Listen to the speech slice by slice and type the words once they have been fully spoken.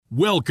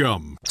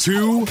Welcome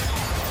to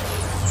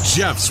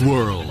Jeff's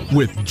World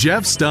with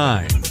Jeff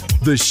Stein,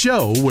 the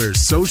show where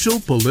social,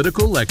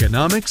 political,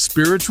 economic,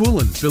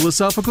 spiritual, and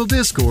philosophical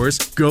discourse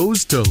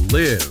goes to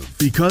live.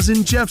 Because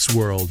in Jeff's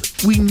World,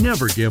 we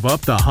never give up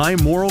the high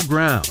moral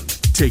ground,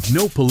 take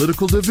no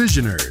political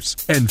divisioners,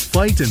 and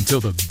fight until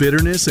the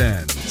bitterness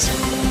ends.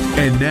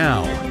 And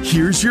now,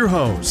 here's your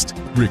host,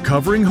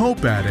 recovering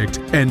hope addict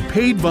and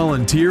paid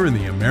volunteer in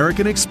the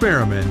American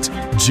experiment,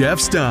 Jeff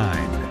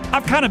Stein.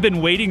 I've kind of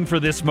been waiting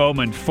for this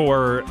moment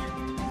for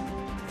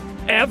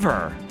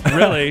ever,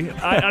 really.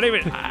 I don't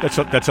even.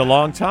 That's a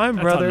long time,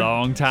 brother. That's a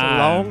long time. It's a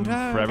long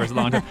time. Forever's a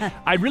long time.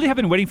 I really have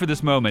been waiting for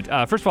this moment.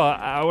 First of all,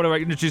 I want to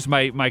introduce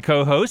my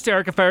co-host,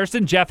 Erica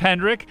Ferriston. Jeff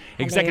Hendrick.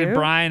 Executive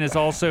Brian is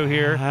also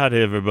here.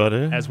 Howdy,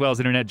 everybody. As well as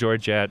Internet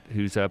Georgette,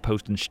 who's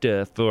posting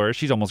stuff for us.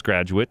 She's almost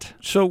graduate.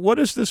 So what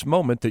is this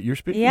moment that you're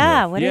speaking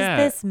Yeah, of? what is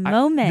this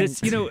moment?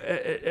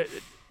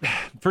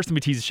 First, let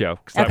me tease the show,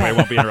 because that way I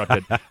won't be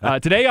interrupted.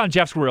 Today on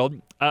Jeff's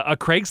World, a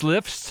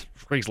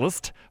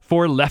Craigslist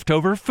for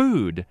leftover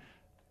food.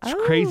 It's a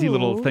crazy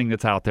little thing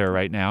that's out there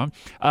right now.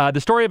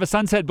 The story of a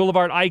Sunset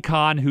Boulevard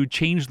icon who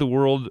changed the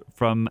world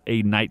from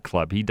a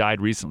nightclub. He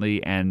died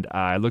recently, and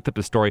I looked up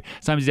the story.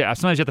 Sometimes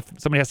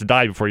somebody has to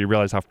die before you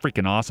realize how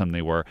freaking awesome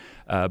they were.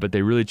 But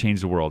they really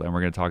changed the world, and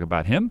we're going to talk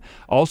about him.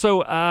 Also,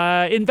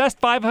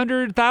 invest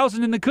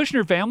 $500,000 in the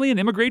Kushner family and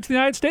immigrate to the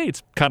United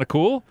States. Kind of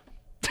cool.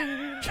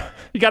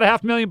 You got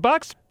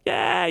 $500,000?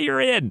 Yeah,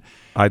 you're in.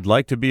 I'd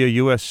like to be a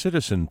U.S.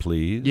 citizen,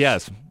 please.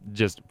 Yes,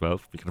 if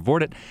we can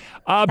afford it.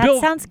 That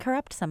sounds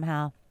corrupt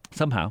somehow.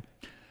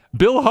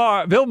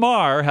 Bill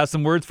Maher has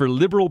some words for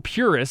liberal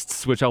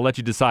purists, which I'll let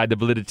you decide the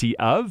validity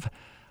of.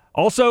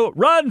 Also,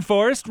 run,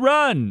 Forrest,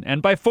 run.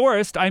 And by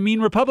Forrest, I mean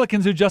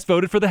Republicans who just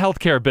voted for the health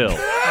care bill.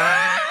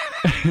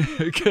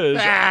 Because,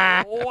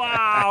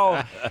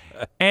 wow.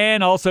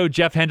 And also,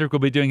 Jeff Hendrick will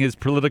be doing his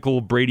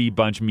political Brady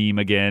Bunch meme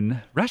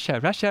again.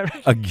 Russia.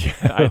 Again?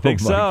 I think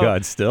so. Oh, my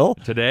God, still?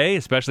 Today,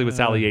 especially with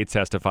Sally Yates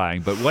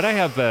testifying. But what I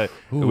have,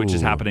 which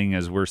is happening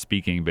as we're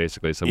speaking,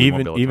 basically, so we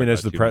won't be able to even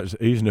talk as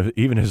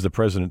even as the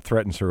president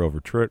threatens her over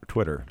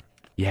Twitter.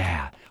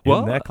 Yeah.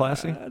 Isn't that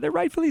classy? They're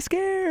rightfully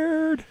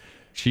scared.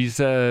 She's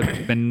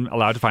been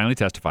allowed to finally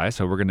testify,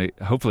 so we're going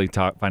to hopefully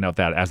find out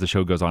that as the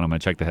show goes on. I'm going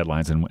to check the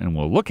headlines and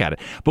we'll look at it.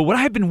 But what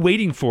I've been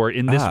waiting for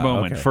in this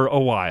moment for a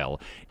while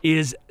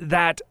is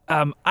that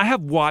I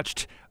have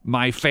watched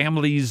my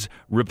family's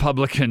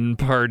Republican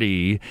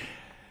Party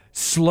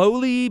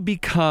slowly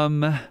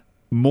become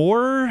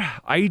more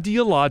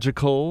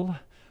ideological,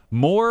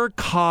 more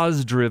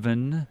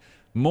cause-driven,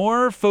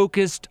 more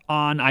focused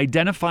on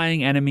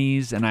identifying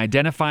enemies and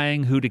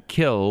identifying who to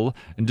kill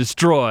and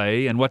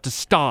destroy and what to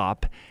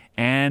stop,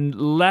 and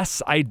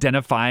less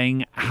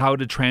identifying how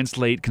to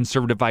translate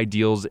conservative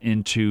ideals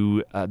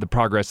into the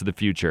progress of the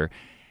future.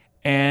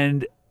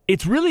 And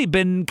it's really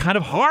been kind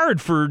of hard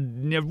for,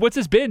 what's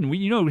this been?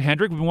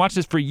 Hendrick, we've been watching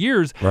this for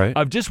years, right,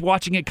 of just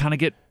watching it kind of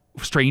get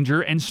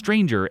stranger and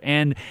stranger,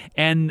 and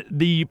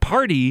the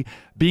party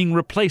being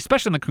replaced,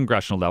 especially on the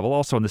congressional level,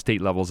 also on the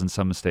state levels in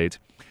some states,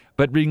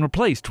 but being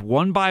replaced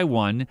one by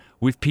one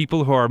with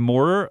people who are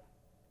more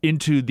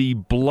into the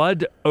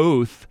blood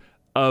oath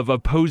of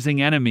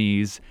opposing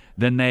enemies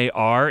than they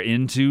are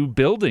into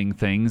building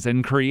things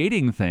and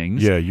creating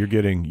things. Yeah, you're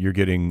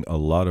getting a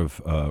lot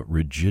of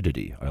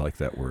rigidity. I like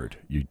that word.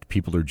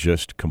 People are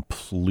just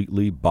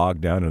completely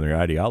bogged down in their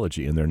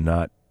ideology, and they're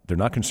not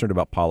concerned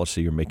about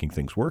policy or making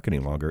things work any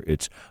longer.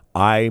 It's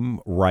I'm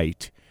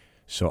right,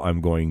 so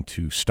I'm going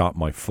to stomp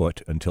my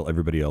foot until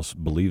everybody else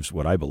believes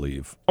what I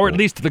believe. Or at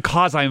least the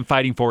cause I am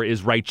fighting for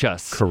is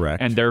righteous.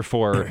 Correct. And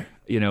therefore,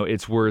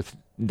 it's worth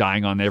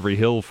dying on every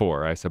hill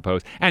for, I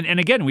suppose. And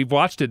again, we've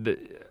watched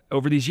it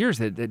over these years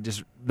that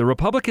just the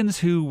Republicans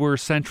who were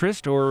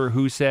centrist or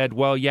who said,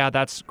 well, yeah,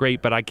 that's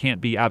great, but I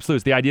can't be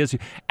absolutist. The idea is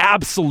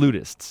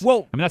absolutists.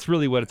 Well, I mean, that's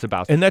really what it's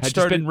about. And that's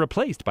just been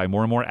replaced by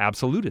more and more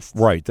absolutists.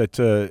 Right.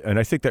 And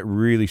I think that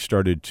really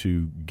started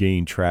to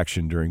gain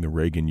traction during the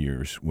Reagan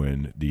years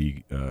when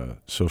the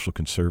social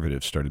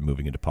conservatives started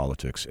moving into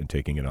politics and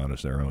taking it on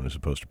as their own, as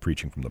opposed to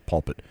preaching from the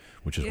pulpit,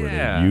 which is where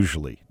they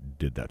usually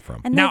did that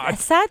from. And the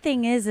sad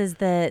thing is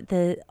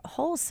the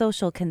whole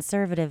social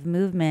conservative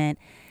movement,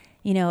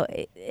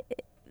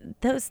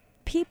 those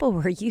people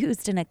were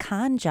used in a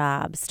con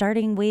job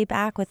starting way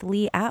back with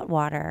Lee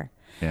Atwater.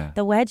 Yeah.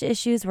 The wedge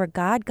issues were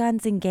God,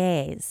 guns, and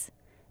gays.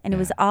 And it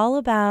was all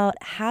about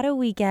how do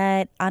we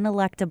get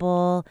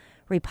unelectable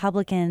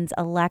Republicans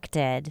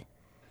elected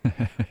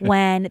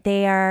when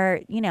they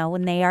are,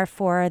 when they are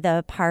for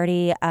the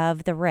party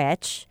of the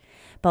rich,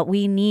 but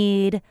we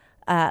need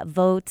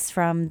votes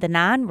from the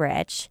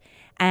non-rich.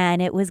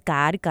 And it was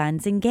God,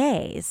 guns, and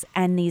gays.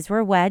 And these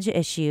were wedge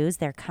issues.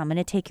 They're coming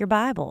to take your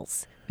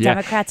Bibles. Yeah.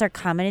 Democrats are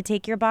coming to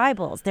take your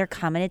Bibles. They're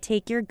coming to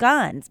take your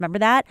guns. Remember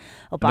that?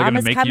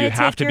 Obama's coming to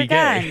take your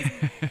guns.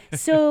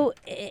 So,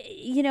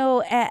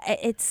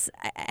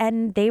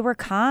 and they were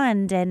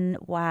conned, and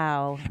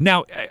wow.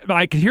 Now,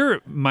 I can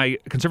hear my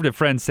conservative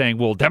friends saying,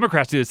 well,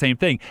 Democrats do the same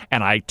thing.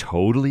 And I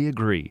totally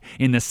agree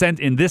in this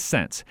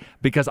sense,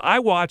 because I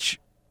watch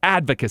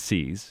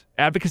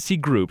advocacy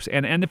groups.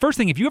 And the first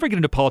thing, if you ever get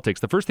into politics,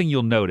 the first thing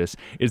you'll notice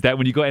is that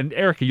when you go, and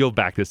Erica, you'll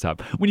back this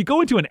up, when you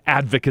go into an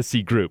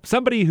advocacy group,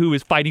 somebody who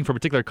is fighting for a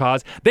particular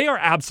cause, they are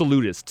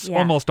absolutists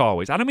almost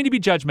always. I don't mean to be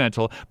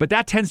judgmental, but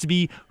that tends to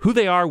be who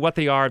they are, what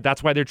they are.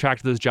 That's why they're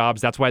attracted to those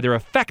jobs. That's why they're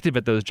effective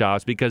at those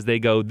jobs, because they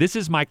go, this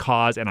is my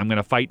cause and I'm going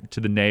to fight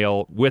to the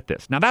nail with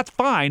this. Now, that's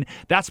fine.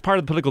 That's part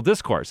of the political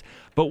discourse.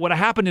 But what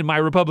happened in my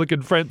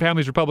Republican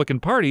family's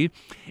Republican Party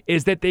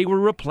is that they were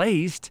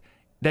replaced.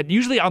 That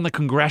usually on the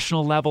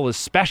congressional level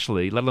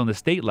especially, let alone the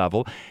state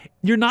level,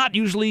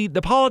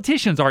 the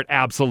politicians aren't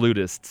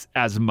absolutists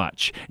as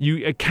much.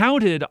 You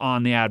counted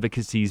on the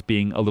advocacies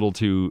being a little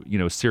too,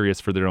 serious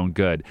for their own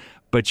good.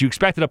 But you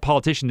expected a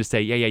politician to say,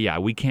 yeah,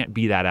 we can't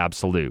be that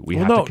absolute. We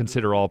have to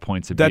consider all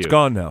points of view. That's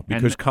gone now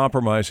because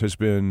compromise has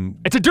been...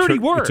 It's a dirty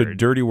word. It's a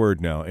dirty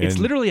word now. It's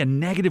literally a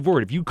negative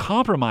word. If you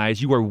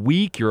compromise, you are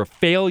weak, you're a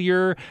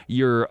failure,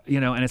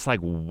 and it's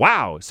like,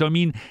 wow. So, I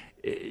mean...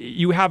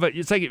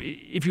 it's like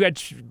if you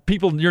had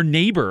your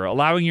neighbor,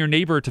 allowing your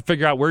neighbor to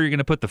figure out where you're going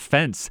to put the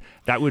fence,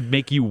 that would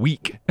make you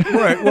weak.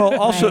 Right. Well,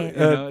 also,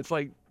 it's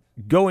like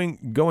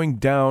going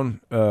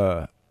down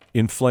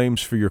in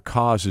flames for your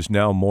cause is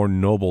now more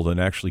noble than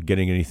actually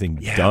getting anything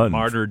done.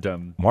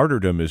 Martyrdom.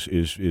 Martyrdom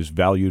is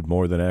valued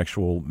more than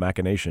actual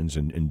machinations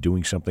and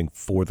doing something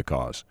for the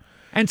cause.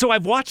 And so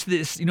I've watched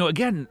this,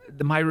 again,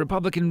 my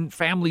Republican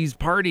family's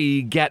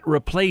party get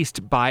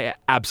replaced by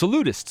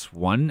absolutists,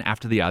 one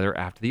after the other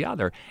after the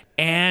other.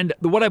 And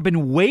what I've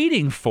been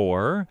waiting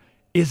for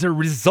is a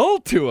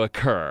result to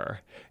occur,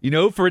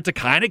 for it to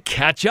kind of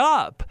catch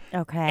up.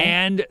 Okay.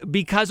 And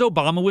because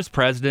Obama was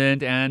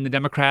president and the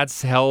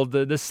Democrats held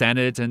the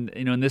Senate and,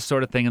 and this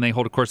sort of thing, and they,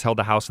 of course, held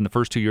the House in the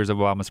first 2 years of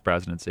Obama's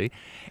presidency,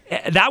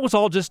 that was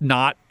all just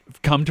not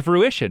come to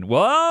fruition.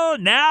 Well,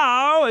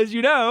 now, as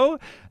you know,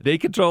 they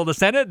control the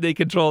Senate, they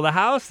control the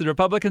House, the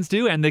Republicans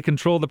do, and they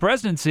control the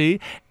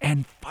presidency.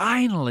 And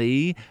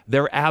finally,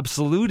 their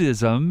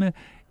absolutism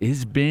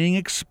is being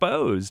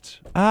exposed.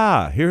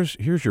 Here's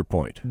your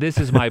point. This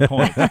is my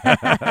point,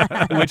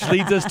 which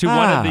leads us to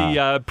one of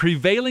the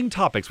prevailing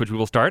topics, which we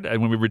will start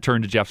when we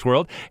return to Jeff's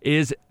World,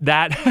 is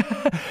that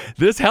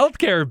this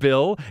healthcare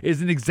bill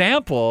is an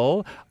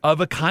example of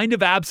a kind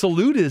of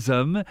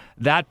absolutism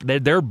that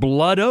their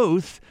blood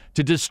oath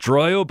to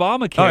destroy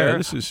Obamacare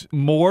this is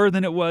more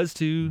than it was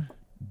to...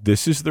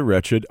 This is the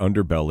wretched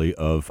underbelly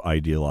of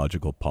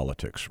ideological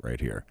politics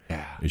right here.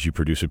 Yeah. As you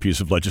produce a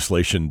piece of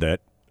legislation that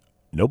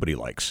nobody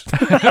likes.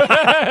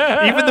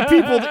 even the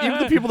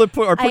people that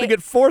are putting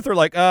it forth are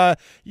like,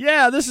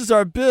 this is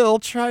our bill.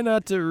 Try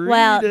not to read it.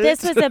 Well,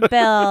 this was a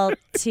bill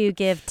to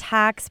give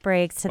tax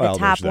breaks to the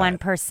top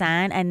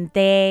 1%, and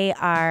they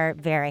are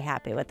very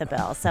happy with the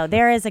bill. So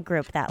there is a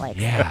group that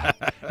likes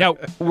it. Now,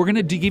 we're going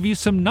to give you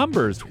some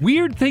numbers,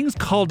 weird things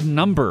called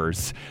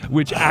numbers,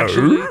 which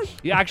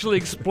actually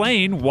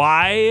explain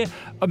why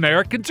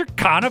Americans are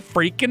kind of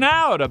freaking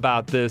out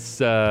about this.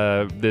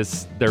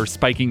 They're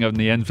spiking in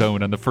the end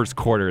zone in the first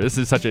quarter. This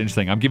is such an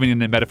interesting. I'm giving you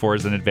the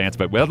metaphors in advance,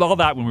 but we'll have all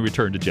that when we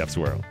return to Jeff's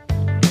World.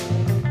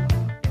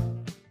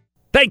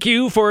 Thank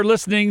you for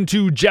listening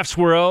to Jeff's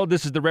World.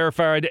 This is the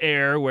rarefied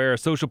air where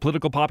social,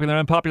 political, popular, and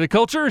unpopular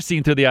culture is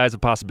seen through the eyes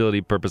of possibility,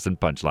 purpose, and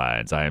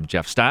punchlines. I am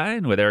Jeff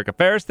Stein with Erica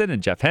Ferriston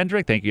and Jeff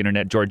Hendrick. Thank you,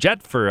 Internet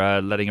Georgette,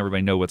 for letting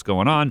everybody know what's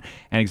going on,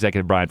 and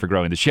Executive Brian for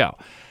growing the show.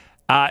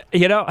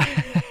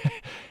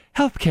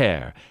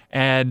 Healthcare.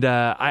 And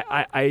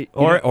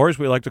or as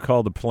we like to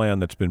call the plan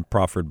that's been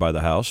proffered by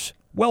the House,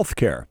 wealth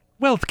care.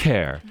 Wealth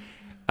care.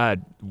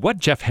 What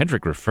Jeff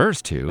Hendrick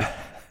refers to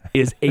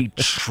is a $1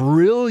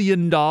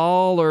 trillion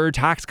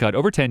tax cut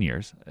over 10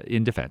 years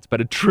in defense, but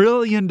 $1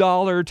 trillion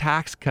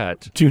tax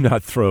cut. Do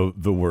not throw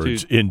the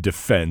words in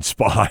defense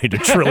behind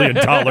 $1 trillion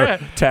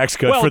tax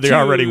cut for the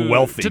already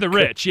wealthy. To the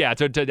rich, yeah.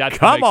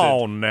 Come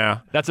on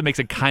now. That's what makes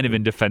it kind of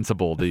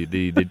indefensible.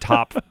 The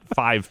top 1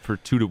 to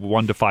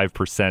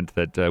 5%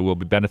 that will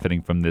be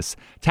benefiting from this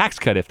tax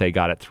cut if they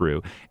got it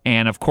through.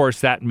 And of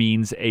course, that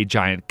means a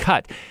giant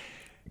cut.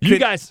 You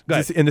guys,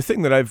 and the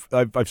thing that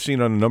I've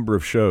seen on a number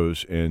of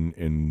shows,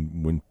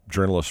 and when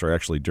journalists are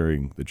actually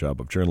doing the job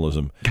of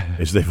journalism,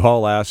 is they've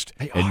all asked,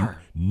 and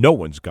no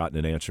one's gotten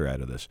an answer out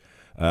of this.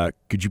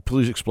 Could you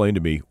please explain to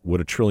me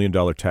what $1 trillion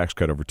tax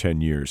cut over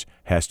 10 years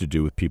has to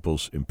do with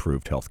people's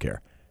improved health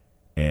care?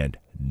 And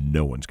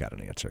no one's got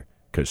an answer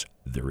because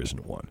there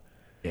isn't one.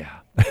 Yeah.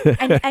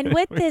 and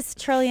with this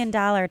 $1 trillion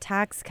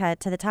tax cut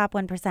to the top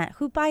 1%,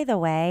 who, by the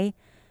way,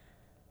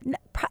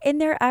 in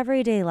their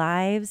everyday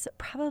lives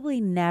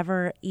probably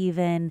never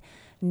even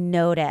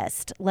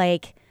noticed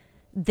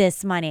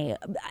this money.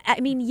 I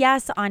mean,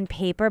 yes, on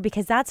paper,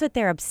 because that's what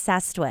they're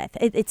obsessed with.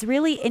 It's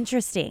really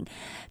interesting.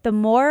 The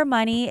more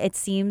money it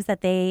seems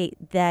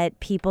that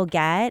people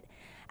get,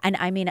 and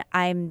I mean,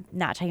 I'm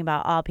not talking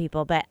about all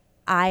people, but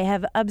I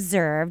have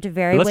observed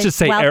Let's just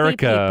say Erica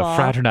people.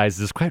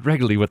 Fraternizes quite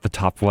regularly with the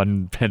top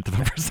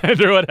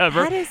 0.1% or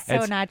whatever. That is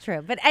so not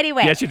true. But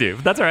anyway. Yes, you do.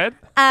 That's all right.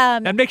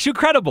 That makes you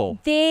credible.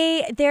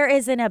 There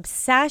is an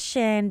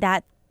obsession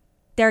that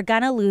they're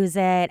going to lose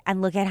it,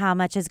 and look at how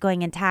much is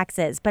going in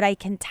taxes. But I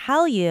can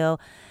tell you,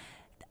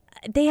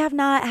 they have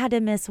not had to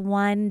miss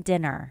one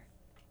dinner.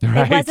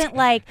 Right. It wasn't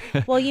like,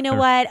 well, you know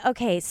what?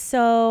 Okay,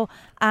 so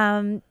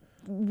our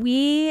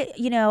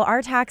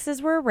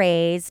taxes were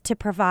raised to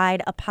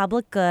provide a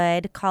public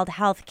good called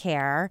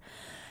healthcare.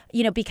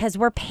 Because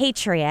we're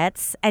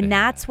patriots, and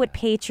that's what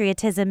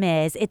patriotism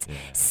is. It's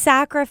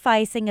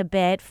sacrificing a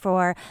bit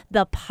for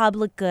the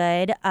public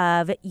good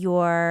of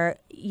your,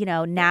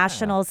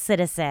 national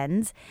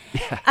citizens.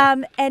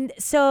 Yeah. And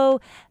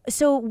so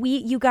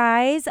you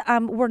guys,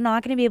 we're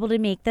not going to be able to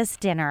make this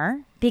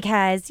dinner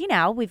because,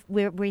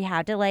 we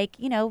had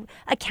to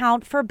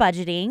account for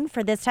budgeting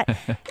for this time.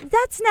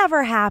 That's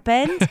never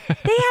happened.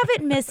 They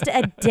haven't missed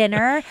a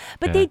dinner,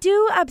 but they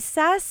do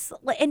obsess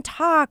and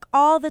talk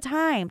all the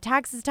time.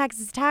 Taxes,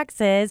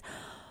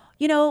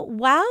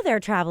 while they're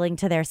traveling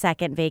to their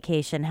second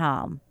vacation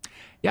home.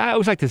 Yeah, I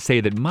always like to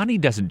say that money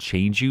doesn't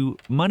change you.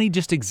 Money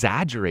just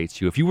exaggerates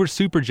you. If you were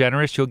super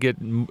generous, you'll get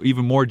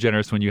even more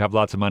generous when you have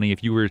lots of money.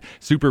 If you were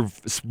super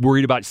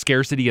worried about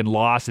scarcity and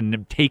loss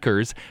and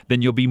takers,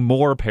 then you'll be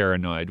more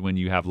paranoid when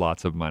you have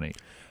lots of money.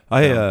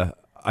 I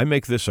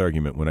make this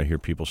argument when I hear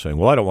people saying,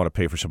 well, I don't want to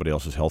pay for somebody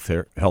else's health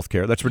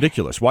care. That's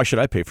ridiculous. Why should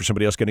I pay for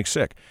somebody else getting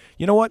sick?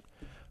 You know what?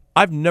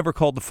 I've never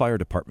called the fire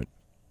department.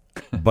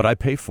 But I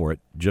pay for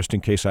it just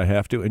in case I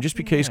have to. And just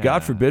in case,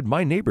 God forbid,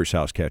 my neighbor's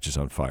house catches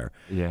on fire.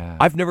 Yeah.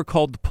 I've never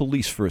called the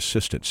police for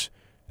assistance.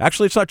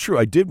 Actually, it's not true.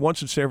 I did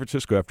once in San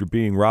Francisco after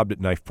being robbed at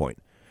knife point.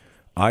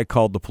 I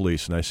called the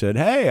police and I said,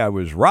 hey, I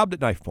was robbed at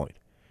knife point.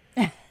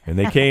 And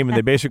they came and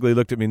they basically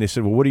looked at me and they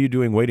said, well, what are you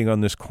doing waiting on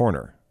this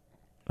corner?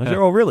 I said,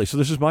 oh, really? So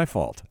this is my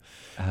fault.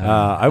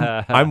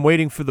 I'm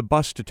waiting for the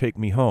bus to take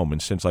me home.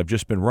 And since I've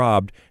just been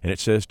robbed and it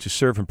says to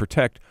serve and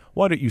protect,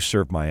 why don't you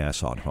serve my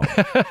ass on home?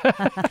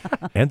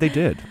 And they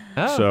did.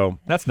 Oh, so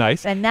that's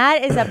nice. And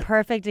that is a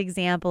perfect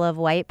example of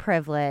white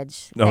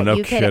privilege. No, no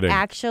you kidding. Could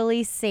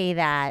actually say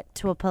that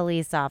to a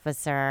police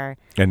officer.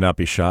 And not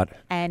be shot.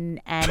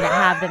 And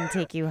have them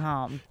take you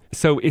home.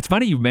 So it's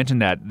funny you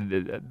mentioned that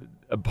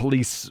a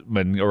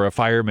policeman or a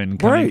fireman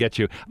come and get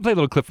you. I'll play a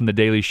little clip from The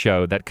Daily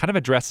Show that kind of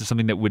addresses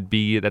something that would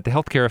be that the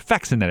healthcare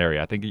effects in that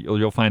area. I think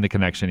you'll find the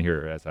connection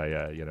here as I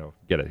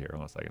get it here.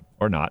 Hold on a second.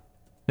 Or not.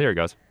 There it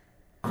goes.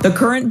 The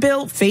current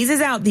bill phases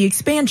out the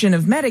expansion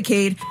of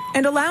Medicaid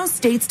and allows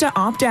states to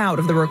opt out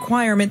of the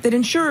requirement that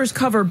insurers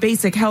cover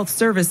basic health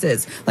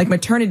services like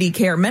maternity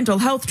care, mental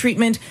health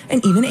treatment,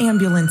 and even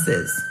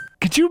ambulances.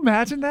 Could you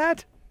imagine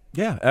that?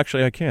 Yeah,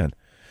 actually I can.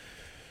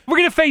 We're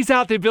going to phase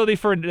out the ability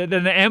for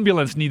an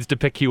ambulance needs to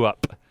pick you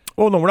up.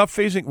 Oh, no, we're not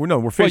phasing. We're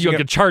phasing. Well, you'll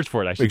get charged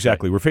for it, I should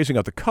Exactly. say. We're phasing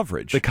out the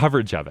coverage. The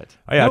coverage of it.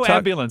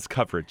 Ambulance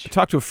coverage. I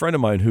talked to a friend of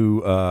mine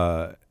who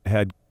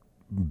had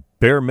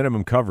bare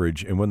minimum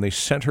coverage, and when they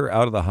sent her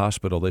out of the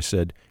hospital, they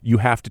said, you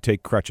have to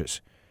take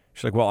crutches.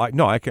 She's like, well,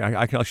 I can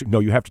actually, no,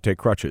 you have to take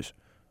crutches.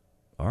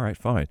 All right,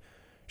 fine.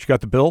 She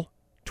got the bill,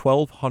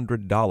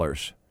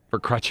 $1,200. For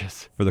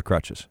crutches. For the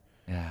crutches.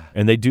 Yeah.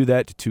 And they do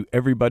that to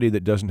everybody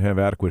that doesn't have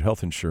adequate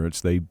health insurance.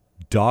 They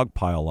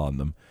dogpile on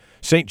them.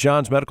 St.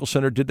 John's Medical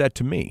Center did that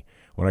to me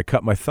when I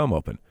cut my thumb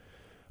open.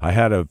 I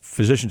had a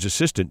physician's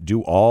assistant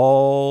do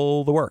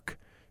all the work.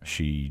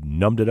 She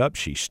numbed it up,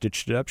 she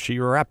stitched it up, she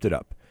wrapped it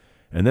up.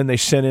 And then they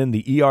sent in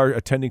the ER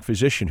attending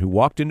physician who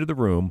walked into the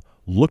room,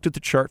 looked at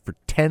the chart for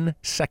 10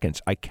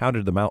 seconds. I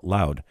counted them out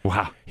loud.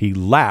 Wow. He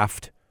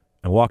laughed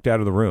and walked out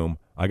of the room.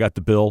 I got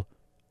the bill,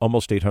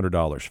 almost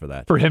 $800 for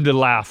that. For him to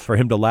laugh. For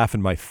him to laugh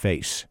in my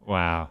face.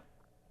 Wow.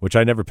 Which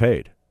I never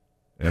paid.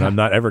 And I'm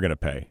not ever going to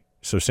pay.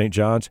 So St.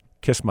 John's,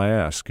 kiss my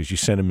ass because you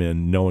sent him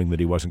in knowing that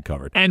he wasn't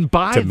covered. And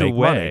by to the make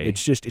way, money.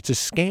 It's a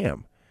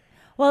scam.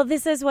 Well,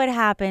 this is what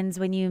happens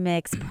when you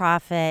mix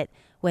profit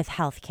with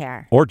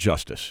healthcare. Or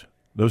justice.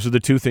 Those are the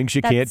two things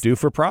you can't do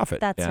for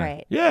profit. That's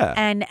right. Yeah.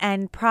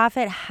 And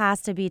profit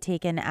has to be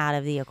taken out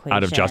of the equation.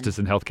 Out of justice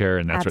and healthcare,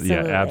 and that's absolutely.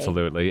 What. Yeah,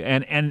 absolutely.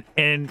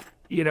 And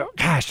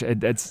gosh,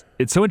 it's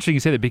so interesting you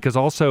say that because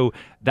also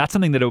that's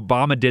something that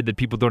Obama did that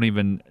people don't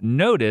even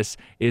notice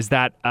is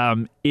that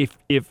if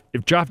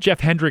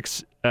Jeff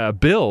Hendricks'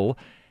 bill,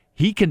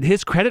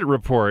 his credit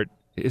report.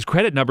 His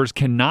credit numbers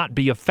cannot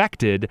be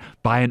affected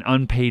by an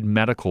unpaid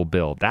medical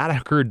bill. That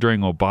occurred during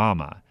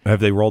Obama.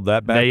 Have they rolled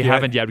that back They yet?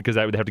 haven't yet because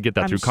I would have to get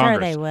that through sure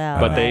Congress. They will.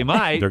 But they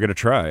might. They're going to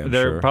try.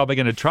 They're probably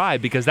going to try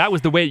because that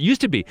was the way it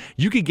used to be.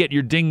 You could get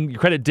your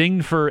credit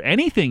dinged for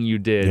anything you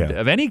did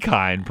of any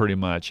kind, pretty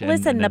much.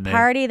 Listen, the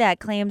party that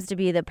claims to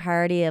be the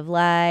party of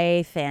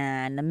life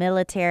and the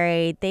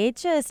military, they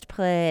just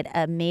put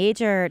a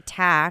major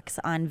tax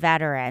on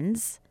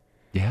veterans.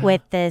 Yeah.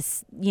 With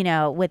this,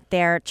 with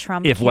their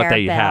Trump if care what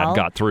they bill, had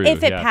got through.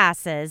 If it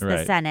passes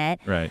the Senate.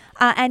 Right.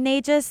 And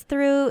they just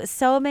threw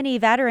so many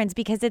veterans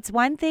because it's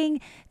one thing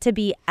to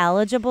be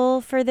eligible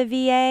for the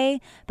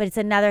VA, but it's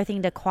another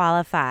thing to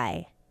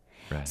qualify.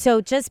 Right.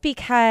 So just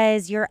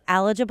because you're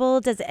eligible,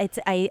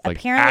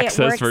 apparently access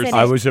it works versus.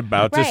 I was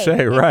about to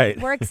say, right.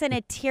 It works in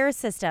a tier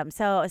system.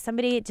 So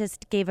somebody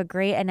just gave a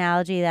great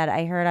analogy that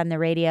I heard on the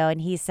radio,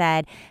 and he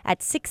said,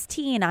 at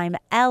 16, I'm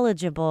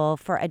eligible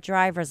for a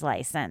driver's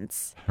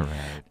license. Right.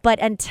 But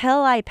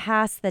until I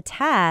pass the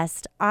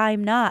test,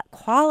 I'm not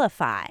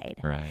qualified.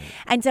 Right.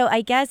 And so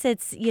I guess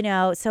it's,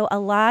 so a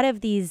lot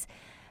of these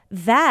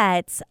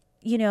vets,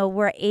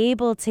 were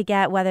able to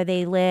get, whether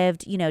they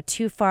lived,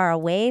 too far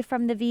away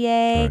from the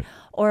VA Right.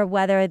 or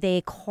whether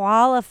they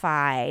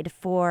qualified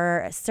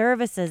for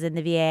services in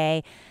the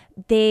VA,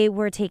 they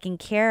were taken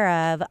care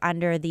of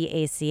under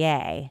the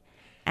ACA.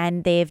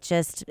 And they've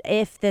just,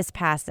 if this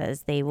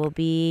passes, they will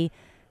be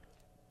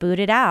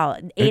booted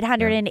out.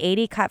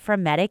 880 cut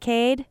from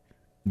Medicaid.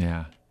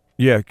 Yeah.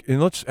 Yeah,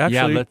 and let's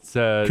actually. let's.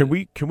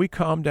 Can we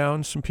calm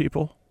down some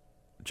people,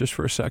 just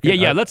for a second?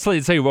 Yeah. Let's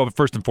say, well,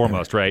 first and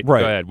foremost, right?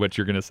 Right. Go ahead. What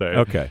you're going to say?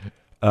 Okay.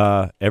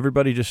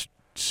 Everybody, just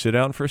sit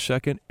down for a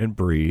second and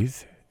breathe.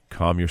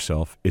 Calm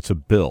yourself. It's a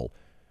bill.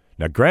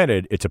 Now,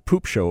 granted, it's a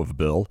poop show of a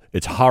bill.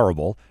 It's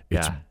horrible.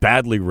 It's Yeah.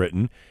 badly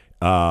written.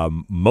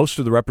 Most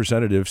of the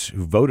representatives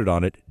who voted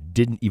on it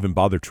didn't even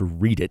bother to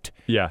read it,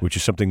 Yeah. which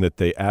is something that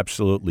they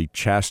absolutely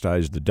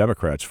chastised the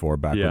Democrats for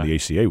back Yeah. when the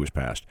ACA was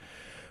passed.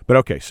 But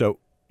okay, so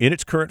in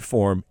its current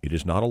form, it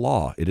is not a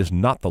law. It is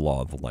not the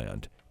law of the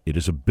land. It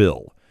is a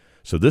bill.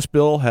 So this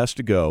bill has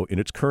to go in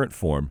its current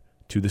form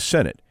to the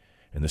Senate,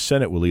 and the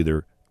Senate will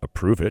either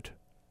approve it,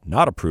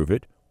 not approve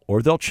it,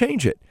 or they'll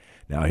change it.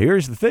 Now,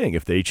 here's the thing.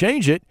 If they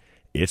change it,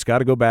 it's got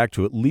to go back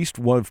to at least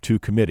one of two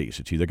committees.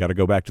 It's either got to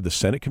go back to the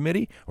Senate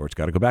committee or it's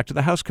got to go back to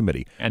the House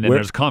committee. And then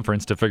there's a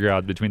conference to figure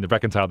out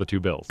reconcile the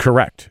two bills.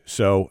 Correct.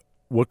 So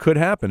what could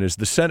happen is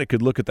the Senate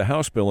could look at the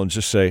House bill and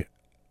just say,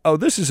 oh,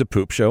 this is a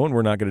poop show and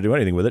we're not going to do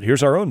anything with it.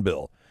 Here's our own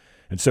bill.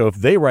 And so if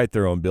they write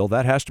their own bill,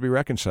 that has to be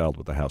reconciled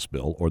with the House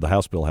bill, or the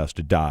House bill has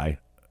to die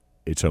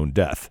its own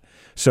death.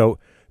 So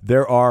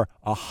there are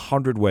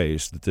 100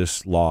 ways that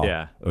this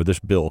law or this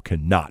bill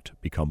cannot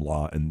become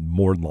law, and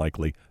more than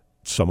likely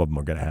some of them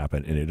are going to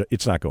happen, and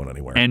it's not going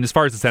anywhere. And as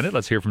far as the Senate,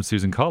 let's hear from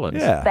Susan Collins.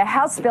 Yeah. The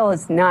House bill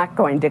is not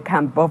going to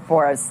come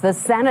before us. The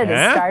Senate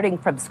is starting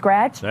from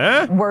scratch.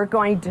 We're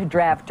going to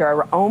draft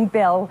our own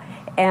bill,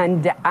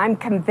 and I'm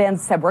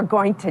convinced that we're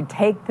going to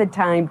take the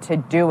time to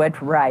do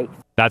it right.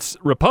 That's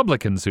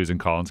Republican Susan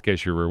Collins, in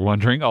case you were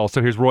wondering.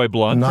 Also, here's Roy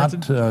Blunt. Not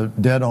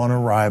dead on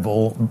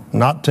arrival,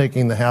 not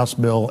taking the House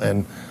bill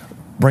and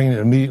bringing it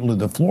immediately to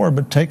the floor,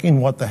 but taking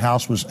what the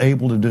House was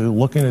able to do,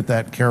 looking at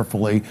that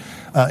carefully,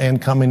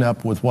 and coming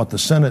up with what the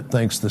Senate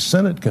thinks the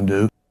Senate can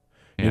do.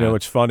 You know,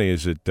 what's funny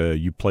is that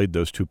you played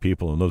those two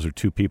people, and those are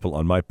two people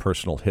on my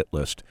personal hit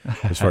list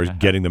as far as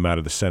getting them out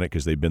of the Senate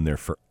because they've been there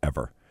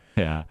forever.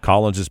 Yeah.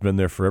 Collins has been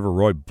there forever.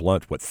 Roy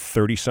Blunt,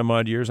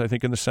 30-some-odd years, I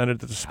think, in the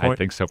Senate at this point? I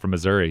think so, from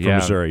Missouri. From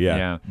Missouri,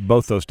 yeah.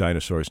 Both those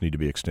dinosaurs need to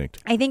be extinct.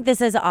 I think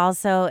this is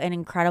also an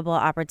incredible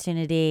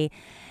opportunity.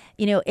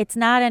 You know, it's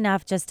not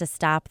enough just to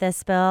stop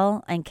this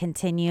bill and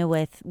continue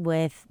with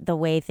the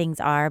way things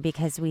are,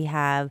 because we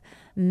have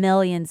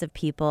millions of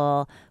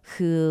people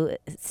who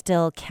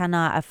still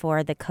cannot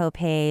afford the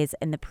copays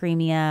and the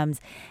premiums,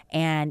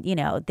 and you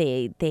know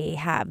they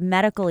have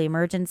medical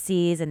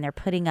emergencies, and they're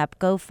putting up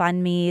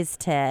GoFundMes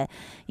to,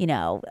 you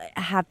know,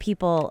 have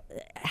people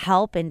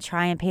help and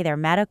try and pay their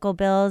medical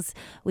bills.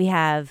 We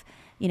have,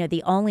 you know,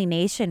 the only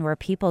nation where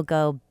people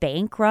go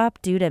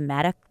bankrupt due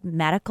to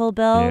medical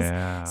bills.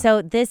 Yeah.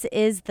 So this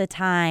is the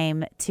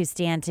time to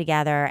stand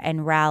together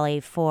and rally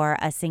for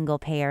a single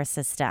payer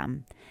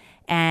system.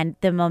 And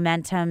the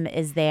momentum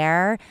is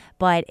there,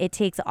 but it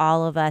takes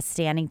all of us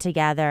standing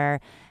together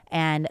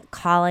and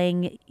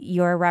calling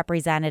your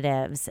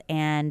representatives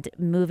and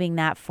moving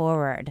that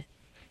forward.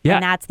 Yeah.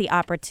 And that's the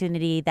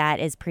opportunity that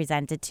is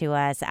presented to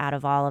us out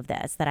of all of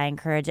this, that I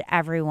encourage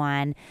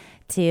everyone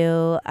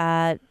to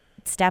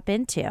step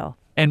into.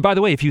 And by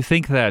the way, if you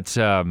think that,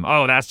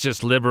 that's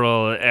just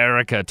liberal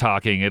Erica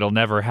talking, it'll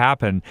never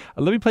happen,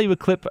 let me play you a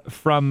clip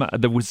from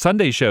the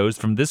Sunday shows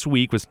from this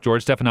week with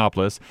George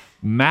Stephanopoulos.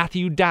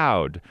 Matthew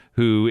Dowd,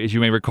 who, as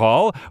you may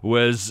recall,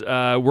 was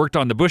worked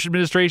on the Bush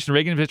administration,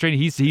 Reagan administration.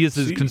 He is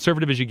as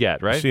conservative as you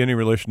get, right? Is he any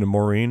relation to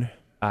Maureen?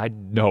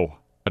 No,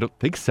 I don't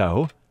think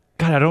so.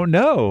 God, I don't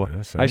know.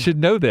 I should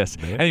know this.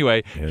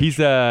 Anyway, he's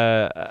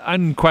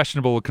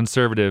unquestionable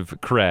conservative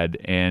cred,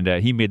 and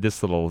he made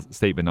this little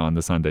statement on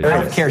the Sunday show. The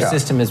healthcare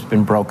system has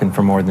been broken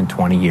for more than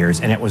 20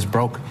 years, and it was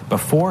broke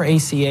before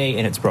ACA,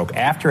 and it's broke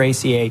after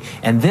ACA.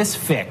 And this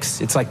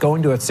fix, it's like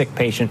going to a sick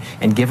patient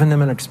and giving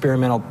them an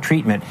experimental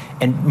treatment,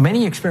 and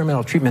many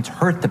experimental treatments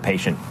hurt the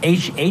patient.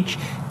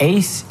 AHCA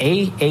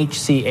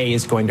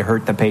is going to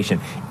hurt the patient.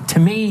 To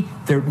me,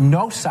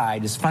 no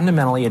side is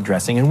fundamentally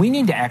addressing, and we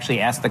need to actually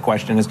ask the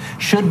question is,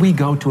 should we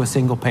go to a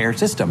single-payer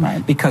system?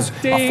 Right. Because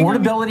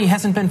affordability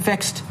hasn't been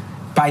fixed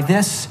by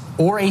this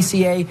or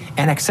ACA,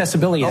 and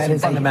accessibility isn't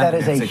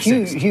fundamentally That is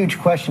a huge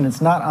question. It's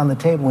not on the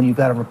table when you've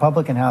got a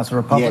Republican House, a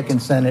Republican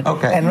Senate,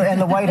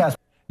 and the White House.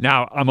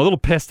 Now, I'm a little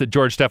pissed at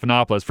George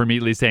Stephanopoulos for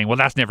immediately saying, well,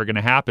 that's never going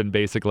to happen,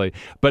 basically.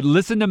 But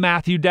listen to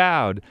Matthew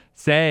Dowd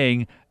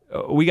saying,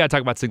 we got to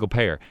talk about single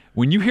payer.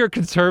 When you hear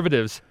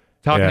conservatives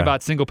talking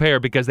about single payer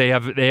because they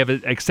have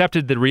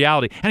accepted the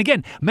reality. And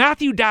again,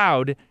 Matthew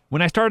Dowd,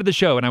 when I started the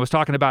show and I was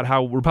talking about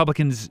how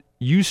Republicans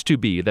used to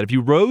be, that if you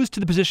rose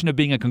to the position of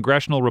being a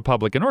congressional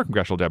Republican or a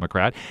congressional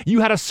Democrat, you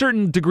had a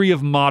certain degree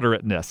of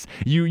moderateness.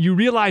 You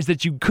realized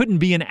that you couldn't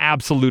be an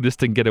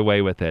absolutist and get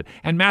away with it.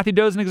 And Matthew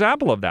Dowd is an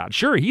example of that.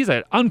 Sure, he's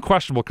an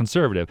unquestionable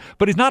conservative,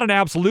 but he's not an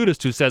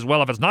absolutist who says,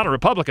 well, if it's not a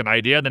Republican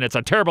idea, then it's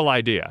a terrible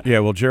idea. Yeah,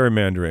 well,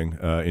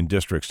 gerrymandering in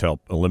districts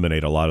help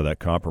eliminate a lot of that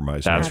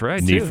compromise. That's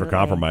right. Need for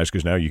compromise,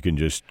 because now you can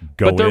just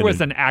go in. But there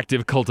was an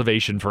active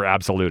cultivation for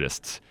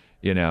absolutists.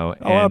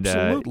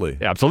 Absolutely.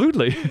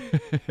 Absolutely.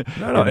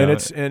 No,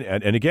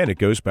 and again, it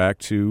goes back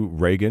to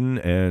Reagan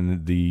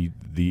and the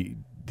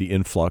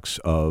influx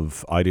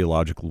of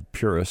ideological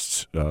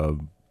purists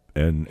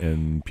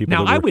and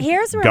people that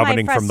were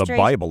governing from the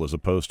Bible as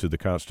opposed to the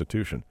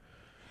Constitution.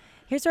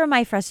 Here's where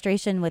my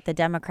frustration with the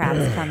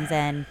Democrats comes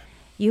in.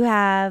 You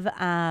have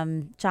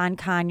John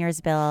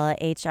Conyers' bill,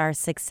 H.R.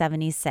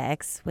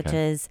 676, which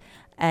is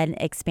an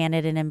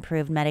expanded and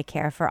improved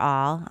Medicare for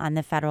all on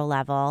the federal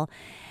level.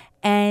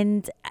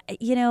 And,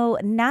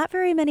 not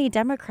very many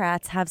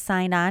Democrats have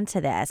signed on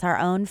to this. Our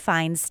own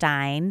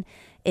Feinstein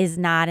is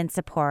not in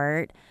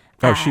support.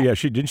 Didn't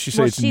she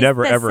say it's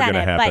never, ever going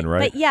to happen,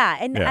 right? But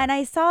and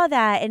I saw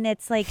that, and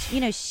it's like,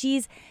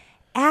 she's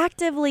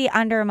actively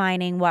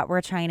undermining what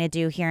we're trying to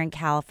do here in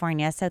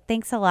California. So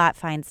thanks a lot,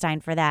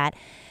 Feinstein, for that.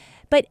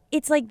 But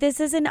it's like, this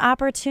is an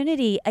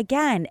opportunity.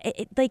 Again,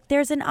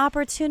 there's an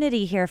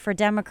opportunity here for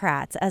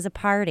Democrats as a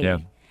party. Yeah.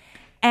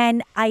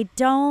 And I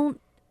don't,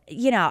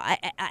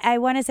 I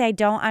want to say I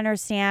don't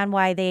understand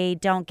why they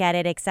don't get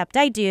it, except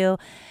I do,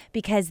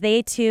 because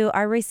they too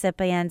are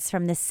recipients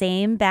from the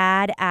same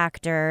bad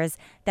actors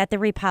that the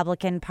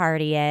Republican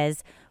Party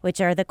is,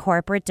 which are the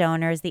corporate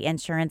donors, the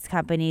insurance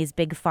companies,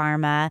 big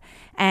pharma.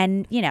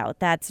 And,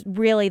 that's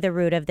really the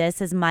root of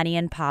this is money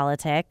and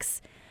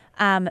politics.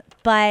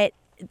 But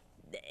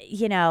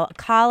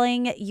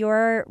calling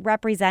your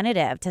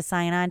representative to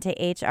sign on to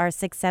H.R.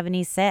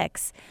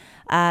 676,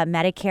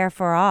 Medicare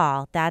for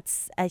all,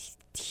 that's a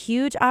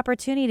huge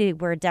opportunity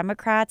where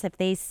Democrats, if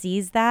they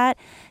seize that,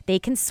 they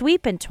can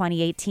sweep in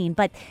 2018.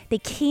 But they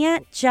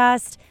can't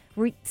just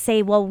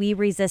say, well, we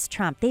resist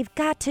Trump. They've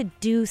got to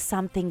do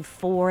something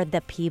for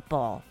the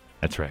people.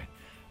 That's right.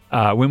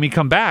 When we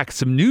come back,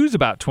 some news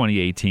about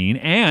 2018,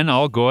 and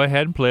I'll go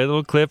ahead and play a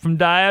little clip from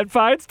Dianne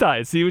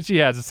Feinstein, see what she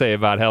has to say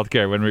about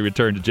healthcare when we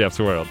return to Jeff's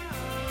World.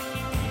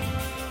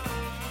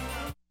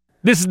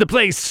 This is the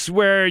place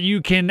where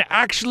you can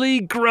actually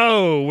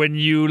grow when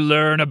you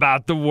learn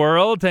about the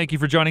world. Thank you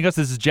for joining us.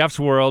 This is Jeff's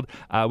World.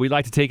 We'd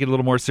like to take it a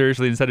little more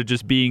seriously instead of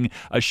just being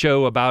a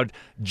show about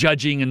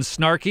judging and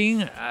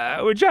snarking.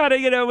 We're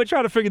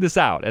trying to figure this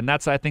out, and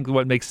that's, I think,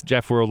 what makes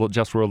Jeff's World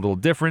a little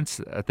different.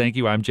 Thank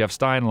you. I'm Jeff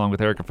Stein, along with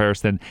Erica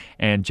Ferriston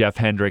and Jeff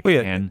Hendrick. Well,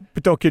 yeah,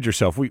 but don't kid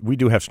yourself. We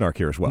do have snark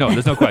here as well. No,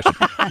 there's no question.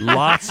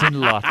 Lots and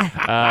lots.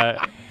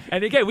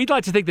 And again, we'd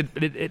like to think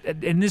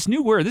that in this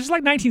new word, this is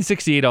like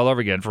 1968 all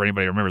over again for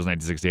anybody who remembers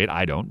 1968.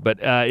 I don't,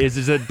 but I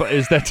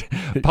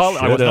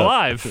wasn't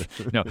alive.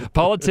 No,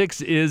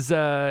 politics is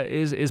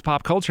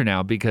pop culture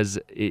now because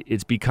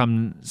it's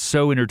become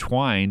so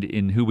intertwined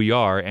in who we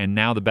are, and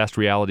now the best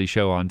reality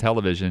show on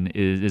television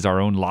is our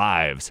own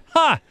lives.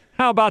 Ha!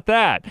 How about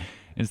that?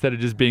 Instead of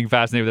just being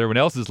fascinated with everyone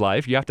else's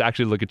life, you have to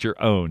actually look at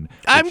your own.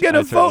 I'm going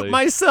to vote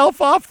myself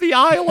off the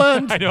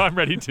island. I know, I'm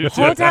ready to.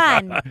 Hold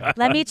on.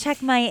 Let me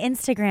check my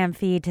Instagram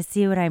feed to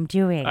see what I'm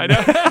doing. I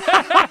know.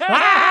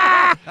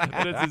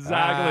 That's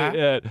exactly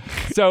it.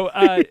 So,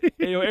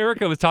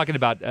 Erica was talking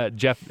about,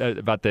 Jeff,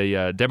 about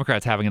the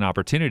Democrats having an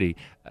opportunity.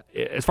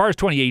 As far as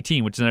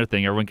 2018, which is another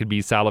thing, everyone could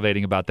be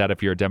salivating about that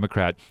if you're a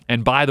Democrat.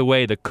 And by the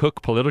way, the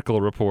Cook Political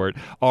Report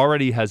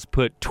already has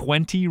put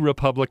 20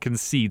 Republican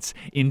seats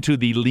into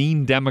the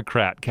lean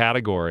Democrat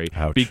category.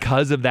 Ouch.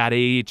 Because of that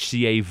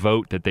AHCA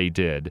vote that they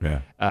did.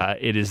 Yeah.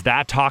 It is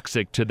that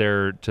toxic to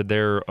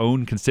their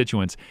own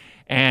constituents.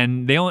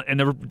 And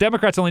the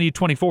Democrats only need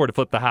 24 to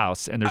flip the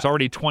House, and there's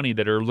already 20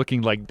 that are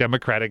looking like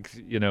Democratic,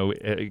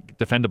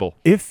 defendable.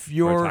 If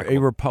you're a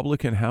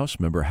Republican House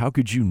member, how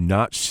could you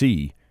not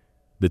see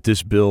that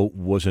this bill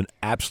was an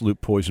absolute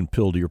poison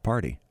pill to your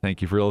party?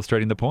 Thank you for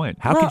illustrating the point.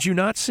 How could you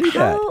not see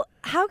that?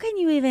 How can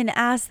you even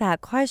ask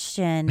that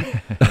question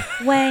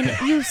when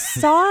you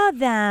saw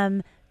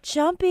them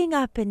jumping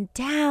up and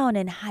down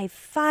and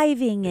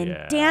high-fiving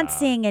and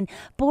dancing and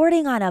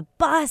boarding on a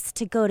bus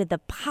to go to the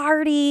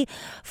party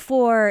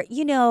for,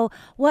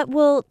 what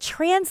will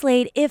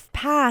translate, if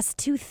passed,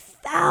 to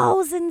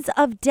thousands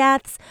of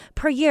deaths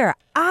per year.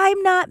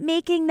 I'm not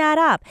making that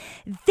up.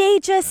 They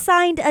just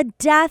signed a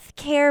death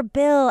care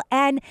bill,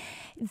 and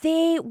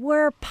they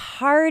were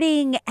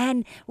partying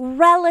and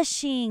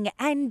relishing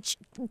and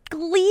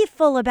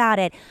gleeful about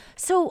it.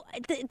 So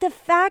the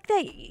fact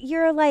that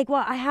you're like,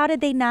 well, how did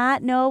they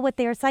not know what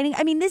they were signing?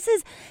 I mean, this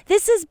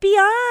is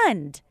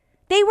beyond.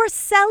 They were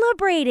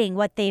celebrating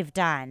what they've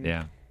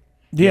done.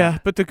 Yeah,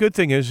 but the good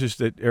thing is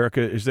that,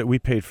 Erica, is that we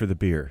paid for the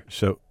beer.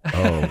 So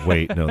Oh,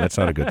 wait. No, that's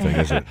not a good thing,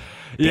 is it?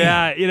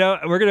 Yeah,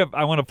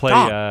 I want to play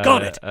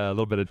a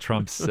little bit of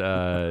Trump's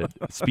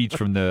speech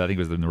from I think it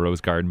was in the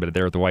Rose Garden, but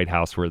there at the White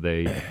House where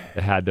they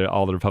had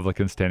all the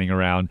Republicans standing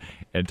around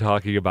and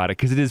talking about it,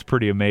 because it is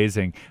pretty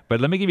amazing.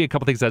 But let me give you a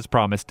couple things as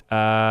promised.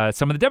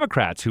 Some of the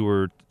Democrats who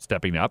were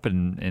stepping up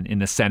in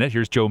the Senate.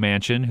 Here's Joe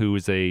Manchin, who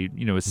is a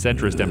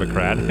centrist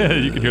Democrat.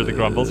 You can hear the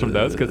grumbles from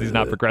those because he's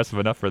not progressive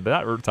enough for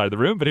that side of the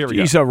room, but here we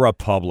go. He's a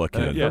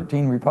Republican.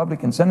 13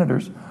 Republican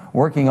senators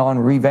working on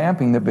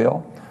revamping the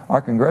bill.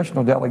 Our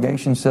congressional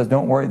delegation says,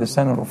 don't worry, the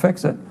Senate will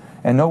fix it.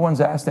 And no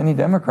one's asked any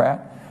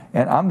Democrat.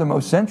 And I'm the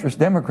most centrist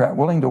Democrat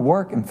willing to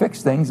work and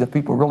fix things if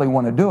people really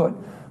want to do it.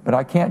 But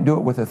I can't do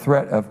it with a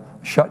threat of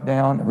shut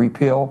down,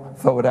 repeal,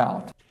 throw it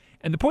out.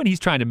 And the point he's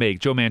trying to make,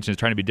 Joe Manchin is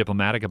trying to be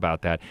diplomatic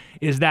about that,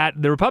 is that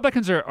the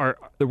Republicans are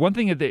the one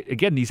thing that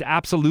again, these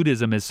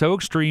absolutism is so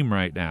extreme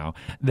right now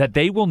that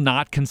they will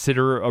not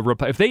consider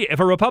if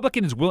a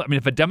Republican is willing,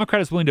 if a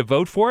Democrat is willing to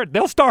vote for it,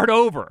 they'll start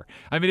over.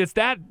 I mean, it's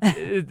that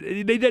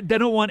they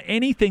don't want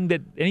anything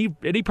that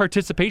any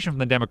participation from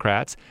the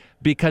Democrats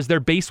because their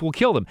base will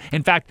kill them.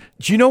 In fact,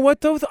 do you know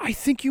what though? I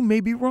think you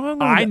may be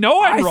wrong. I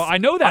know I'm wrong. I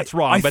know that's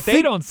wrong, but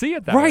they don't see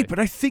it that way. Right, but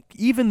I think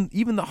even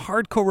the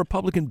hardcore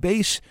Republican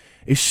base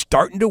is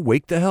starting to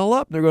wake the hell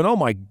up. They're going, oh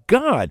my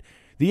God,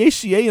 the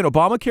ACA and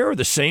Obamacare are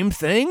the same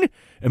thing,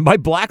 and my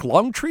black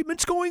lung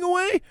treatment's going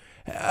away?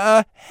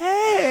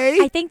 Hey.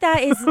 I think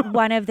that is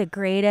one of the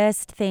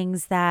greatest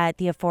things that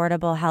the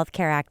Affordable Health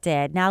Care Act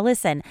did. Now,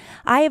 listen,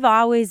 I have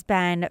always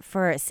been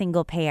for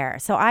single payer,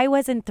 so I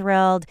wasn't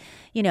thrilled.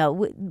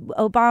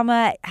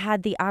 Obama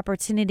had the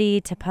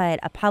opportunity to put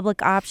a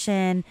public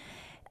option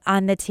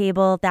on the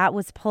table. That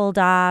was pulled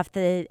off.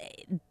 The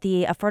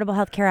Affordable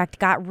Health Care Act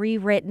got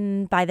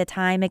rewritten by the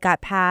time it got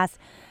passed.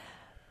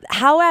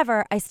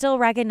 However, I still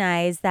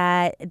recognize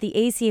that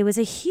the ACA was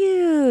a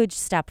huge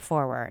step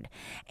forward.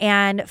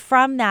 And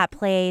from that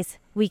place,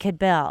 we could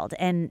build.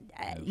 And,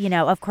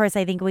 of course,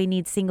 I think we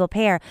need single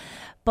payer.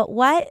 But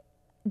what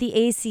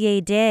the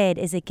ACA did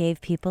is it gave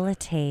people a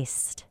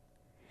taste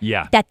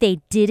that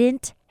they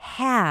didn't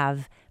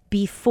have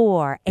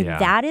before. And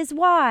that is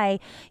why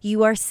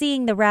you are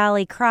seeing the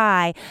rally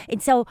cry. And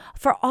so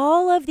for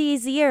all of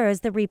these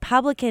years, the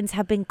Republicans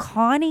have been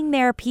conning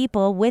their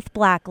people with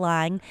black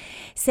lung,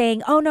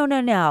 saying, oh,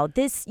 no,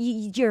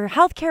 your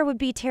health care would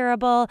be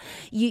terrible.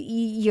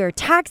 Your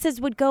taxes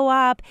would go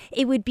up.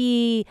 It would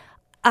be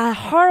a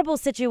horrible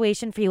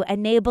situation for you.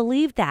 And they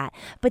believed that.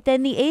 But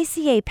then the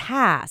ACA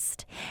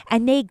passed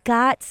and they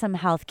got some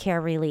health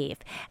care relief.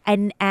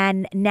 And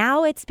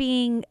now it's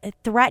being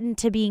threatened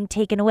to being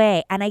taken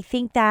away. And I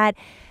think that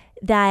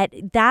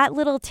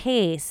little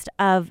taste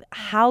of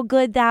how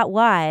good that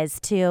was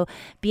to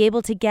be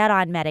able to get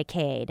on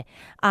Medicaid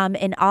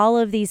and all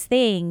of these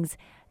things,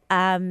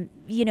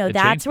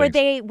 that's where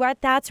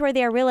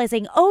they're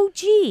realizing, oh,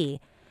 gee,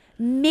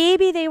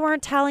 maybe they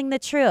weren't telling the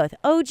truth.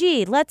 Oh,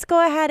 gee, let's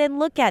go ahead and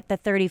look at the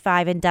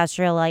 35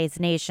 industrialized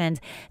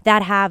nations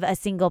that have a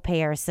single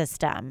payer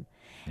system.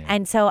 Yeah.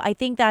 And so I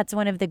think that's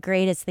one of the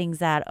greatest things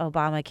that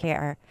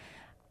Obamacare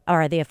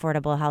or the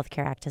Affordable Health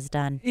Care Act has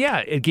done.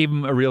 Yeah, it gave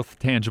them a real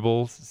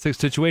tangible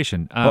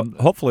situation.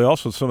 Hopefully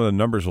also some of the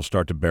numbers will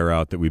start to bear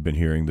out that we've been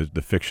hearing,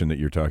 the fiction that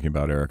you're talking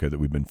about, Erica, that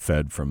we've been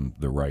fed from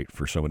the right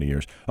for so many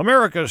years.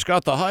 America's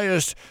got the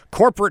highest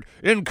corporate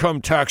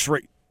income tax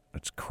rate.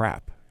 That's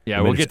crap.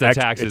 Yeah, we'll get to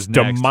taxes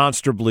next.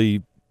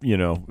 Demonstrably,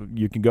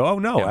 you can go, oh,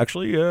 no,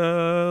 actually,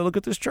 look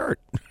at this chart.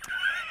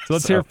 So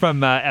let's hear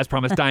from, as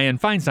promised, Dianne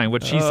Feinstein,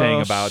 what she's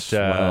saying about,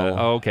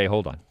 okay,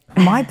 hold on.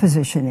 My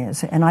position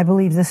is, and I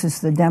believe this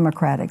is the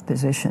Democratic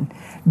position,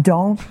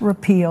 don't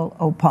repeal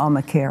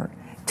Obamacare.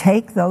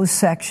 Take those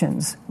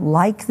sections,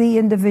 like the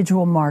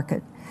individual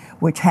market,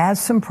 which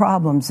has some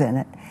problems in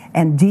it,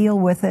 and deal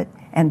with it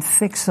and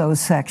fix those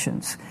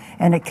sections.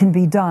 And it can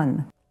be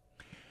done.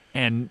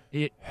 And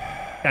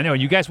I know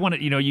you guys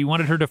wanted, you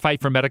wanted her to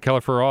fight for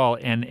Medicare for all,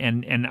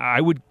 and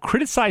I would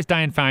criticize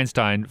Dianne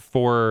Feinstein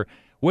for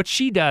what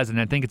she does, and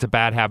I think it's a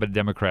bad habit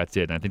Democrats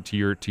did. And I think to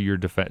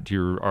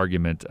your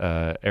argument,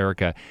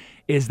 Erica,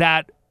 is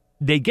that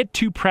they get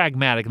too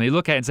pragmatic and they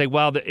look at it and say,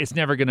 well, it's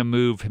never going to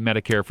move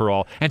Medicare for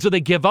all, and so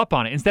they give up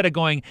on it instead of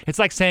going. It's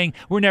like saying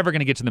we're never going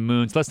to get to the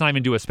moon, so let's not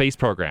even do a space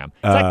program.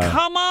 It's like,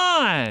 come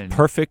on.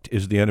 Perfect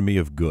is the enemy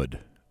of good.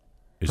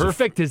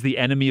 Perfect is the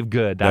enemy of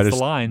good. That's the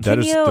line. That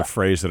is the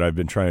phrase that I've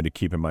been trying to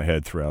keep in my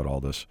head throughout all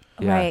this.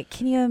 Yeah. Right.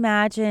 Can you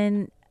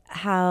imagine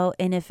how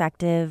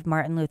ineffective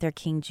Martin Luther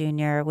King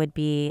Jr. would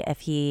be if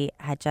he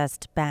had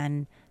just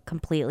been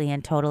completely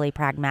and totally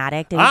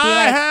pragmatic?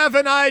 I have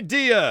an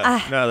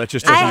idea. No, that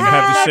just doesn't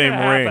have the same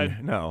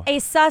ring. No. A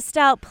sussed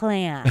out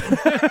plan.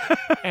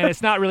 And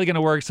it's not really going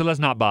to work, so let's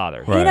not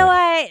bother. Right. You know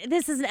what?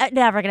 This is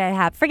never going to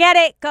happen. Forget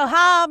it. Go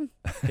home.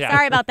 Yeah.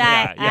 Sorry about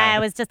that. It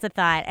was just a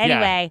thought.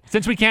 Anyway.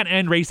 Since we can't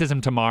end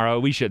racism tomorrow,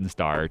 we shouldn't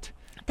start.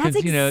 That's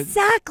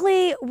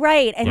exactly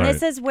right. And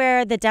this is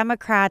where the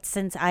Democrats,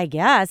 since I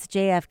guess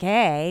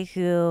JFK,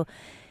 who,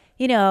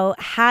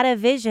 had a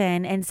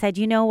vision and said,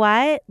 you know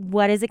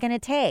what is it going to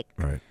take?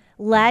 Right.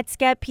 Let's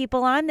get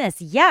people on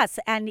this. Yes,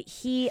 and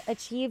he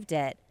achieved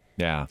it.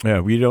 Yeah.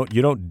 Yeah, you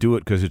don't do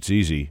it because it's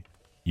easy.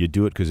 You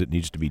do it because it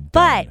needs to be done.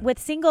 But with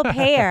single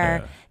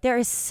payer, there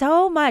is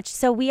so much.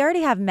 So we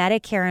already have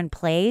Medicare in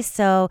place.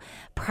 So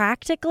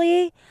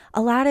practically,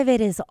 a lot of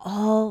it is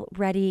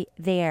already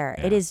there.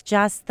 Yeah. It is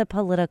just the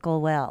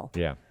political will.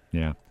 Yeah,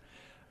 yeah.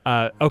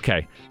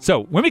 Okay,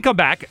 so when we come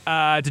back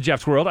to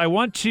Jeff's World, I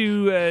want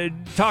to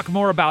talk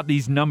more about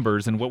these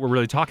numbers and what we're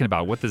really talking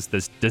about, what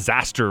this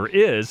disaster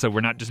is, so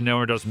we're not just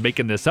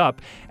making this up,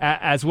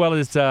 as well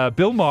as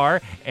Bill Maher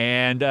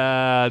and the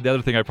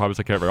other thing I promised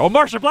I cover. Oh,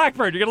 Marsha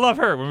Blackburn, you're going to love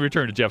her when we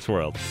return to Jeff's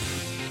World.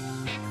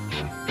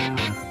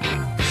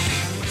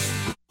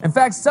 In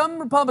fact, some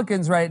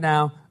Republicans right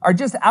now are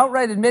just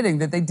outright admitting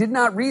that they did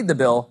not read the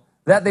bill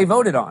that they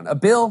voted on, a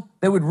bill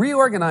that would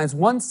reorganize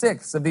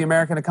 1/6 of the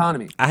American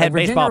economy. I had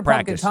Virginia baseball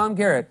Republican practice. Tom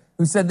Garrett,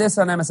 who said this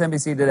on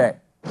MSNBC today.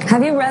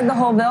 Have you read the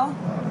whole bill?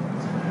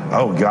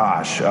 Oh,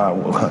 gosh.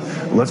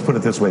 Let's put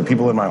it this way.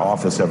 People in my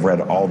office have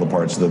read all the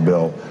parts of the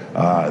bill.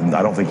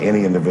 I don't think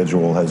any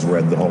individual has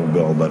read the whole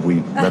bill, but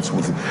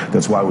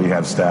that's why we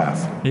have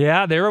staff.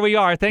 Yeah, there we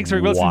are. Thanks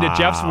for listening to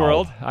Jeff's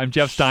World. I'm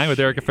Jeff Stein with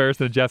Erica Ferris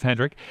and Jeff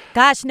Hendrick.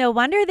 Gosh, no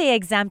wonder they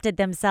exempted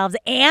themselves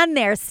and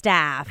their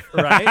staff.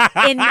 Right?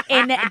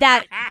 in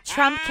that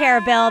Trump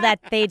care bill that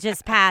they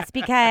just passed,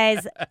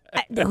 because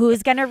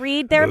who's going to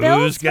read their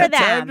bills for them? Who's got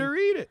time to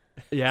read it?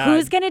 Yeah,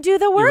 who's going to do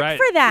the work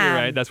for them? You're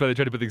right. That's why they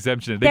tried to put the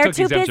exemption in. They're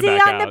too busy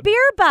on the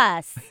beer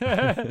bus.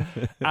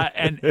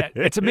 And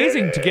it's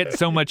amazing to get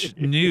so much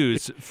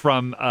news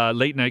from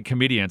late night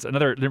comedians. A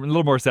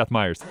little more Seth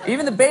Meyers.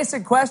 Even the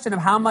basic question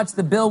of how much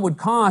the bill would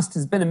cost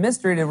has been a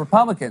mystery to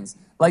Republicans,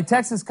 like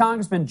Texas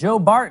Congressman Joe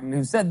Barton,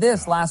 who said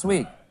this last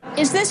week.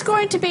 Is this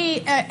going to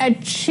be a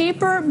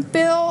cheaper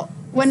bill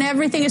when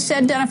everything is said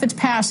and done if it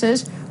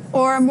passes,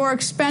 or a more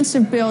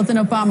expensive bill than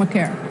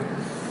Obamacare?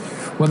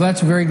 Well,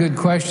 that's a very good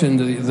question.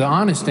 The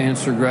honest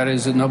answer, Greta,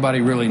 is that nobody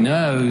really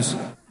knows.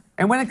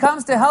 And when it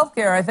comes to health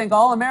care, I think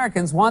all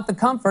Americans want the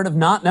comfort of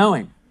not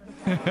knowing.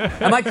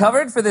 Am I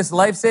covered for this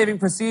life-saving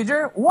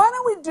procedure? Why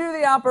don't we do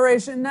the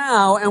operation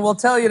now and we'll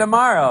tell you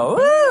tomorrow?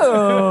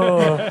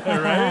 Ooh. Right?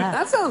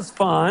 That sounds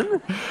fun.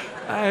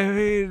 I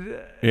mean...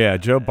 Yeah,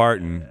 Joe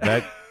Barton,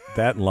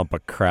 that lump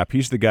of crap.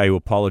 He's the guy who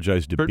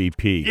apologized to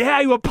BP.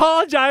 Yeah, he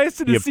apologized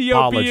to the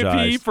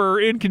COPP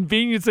for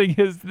inconveniencing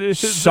his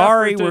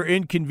Sorry, we're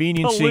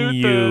inconveniencing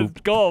you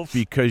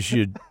because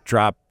you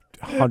dropped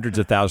hundreds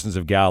of thousands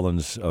of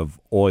gallons of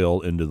oil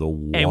into the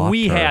water. And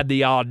we had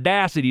the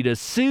audacity to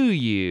sue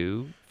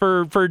you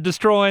for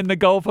destroying the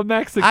Gulf of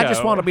Mexico. I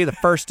just want to be the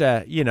first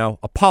to,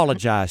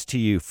 apologize to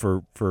you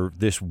for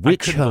this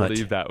witch hunt. I couldn't hunt.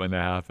 believe that when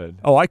that happened.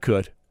 Oh, I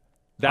could.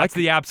 That's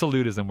the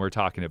absolutism we're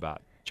talking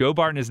about. Joe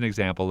Barton is an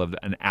example of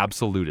an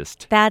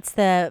absolutist. That's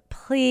the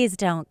please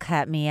don't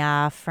cut me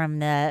off from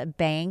the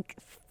bank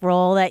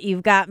roll that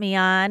you've got me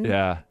on.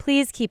 Yeah.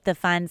 Please keep the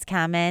funds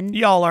coming.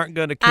 Y'all aren't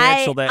going to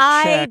cancel that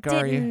check,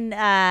 are you?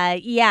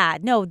 Yeah.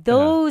 No,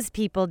 those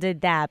people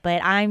did that,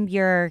 but I'm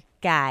your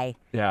guy.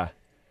 Yeah.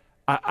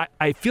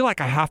 I feel like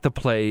I have to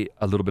play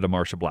a little bit of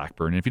Marsha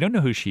Blackburn. And if you don't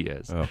know who she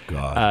is, oh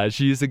God,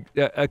 she is a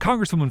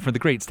congresswoman from the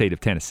great state of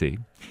Tennessee.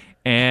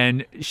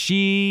 And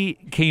she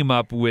came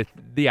up with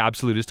the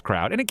absolutist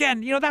crowd. And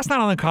again, that's not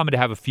uncommon to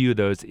have a few of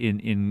those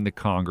in the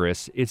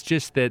Congress. It's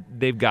just that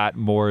they've got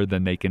more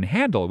than they can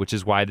handle, which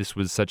is why this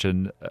was such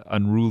an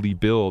unruly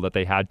bill that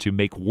they had to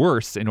make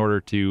worse in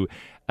order to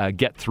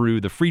get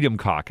through the Freedom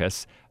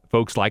Caucus.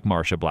 Folks like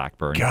Marsha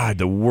Blackburn. God,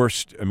 the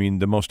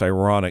most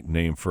ironic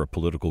name for a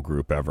political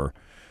group ever.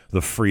 The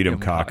Freedom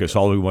Caucus.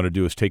 All we want to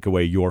do is take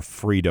away your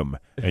freedom,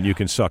 and you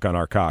can suck on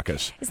our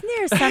caucus. Isn't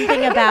there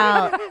something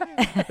about...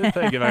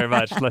 Thank you very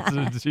much. Let's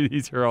do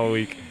these here all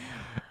week.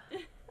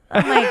 Oh,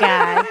 my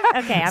God.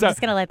 Okay, I'm just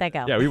going to let that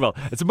go. Yeah, we will.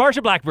 It's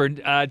Marsha Blackburn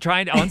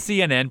trying to, on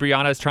CNN.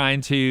 Brianna's trying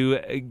to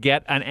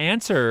get an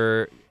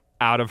answer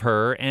out of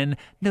her, and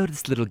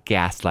notice little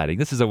gaslighting.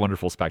 This is a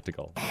wonderful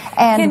spectacle.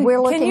 And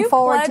we're looking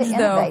forward to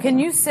innovating. Can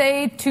you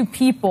say to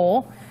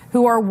people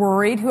who are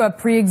worried, who have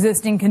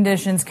pre-existing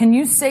conditions, can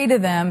you say to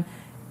them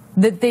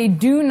that they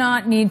do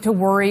not need to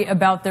worry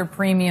about their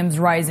premiums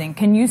rising?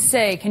 Can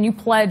you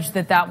pledge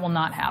that that will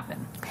not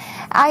happen?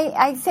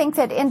 I think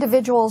that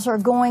individuals are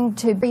going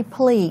to be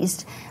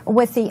pleased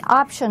with the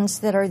options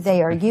that are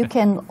there. You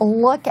can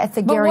look at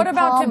the Gary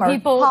Palmer.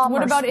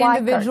 What about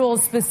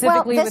individuals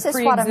specifically with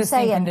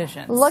pre-existing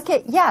conditions?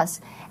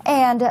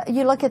 And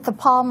you look at the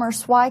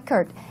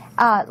Palmer-Swikert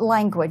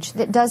language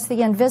that does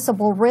the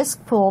invisible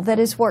risk pool that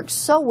has worked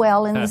so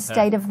well in the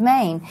state of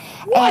Maine,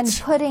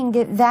 and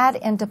putting that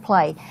into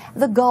play.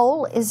 The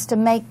goal is to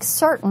make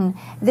certain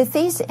that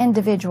these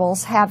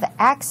individuals have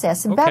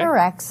access, better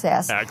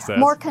access,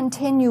 more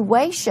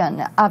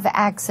continuation of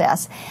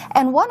access.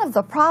 And one of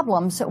the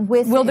problems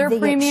with Will their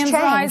premiums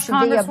rise,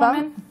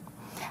 Congresswoman?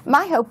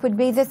 My hope would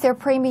be that their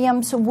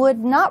premiums would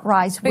not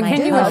rise. But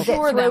can you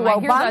assure them? I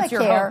hear that's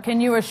your hope.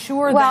 Can you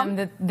assure them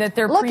that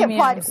their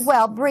premiums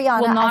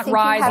Brianna, will not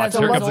rise as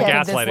a result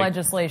of this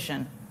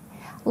legislation?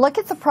 Look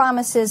at the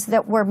promises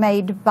that were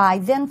made by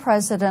then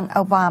President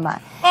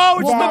Obama. Oh,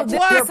 it's the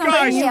black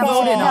guys you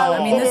voted on. No,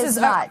 I mean, this is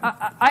not.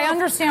 I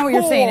understand what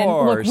you're saying. And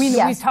look,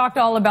 we've talked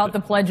all about the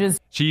pledges.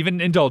 She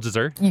even indulges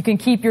her. You can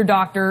keep your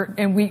doctor,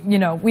 and we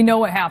know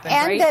what happened,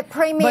 and right? that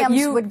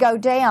premiums would go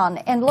down.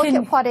 And look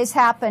at what has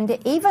happened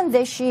even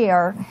this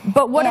year.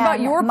 But what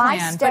about your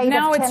plan? But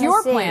now it's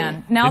your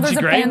plan. Now there's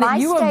a plan that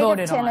you have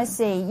voted on.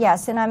 Tennessee,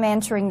 yes, and I'm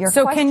answering your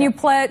question. So can you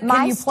pledge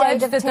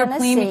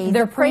that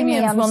their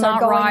premiums will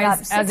not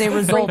rise as a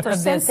result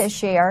of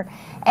this year?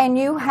 And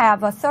you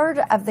have a third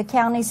of the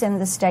counties in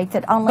the state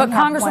that only have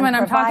one provider. Congresswoman,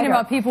 I'm talking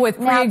about people with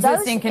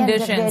pre-existing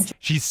conditions.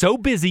 She's so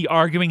busy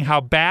arguing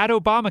how bad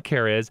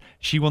Obamacare is,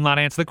 she will not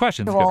answer the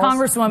questions.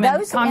 Congresswoman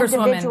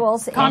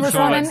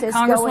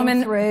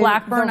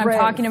Blackburn, I'm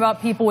talking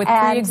about people with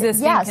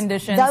pre-existing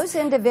conditions. Those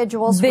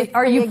individuals with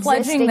are you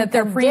pledging that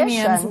their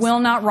premiums will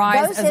not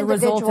rise as a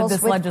result of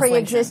this legislation? Those individuals with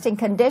pre-existing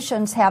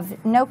conditions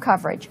have no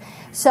coverage.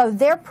 So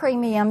their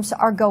premiums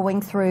are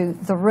going through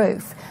the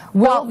roof.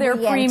 Will their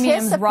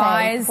premiums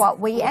rise? What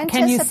we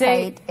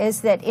anticipate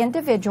is that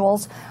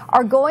individuals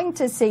are going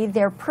to see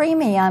their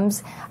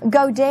premiums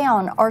go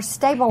down or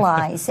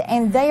stabilize,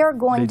 and they are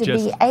going to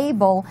be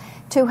able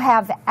to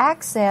have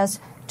access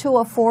to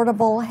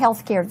affordable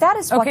health care. That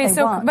is what they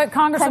want. But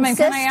Congresswoman,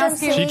 can I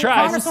ask you? She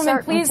tries.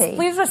 Congresswoman,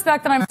 please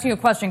respect that I'm asking you a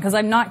question, because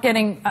I'm not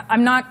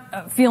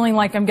feeling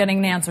like I'm getting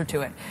an answer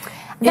to it.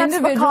 That's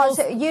because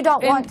you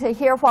don't want to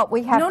hear what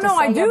we have to say. No,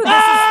 I do.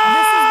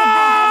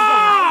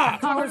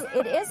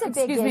 It is a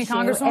big issue,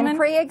 Congresswoman. And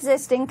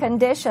pre-existing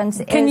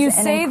conditions can is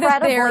an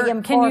incredibly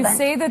important Can you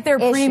say that their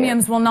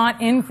premiums will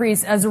not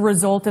increase as a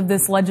result of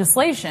this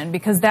legislation?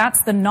 Because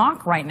that's the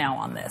knock right now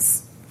on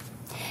this.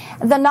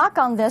 The knock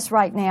on this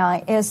right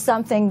now is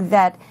something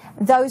that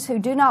those who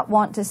do not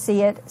want to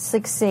see it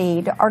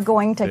succeed are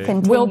going to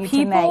continue to make. Will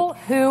people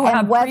who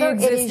have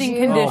pre-existing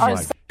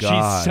conditions...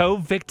 She's so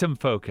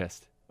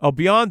victim-focused. Oh,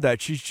 beyond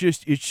that, she's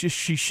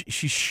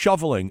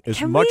shoveling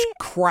as much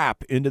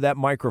crap into that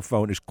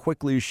microphone as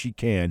quickly as she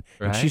can,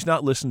 and she's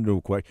not listening to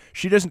a question.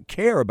 She doesn't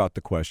care about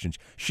the questions.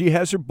 She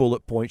has her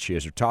bullet points, she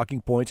has her talking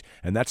points,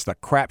 and that's the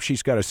crap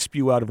she's got to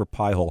spew out of her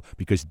pie hole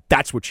because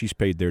that's what she's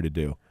paid there to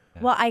do.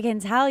 Well, I can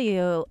tell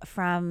you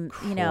from,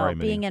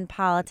 being in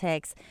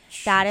politics,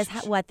 that is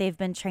what they've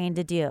been trained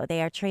to do.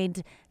 They are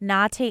trained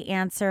not to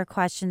answer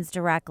questions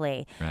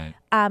directly. Right.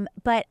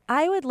 But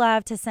I would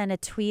love to send a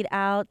tweet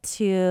out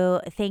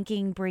to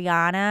thanking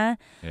Brianna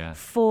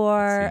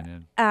for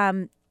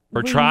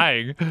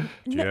trying.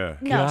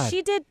 No,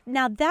 she did.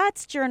 Now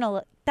that's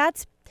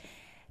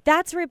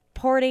that's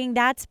reporting.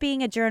 That's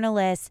being a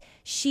journalist.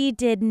 She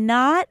did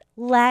not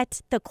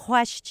let the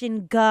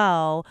question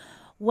go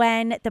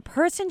when the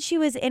person she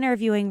was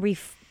interviewing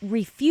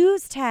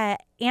refused to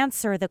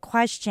answer the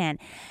question.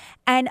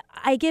 And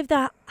I give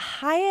the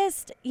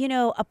highest,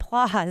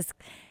 applause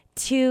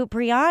to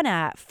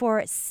Brianna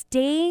for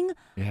staying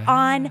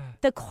on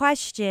the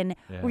question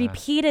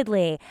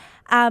repeatedly.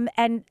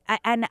 And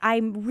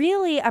I'm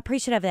really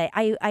appreciative of it.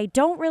 I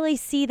don't really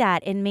see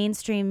that in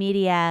mainstream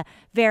media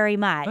very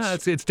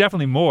much. It's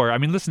definitely more. I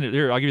mean, listen,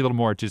 here, I'll give you a little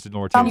more. Just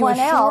more. You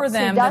assure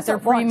them that their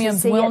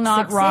premiums will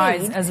not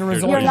rise as a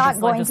result of this legislation. You're not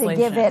going to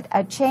give it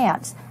a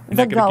chance.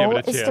 The goal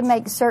is to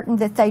make certain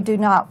that they do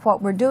not.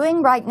 What we're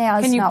doing right now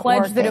is not working. Can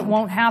you pledge that it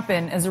won't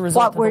happen as a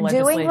result of the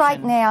legislation? What we're doing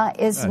right now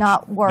is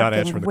not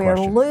working. We're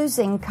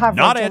losing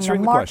coverage, and the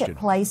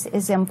marketplace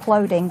is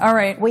imploding. All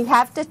right. We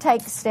have to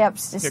take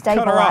steps to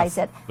stabilize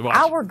it.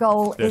 Our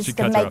goal is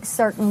to make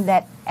certain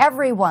that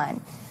everyone,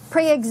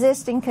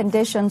 pre-existing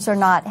conditions or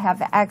not,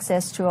 have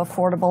access to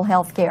affordable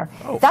health care.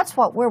 That's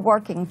what we're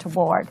working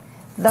toward.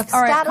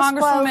 All right,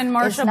 Congresswoman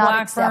Marsha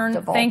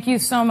Blackburn, thank you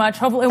so much.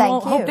 Hopefully,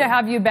 we'll hope to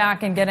have you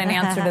back and get an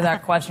answer to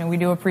that question. We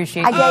do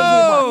appreciate it.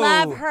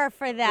 I love her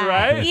for that.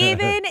 Right?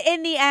 Even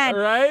in the end.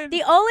 Right?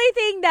 The only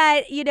thing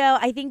that,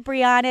 I think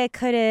Brianna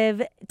could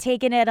have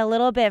taken it a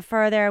little bit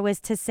further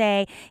was to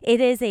say it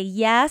is a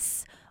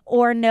yes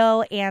or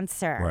no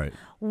answer. Right.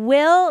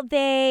 Will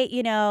they,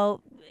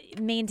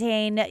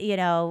 maintain,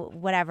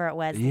 whatever it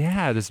was.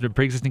 Yeah, there's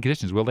pre-existing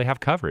conditions. Will they have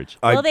coverage?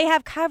 Will they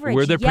have coverage?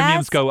 Will their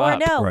premiums go up?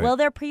 Yes or no? Right. Will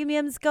their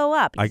premiums go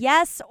up?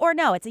 Yes or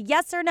no? It's a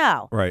yes or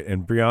no. Right,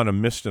 and Brianna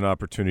missed an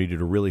opportunity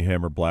to really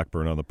hammer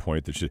Blackburn on the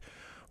point that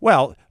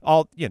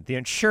the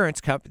insurance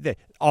company,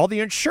 all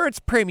the insurance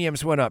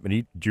premiums went up.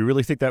 And do you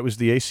really think that was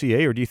the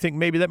ACA, or do you think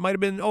maybe that might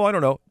have been, I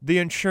don't know, the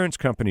insurance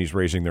companies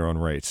raising their own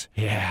rates?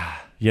 Yeah.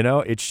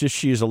 It's just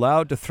she is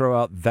allowed to throw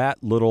out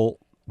that little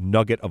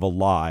nugget of a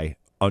lie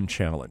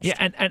unchallenged. Yeah,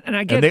 and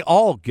I get... And they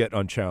all get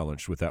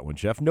unchallenged with that one,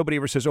 Jeff. Nobody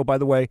ever says, by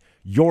the way,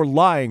 you're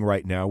lying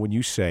right now when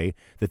you say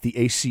that the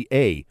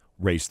ACA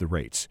raised the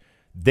rates.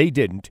 They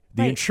didn't.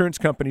 The Right. insurance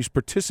companies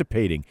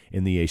participating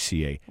in the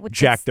ACA Which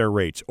jacked is- their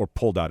rates or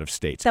pulled out of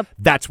states. So-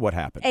 That's what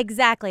happened.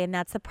 Exactly. And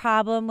that's the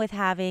problem with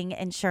having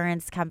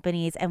insurance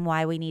companies and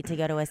why we need to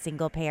go to a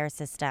single payer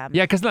system.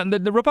 Yeah, because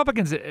the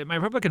Republicans, my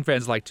Republican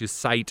friends like to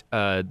cite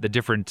the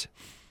different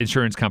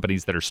insurance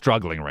companies that are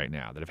struggling right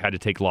now, that have had to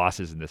take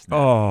losses in this. And that.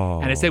 Oh.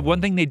 And I say one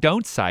thing they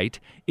don't cite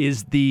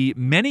is the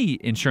many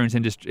insurance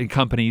industry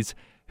companies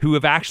who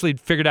have actually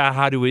figured out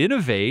how to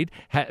innovate,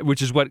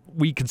 which is what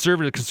we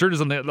conservatives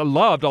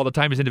loved all the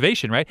time, is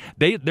innovation, right?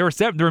 There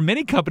are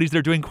many companies that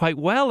are doing quite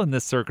well in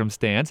this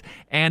circumstance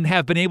and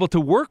have been able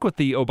to work with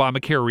the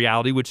Obamacare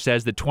reality, which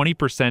says that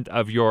 20%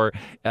 of your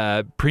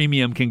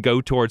premium can go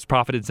towards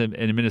profits and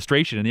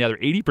administration, and the other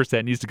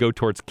 80% needs to go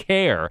towards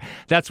care.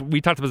 We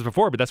talked about this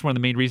before, but that's one of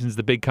the main reasons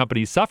the big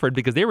companies suffered,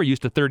 because they were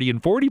used to 30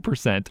 and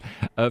 40%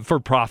 for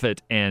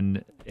profit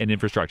and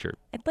infrastructure.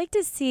 I'd like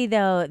to see,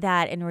 though,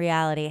 that in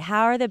reality.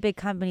 How are the big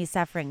companies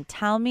suffering?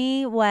 Tell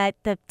me what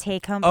the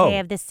take-home pay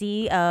of the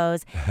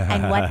CEOs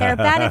and what their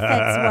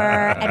benefits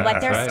were and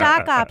what their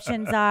stock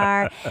options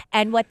are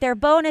and what their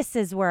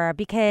bonuses were,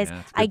 because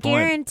I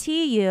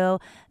guarantee you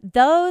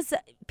those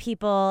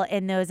people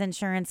in those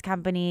insurance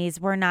companies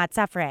were not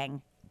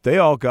suffering. They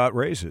all got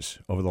raises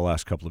over the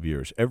last couple of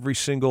years. Every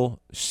single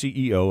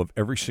CEO of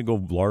every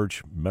single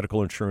large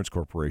medical insurance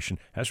corporation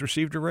has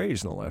received a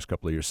raise in the last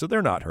couple of years. So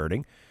they're not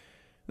hurting.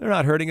 They're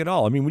not hurting at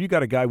all. I mean, when you got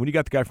the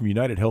guy from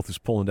United Health who's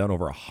pulling down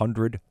over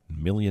 $100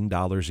 million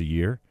a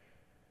year,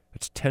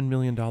 that's $10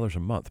 million a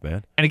month,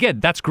 man. And again,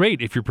 that's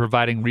great if you're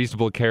providing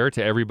reasonable care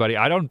to everybody.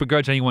 I don't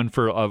begrudge anyone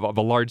of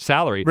a large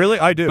salary. Really?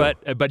 I do.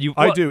 But you,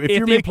 I do.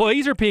 If the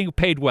employees are being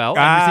paid well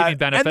and receiving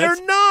benefits, and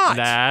they're not.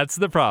 That's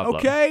the problem.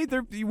 Okay,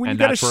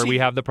 that's where we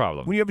have the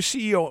problem. When you have a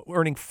CEO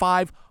earning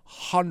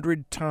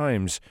 500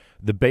 times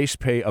the base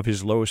pay of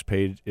his lowest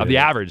paid of the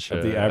average,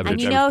 and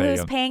you know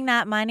who's paying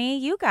that money?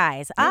 You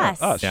guys,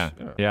 us.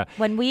 Yeah.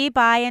 When we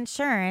buy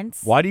insurance,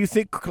 why do you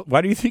think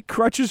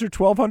crutches are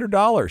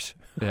 $1,200?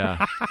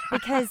 Yeah,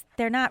 because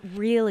they're not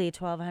really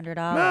 $1,200.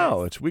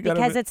 No,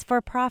 it's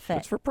for profit.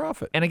 It's for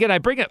profit. And again,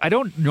 I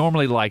don't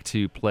normally like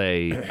to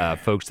play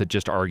folks that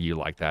just argue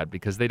like that,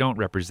 because they don't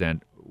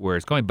represent where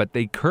it's going, but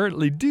they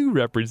currently do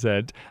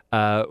represent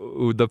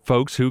the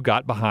folks who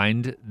got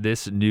behind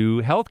this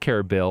new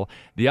healthcare bill.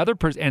 The other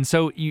person, and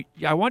so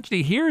I want you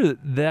to hear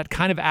that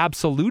kind of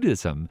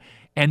absolutism.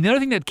 And the other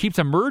thing that keeps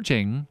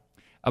emerging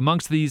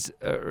amongst these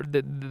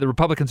the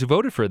Republicans who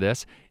voted for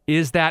this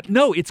is that,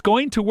 no, it's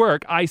going to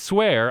work. I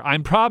swear. I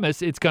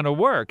promise it's going to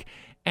work.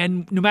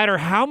 And no matter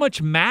how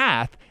much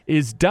math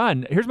is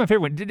done, here's my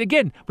favorite one.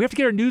 Again, we have to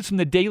get our news from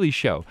the Daily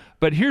Show,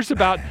 but here's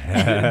about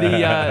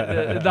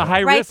the high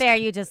risk. Right there,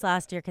 you just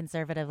lost your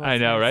conservative listeners. I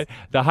know, right?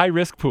 The high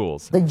risk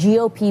pools. The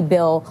GOP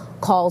bill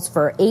calls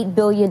for $8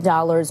 billion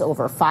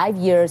over 5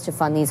 years to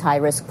fund these high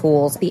risk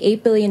pools. The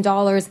 $8 billion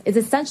is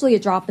essentially a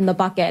drop in the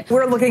bucket.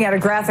 We're looking at a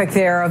graphic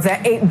there of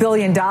that $8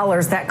 billion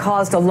that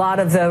caused a lot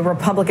of the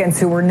Republicans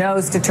who were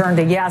no's to turn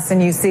to yes,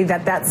 and you see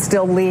that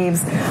still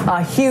leaves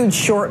a huge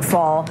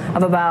shortfall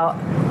of about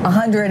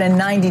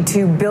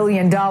 $192 billion.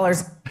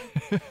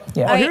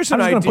 Yeah, here's I'm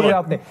an just going to put it idea.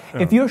 out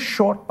there. If you're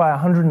short by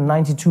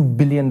 $192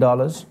 billion,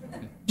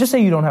 just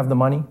say you don't have the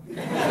money,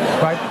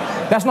 right?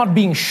 That's not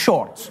being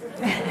short.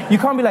 You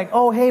can't be like,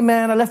 oh, hey,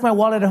 man, I left my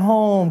wallet at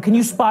home. Can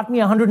you spot me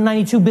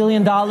 $192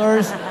 billion?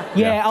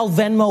 Yeah, I'll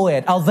Venmo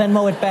it. I'll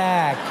Venmo it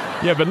back.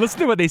 Yeah, but listen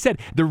to what they said.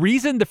 The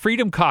reason the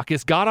Freedom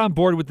Caucus got on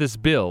board with this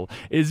bill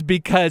is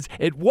because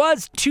it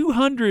was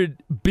 $200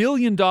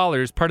 billion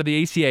part of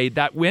the ACA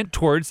that went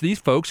towards these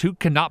folks who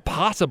cannot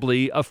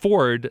possibly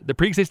afford the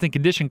pre-existing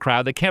condition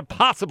crowd that can't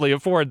possibly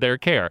afford their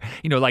care.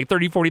 You know, like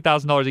 $30,000,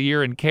 $40,000 a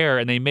year in care,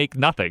 and they make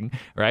nothing,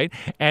 right?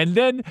 And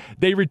then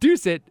they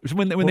reduce it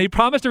when they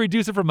promised to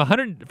reduce it from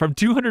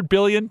 $200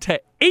 billion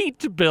to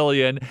 $8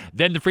 billion.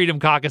 Then the Freedom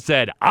Caucus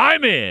said,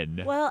 "I'm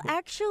in." Well,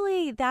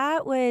 actually,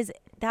 that was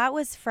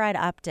Fred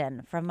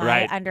Upton, from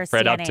my understanding.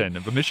 Fred Upton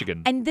of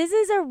Michigan. And this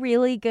is a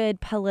really good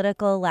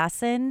political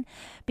lesson,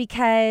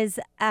 because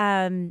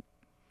a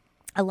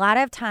lot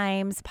of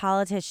times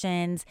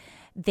politicians,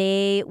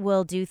 they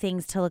will do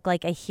things to look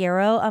like a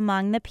hero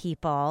among the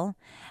people.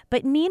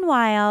 But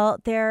meanwhile,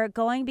 they're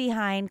going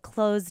behind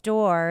closed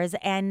doors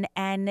and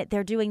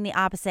they're doing the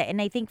opposite.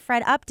 And I think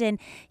Fred Upton,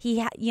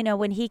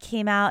 when he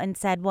came out and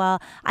said,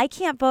 well, I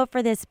can't vote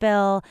for this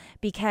bill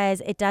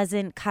because it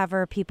doesn't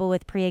cover people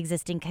with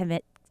pre-existing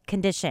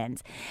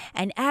conditions.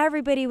 And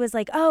everybody was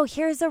like, oh,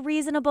 here's a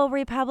reasonable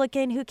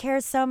Republican who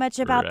cares so much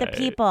about the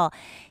people.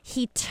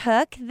 He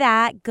took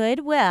that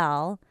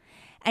goodwill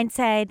and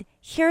said,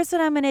 here's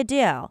what I'm going to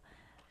do.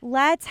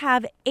 Let's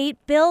have $8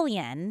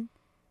 billion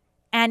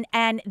and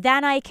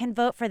then I can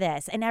vote for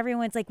this. And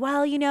everyone's like,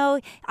 well,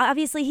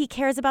 obviously he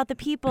cares about the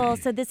people,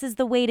 so this is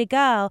the way to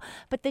go.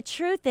 But the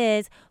truth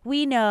is,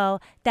 we know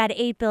that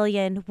 $8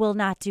 billion will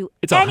not do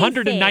anything. It's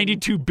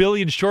 $192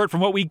 billion short from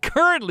what we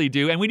currently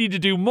do, and we need to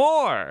do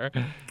more.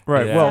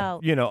 Right. Yeah.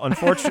 Well,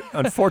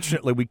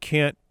 unfortunately, we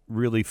can't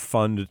really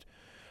fund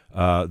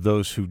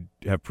those who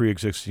have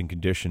pre-existing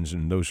conditions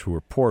and those who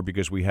are poor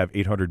because we have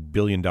 $800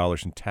 billion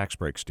in tax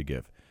breaks to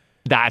give.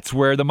 That's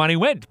where the money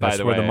went, by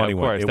the way. That's where the money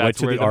went. It went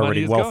to the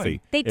already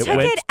wealthy. They took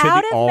it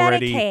out of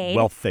already Medicaid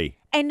wealthy.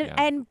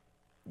 and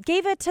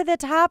gave it to the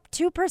top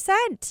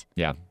 2%.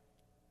 Yeah.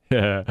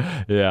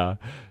 Yeah.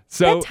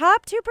 So the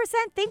top 2%,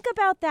 think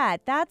about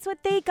that. That's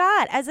what they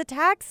got as a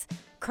tax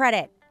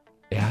credit.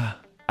 Yeah.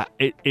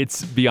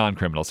 It's beyond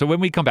criminal. So when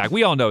we come back,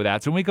 we all know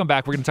that. So when we come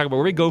back, we're going to talk about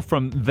where we go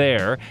from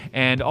there.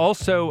 And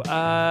also,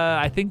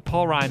 I think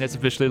Paul Ryan has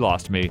officially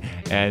lost me.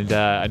 And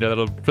I know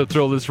that'll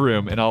thrill this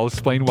room. And I'll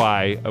explain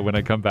why when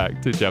I come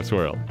back to Jeff's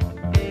World.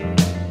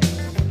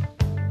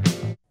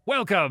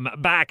 Welcome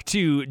back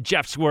to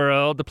Jeff's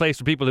World, the place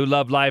where people who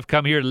love life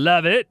come here to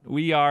love it.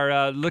 We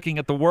are looking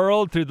at the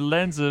world through the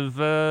lens of,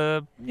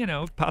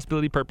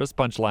 possibility, purpose,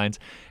 punchlines,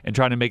 and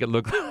trying to make it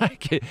look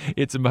like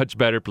it's a much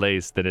better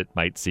place than it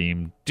might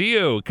seem to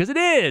you, because it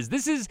is.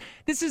 This is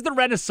the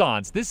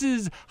Renaissance. This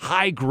is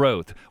high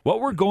growth. What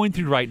we're going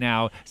through right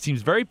now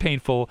seems very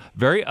painful,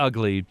 very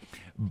ugly,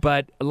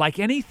 but like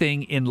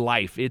anything in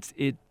life,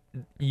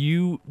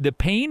 the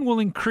pain will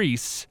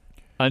increase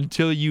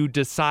until you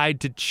decide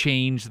to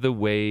change the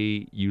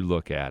way you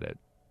look at it.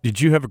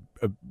 Did you have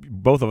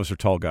both of us are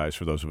tall guys,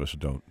 for those of us who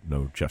don't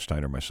know Jeff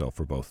Steiner and myself,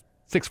 we're both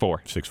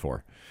 6'4".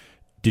 6'4".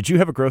 Did you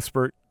have a growth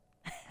spurt?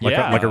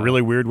 Like a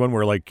really weird one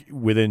where like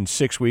within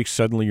 6 weeks,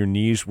 suddenly your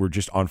knees were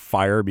just on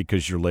fire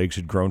because your legs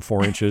had grown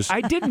 4 inches?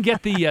 I didn't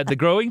get the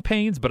growing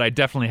pains, but I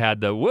definitely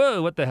had the,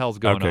 whoa, what the hell's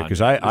going on? Okay,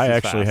 because I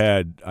actually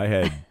had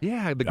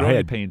the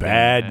growing pains.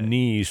 Bad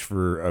knees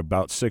for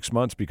about 6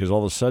 months because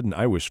all of a sudden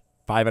I was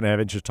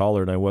 5.5 inches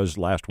taller than I was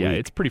last week. Yeah,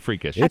 it's pretty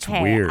freakish. It's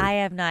weird. I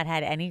have not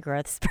had any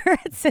growth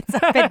spurts since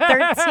I've been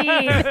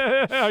 13.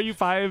 Are you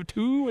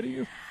 5'2"? What are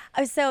you?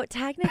 So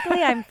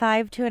technically I'm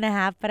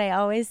 5'2.5", but I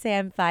always say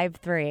I'm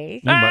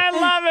 5'3". I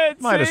love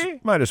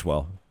it. Might as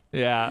well.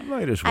 Yeah.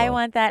 Might as well. I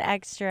want that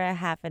extra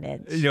half an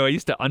inch. I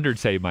used to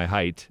undersay my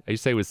height. I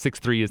used to say it was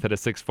 6'3" instead of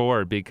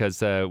 6'4"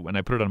 because when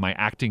I put it on my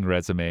acting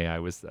resume, I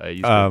used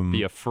to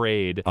be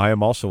afraid. I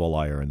am also a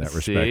liar in that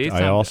respect.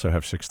 I also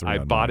have 6'3". I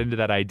bought into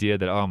that idea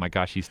that, oh my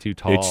gosh, he's too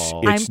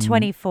tall. I'm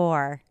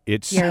 24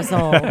 years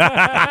old.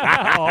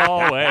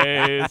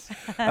 Always.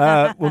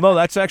 Well, no,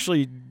 that's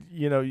actually...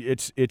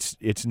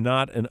 it's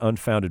not an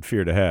unfounded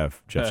fear to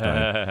have, Jeff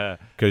Steiner,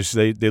 because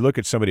they look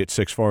at somebody at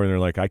 6'4" and they're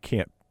like, I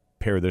can't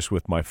pair this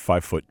with my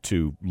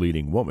 5'2"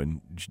 leading woman.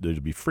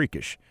 It'd be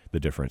freakish, the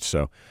difference.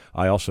 So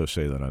I also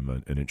say that I'm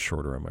an inch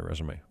shorter on my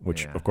resume,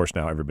 which of course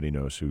now everybody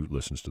knows who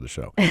listens to the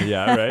show.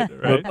 Yeah,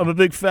 right. I'm a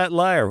big fat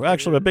liar.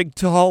 Actually, I'm a big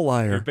tall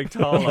liar. You're a big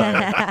tall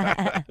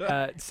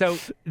liar. So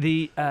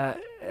the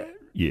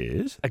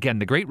yes, again,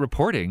 the great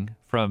reporting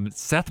from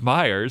Seth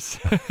Meyers.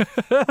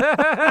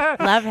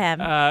 Love him.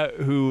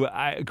 Who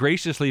I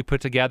graciously put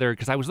together,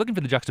 because I was looking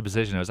for the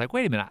juxtaposition. I was like,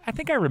 wait a minute, I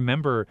think I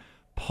remember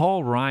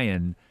Paul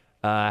Ryan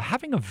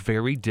having a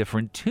very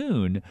different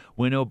tune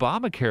when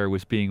Obamacare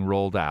was being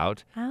rolled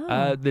out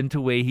than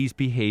the way he's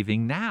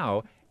behaving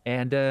now.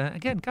 And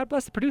again, God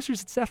bless the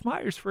producers at Seth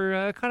Meyers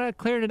for kind of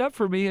clearing it up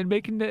for me and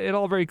making it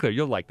all very clear.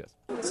 You'll like this.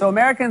 So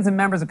Americans and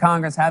members of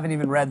Congress haven't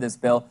even read this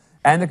bill,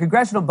 and the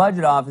Congressional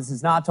Budget Office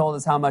has not told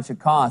us how much it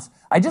costs.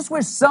 I just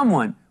wish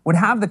someone would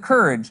have the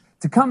courage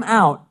to come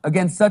out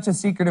against such a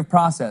secretive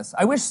process.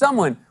 I wish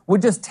someone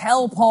would just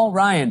tell Paul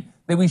Ryan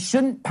that we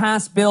shouldn't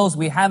pass bills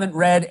we haven't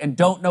read and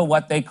don't know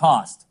what they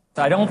cost.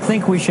 I don't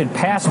think we should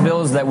pass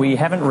bills that we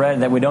haven't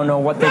read, that we don't know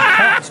what they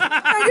cost.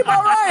 Thank you,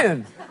 Paul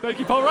Ryan. Thank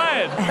you, Paul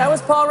Ryan. That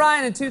was Paul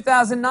Ryan in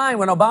 2009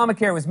 when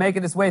Obamacare was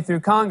making its way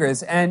through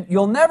Congress, and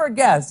you'll never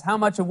guess how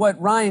much of what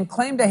Ryan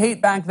claimed to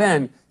hate back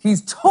then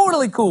he's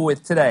totally cool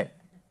with today.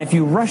 If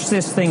you rush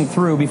this thing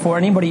through before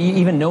anybody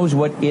even knows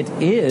what it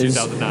is,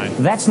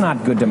 2009. That's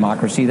not good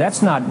democracy.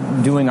 That's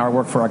not doing our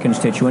work for our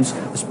constituents.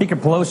 Speaker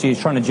Pelosi is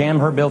trying to jam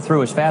her bill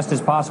through as fast as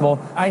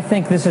possible. I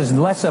think this is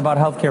less about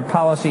healthcare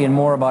policy and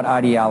more about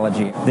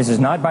ideology. This is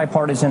not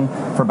bipartisan.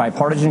 For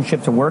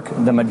bipartisanship to work,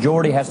 the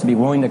majority has to be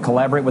willing to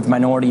collaborate with the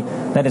minority.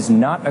 That has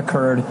not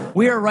occurred.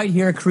 We are right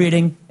here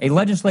creating a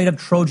legislative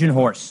Trojan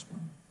horse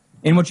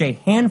in which a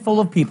handful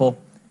of people,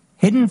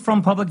 hidden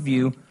from public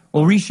view,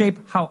 will reshape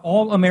how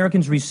all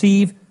Americans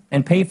receive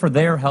and pay for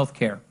their health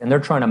care. And they're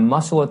trying to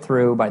muscle it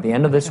through by the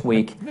end of this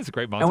week. That's a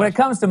great montage. And when it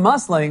comes to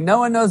muscling, no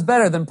one knows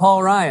better than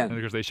Paul Ryan. And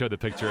of course, they showed the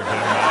picture of him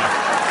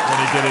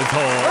when he did his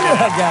whole... Look at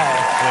that guy.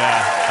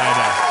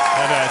 Yeah,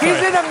 I know.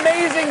 He's in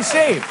amazing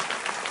shape.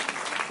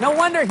 No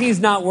wonder he's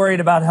not worried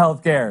about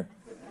health care.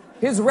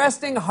 His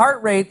resting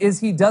heart rate is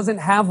he doesn't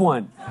have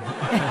one.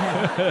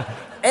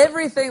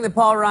 Everything that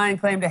Paul Ryan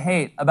claimed to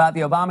hate about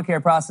the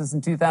Obamacare process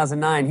in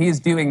 2009, he is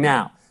doing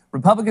now.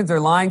 Republicans are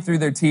lying through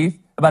their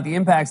teeth about the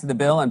impacts of the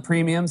bill on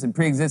premiums and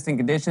pre-existing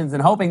conditions and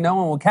hoping no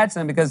one will catch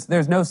them because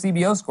there's no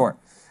CBO score.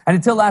 And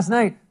until last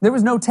night, there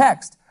was no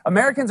text.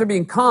 Americans are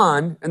being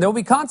conned, and there will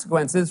be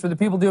consequences for the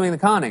people doing the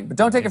conning. But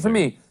don't take it from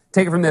me.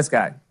 Take it from this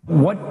guy.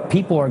 What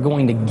people are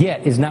going to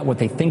get is not what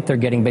they think they're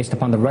getting based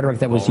upon the rhetoric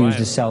that was used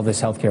to sell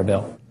this health care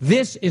bill.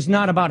 This is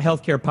not about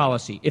health care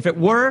policy. If it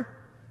were,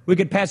 we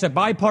could pass a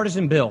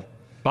bipartisan bill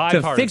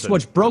to fix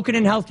what's broken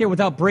in healthcare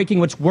without breaking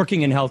what's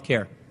working in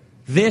healthcare.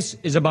 This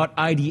is about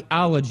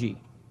ideology.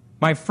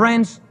 My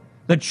friends,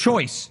 the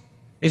choice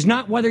is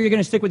not whether you're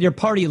going to stick with your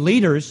party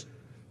leaders.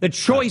 The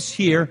choice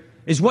here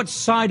is what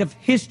side of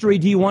history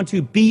do you want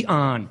to be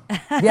on?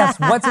 Yes,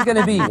 what's it going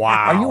to be?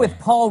 Wow. Are you with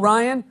Paul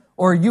Ryan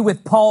or are you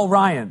with Paul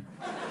Ryan?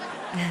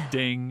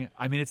 Ding.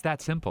 I mean, it's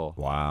that simple.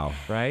 Wow.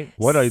 Right?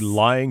 What a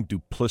lying,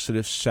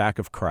 duplicitous sack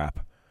of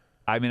crap.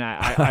 I mean,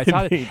 I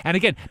thought, and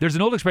again, there's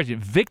an old expression: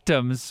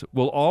 victims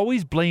will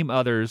always blame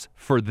others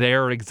for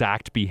their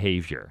exact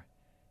behavior.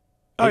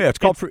 Oh yeah, it's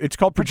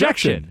called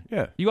projection.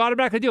 Yeah, you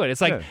automatically do it.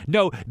 It's like,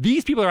 no,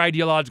 these people are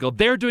ideological.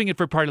 They're doing it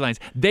for party lines.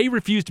 They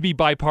refuse to be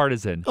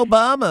bipartisan.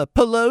 Obama,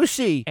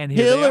 Pelosi, and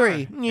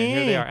Hillary. And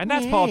here they are. And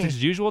that's politics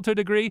as usual to a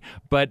degree,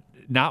 but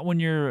not when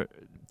you're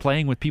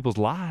playing with people's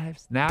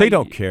lives. Now they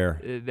don't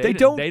care. They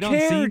don't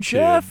care,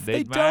 Jeff.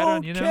 They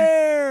don't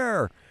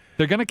care.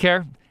 They're gonna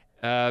care.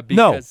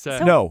 Because,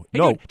 no.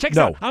 Check this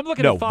out. I'm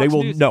looking at Fox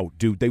News. No,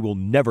 dude, they will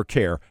never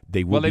care.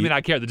 They will. Well, they may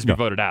not care. They'll just be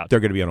voted out. They're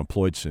going to be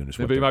unemployed soon.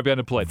 They might be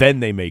unemployed. Then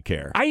they may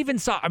care. I even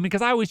saw. I mean,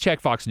 because I always check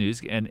Fox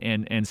News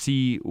and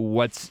see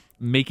what's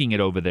making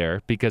it over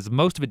there, because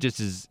most of it just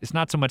is. It's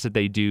not so much that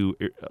they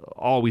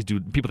always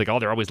do. People think, oh,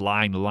 they're always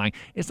lying.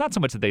 It's not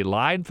so much that they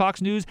lie in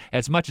Fox News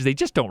as much as they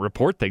just don't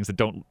report things that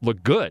don't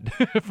look good.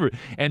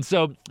 And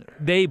so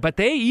they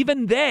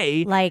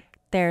like.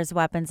 There's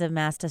weapons of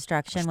mass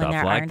destruction Stuff when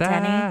there like aren't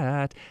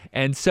that. any.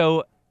 And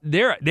so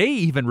they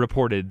even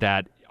reported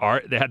that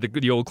they had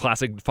the old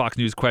classic Fox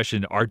News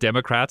question: are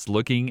Democrats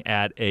looking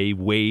at a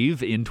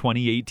wave in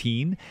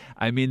 2018?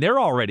 I mean, they're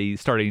already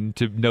starting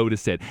to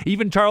notice it.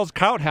 Even Charles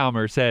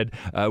Krauthammer said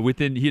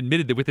he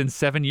admitted that within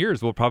 7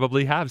 years we'll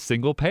probably have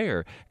single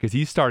payer, because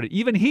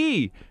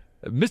Mr.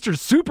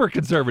 Super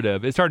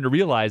Conservative, is starting to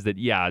realize that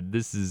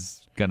this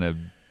is gonna.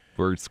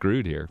 We're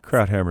screwed here.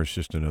 Krauthammer's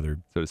just another,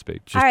 so to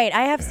speak. All right,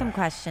 I have some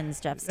questions,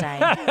 Jeff Stein.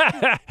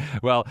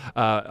 Well,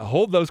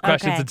 hold those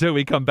questions until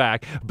we come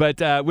back. But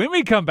when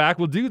we come back,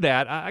 we'll do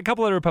that. A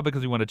couple other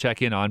Republicans we want to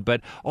check in on.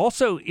 But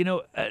also,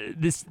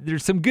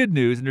 there's some good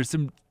news, and there's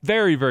some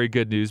very, very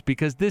good news,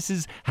 because this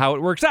is how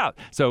it works out.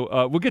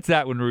 So we'll get to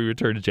that when we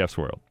return to Jeff's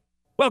World.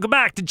 Welcome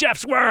back to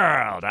Jeff's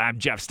World. I'm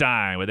Jeff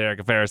Stein with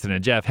Erica Ferguson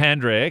and Jeff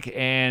Hendrick.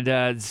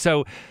 And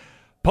so...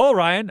 Paul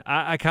Ryan,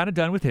 I kind of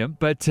done with him,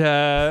 but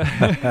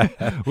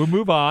we'll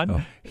move on.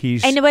 Oh,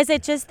 and was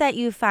it just that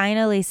you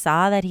finally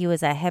saw that he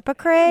was a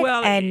hypocrite,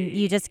 and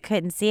you just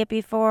couldn't see it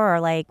before,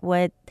 or like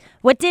what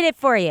did it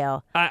for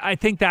you? I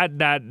think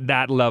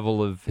that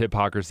level of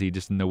hypocrisy,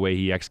 just in the way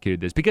he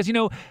executed this, because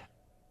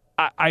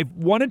I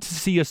wanted to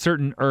see a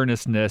certain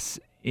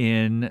earnestness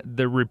in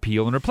the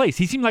repeal and replace.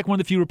 He seemed like one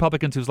of the few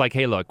Republicans who's like,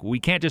 hey, look, we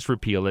can't just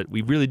repeal it.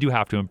 We really do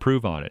have to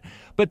improve on it.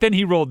 But then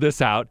he rolled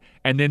this out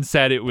and then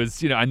said it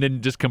was, and then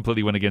just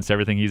completely went against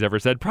everything he's ever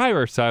said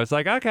prior. So I was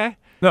like, okay.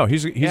 No,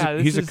 he's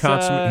a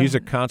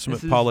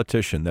consummate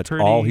politician. That's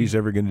all he's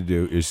ever going to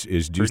do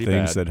is do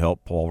things that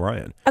help Paul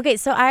Ryan. Okay,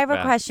 so I have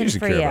a question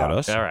for you. He doesn't care about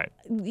us. All right.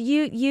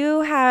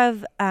 You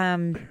have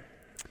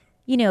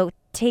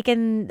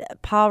taken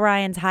Paul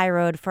Ryan's high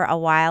road for a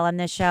while on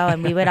this show,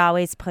 and we would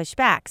always push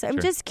back. So I'm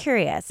just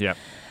curious. Yeah.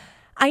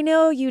 I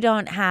know you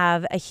don't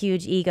have a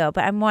huge ego,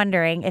 but I'm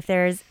wondering if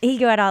there's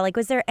ego at all. Like,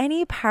 was there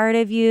any part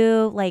of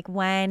you, like,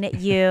 when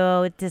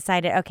you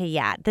decided,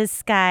 okay,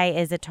 this guy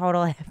is a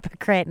total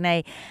hypocrite,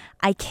 and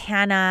I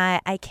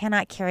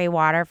cannot carry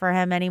water for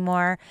him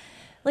anymore?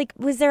 Like,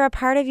 was there a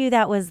part of you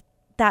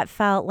that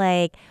felt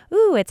like,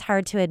 ooh, it's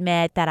hard to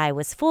admit that I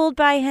was fooled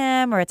by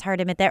him, or it's hard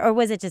to admit that, or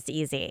was it just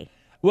easy?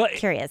 Well,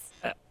 curious.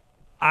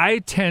 I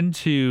tend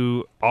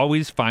to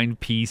always find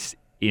peace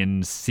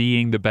in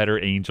seeing the better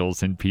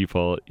angels in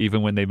people,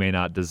 even when they may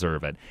not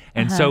deserve it.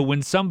 And so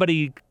when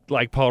somebody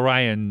like Paul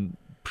Ryan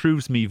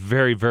proves me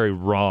very, very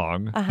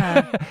wrong,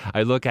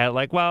 I look at it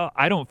like, well,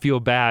 I don't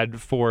feel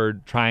bad for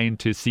trying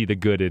to see the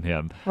good in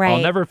him. Right. I'll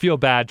never feel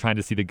bad trying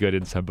to see the good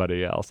in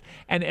somebody else.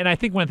 And I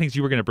think one of the things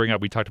you were going to bring up,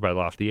 we talked about it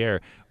off the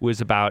air,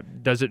 was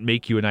about, does it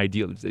make you an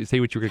ideal? Say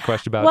what you were going to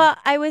question about. Well,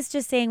 I was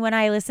just saying, when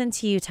I listened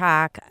to you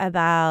talk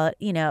about,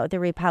 the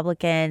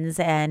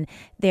Republicans and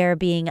there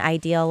being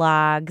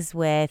ideologues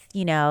with,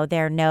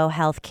 their no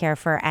health care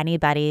for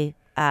anybody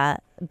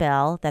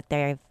bill that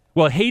they've.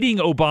 Well, hating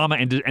Obama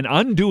and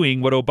undoing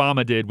what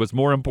Obama did was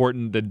more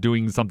important than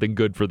doing something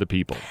good for the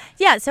people.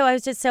 Yeah, so I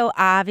was just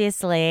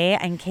obviously,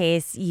 in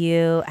case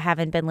you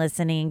haven't been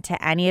listening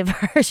to any of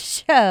our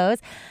shows,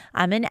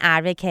 I'm an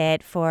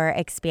advocate for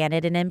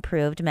expanded and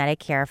improved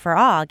Medicare for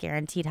all,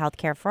 guaranteed health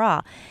care for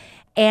all.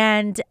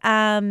 And,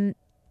 my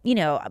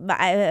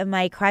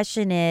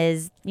question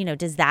is,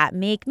 does that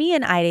make me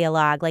an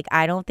ideologue? Like,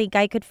 I don't think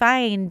I could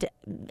find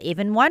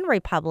even one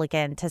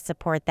Republican to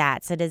support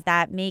that. So does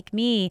that make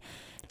me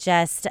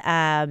just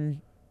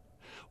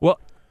well,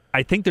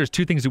 I think there's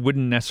two things that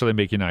wouldn't necessarily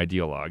make you an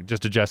ideologue,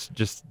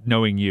 just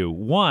knowing you.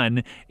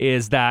 One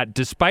is that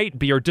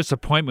despite your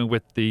disappointment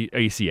with the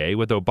ACA,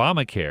 with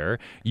Obamacare,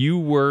 you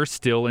were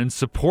still in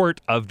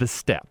support of the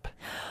step.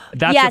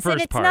 That's yes, the first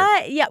and it's part.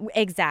 not. Yeah,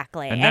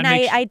 exactly. And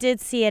I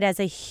did see it as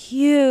a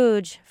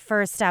huge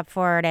first step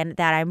forward, and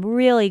that I'm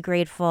really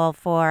grateful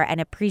for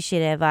and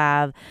appreciative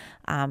of.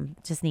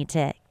 Just need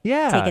to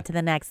take it to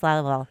the next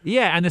level.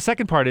 Yeah, and the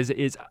second part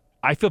is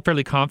I feel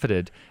fairly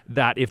confident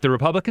that if the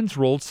Republicans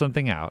rolled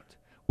something out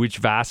which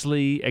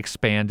vastly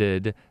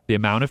expanded the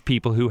amount of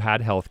people who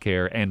had health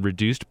care and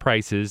reduced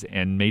prices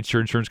and made sure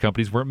insurance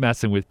companies weren't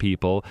messing with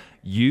people,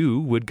 you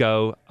would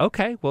go,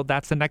 okay, well,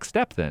 that's the next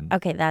step then.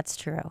 Okay, that's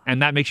true.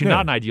 And that makes you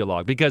not an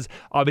ideologue, because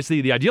obviously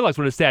the ideologues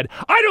would have said,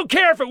 I don't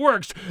care if it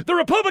works. The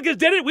Republicans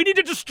did it. We need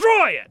to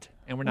destroy it.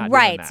 And we're not doing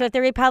right. that. So if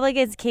the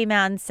Republicans came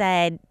out and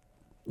said,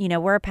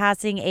 we're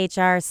passing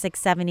H.R.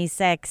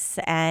 676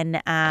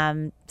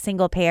 and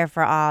single payer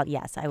for all,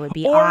 yes, I would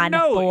be on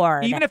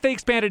board. Even if they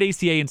expanded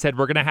ACA and said,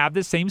 we're going to have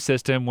this same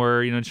system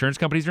where, insurance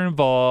companies are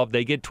involved,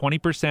 they get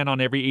 20% on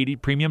every 80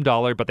 premium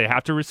dollar, but they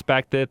have to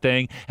respect the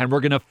thing, and we're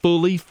going to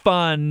fully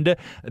fund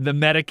the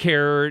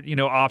Medicare,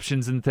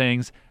 options and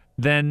things,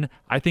 then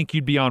I think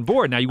you'd be on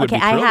board. Now, you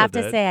wouldn't be thrilled I have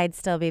with to it. say I'd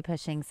still be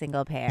pushing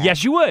single payer.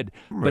 Yes, you would.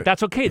 Right. But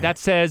that's okay. That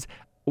says,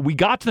 we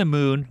got to the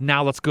moon,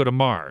 now let's go to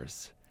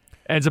Mars.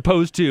 As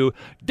opposed to,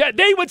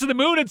 they went to the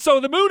moon, and so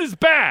the moon is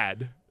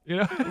bad.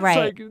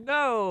 Right. It's like,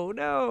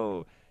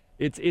 no.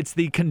 It's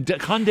the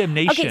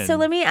condemnation. Okay, so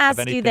let me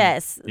ask you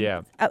this.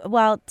 Yeah.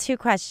 Two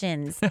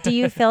questions. Do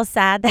you feel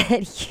sad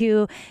that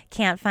you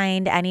can't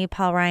find any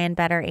Paul Ryan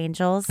Better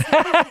Angels?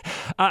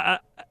 I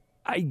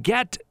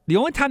get the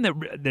only time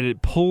that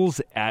it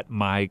pulls at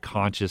my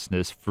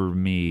consciousness for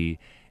me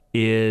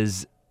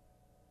is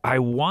I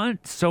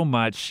want so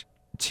much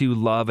to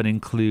love and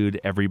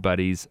include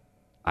everybody's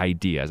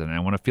ideas, and I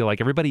want to feel like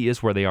everybody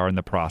is where they are in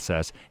the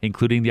process,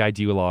 including the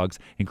ideologues,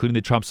 including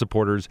the Trump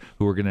supporters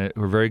who are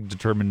very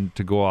determined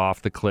to go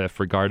off the cliff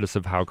regardless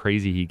of how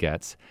crazy he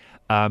gets.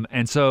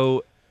 And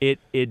so it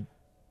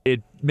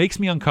makes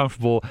me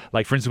uncomfortable.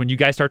 Like, for instance, when you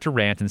guys start to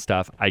rant and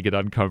stuff, I get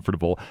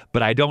uncomfortable,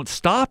 but I don't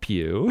stop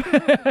you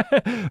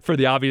for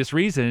the obvious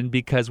reason,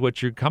 because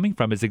what you're coming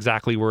from is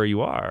exactly where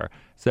you are.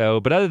 So,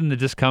 but other than the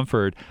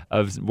discomfort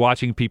of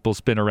watching people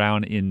spin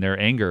around in their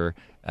anger,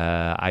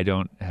 I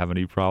don't have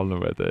any problem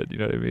with it. You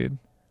know what I mean?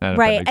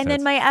 Right. And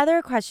then my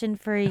other question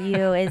for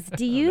you is,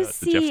 do you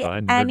see Jeff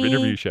Stein, any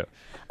interview show?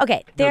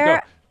 Okay, because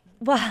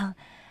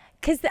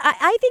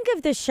I think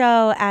of the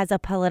show as a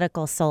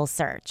political soul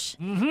search.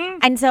 Mm-hmm.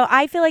 And so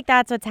I feel like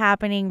that's what's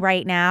happening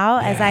right now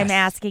as I'm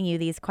asking you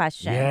these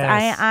questions.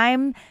 Yes.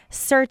 I'm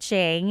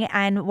searching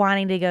and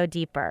wanting to go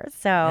deeper.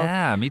 So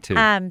yeah, me too.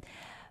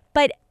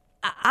 But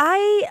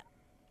I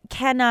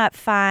cannot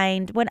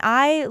find, when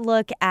I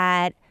look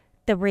at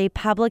the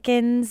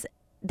Republican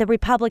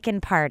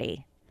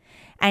Party,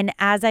 and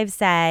as I've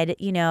said,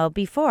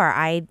 before,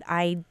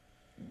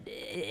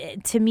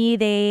 to me,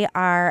 they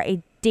are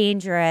a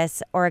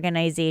dangerous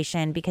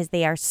organization because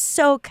they are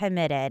so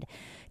committed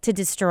to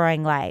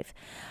destroying life.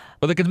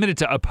 Well, they're committed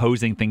to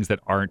opposing things that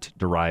aren't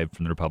derived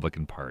from the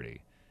Republican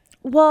Party.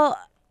 Well,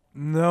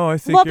 no, I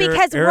think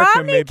because Erica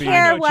Romney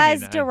Care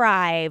was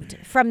derived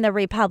from the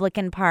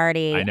Republican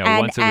Party. I know.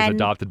 Once it was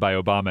adopted by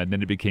Obama, and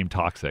then it became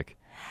toxic.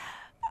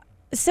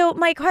 So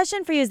my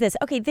question for you is this.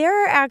 Okay,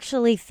 there are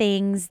actually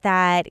things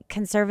that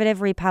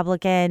conservative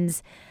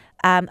Republicans,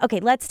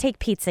 let's take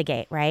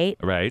Pizzagate, right?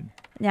 Right.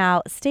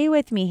 Now, stay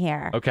with me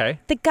here. Okay.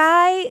 The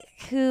guy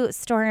who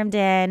stormed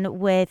in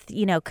with,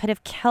 could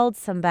have killed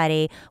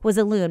somebody was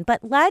a loon.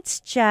 But let's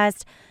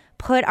just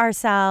put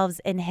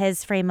ourselves in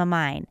his frame of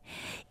mind.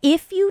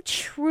 If you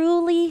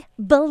truly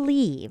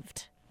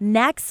believed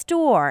next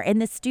door, in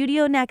the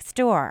studio next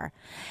door,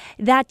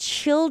 that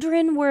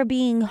children were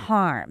being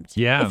harmed.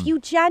 Yeah. If you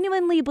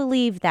genuinely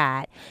believe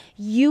that,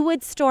 you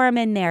would storm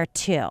in there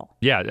too.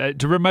 Yeah.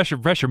 To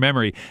refresh your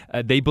memory,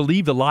 they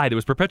believed a lie that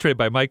was perpetrated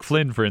by Mike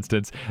Flynn, for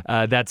instance,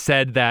 that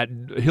said that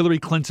Hillary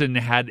Clinton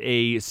had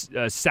a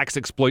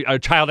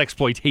child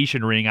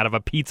exploitation ring out of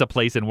a pizza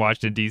place in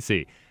Washington,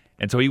 D.C.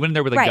 And so he went in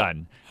there with a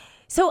gun.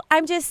 So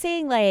I'm just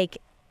saying,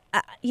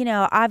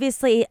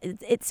 obviously,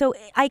 so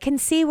I can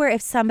see where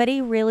if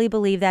somebody really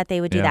believed that,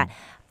 they would do that.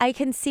 I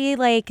can see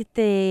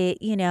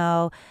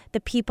the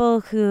people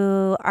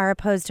who are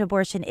opposed to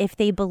abortion, if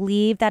they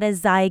believe that a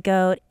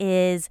zygote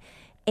is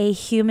a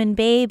human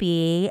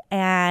baby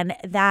and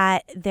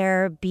that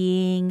they're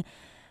being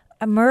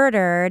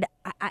murdered,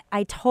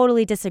 I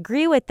totally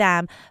disagree with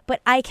them, but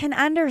I can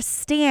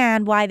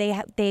understand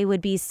why they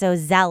would be so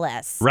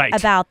zealous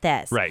about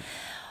this. Right.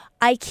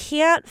 I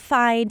can't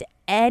find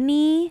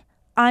any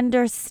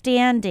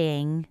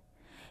understanding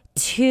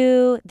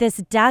to this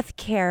death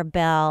care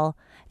bill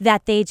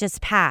that they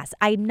just passed.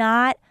 I'm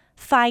not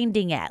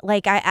finding it.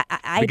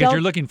 Because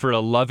you're looking for a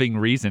loving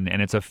reason,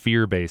 and it's a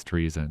fear-based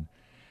reason.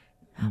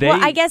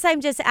 I guess I'm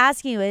just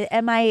asking you,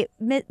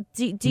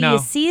 do you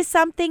see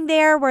something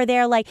there where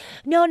they're like,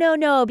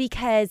 no,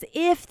 because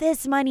if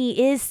this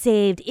money is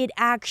saved, it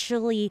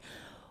actually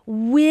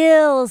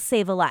will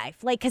save a life.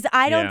 Because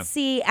I don't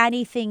see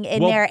anything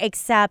in there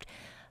except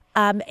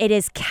it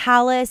is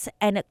callous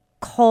and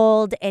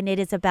cold, and it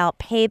is about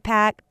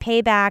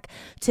payback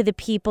to the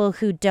people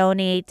who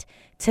donate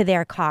to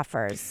their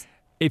coffers.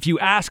 If you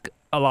ask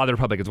a lot of the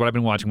Republicans, what I've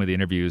been watching with the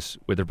interviews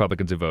with the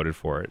Republicans who voted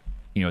for it,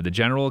 the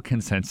general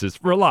consensus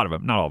for a lot of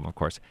them, not all of them, of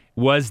course,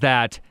 was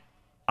that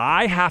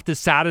I have to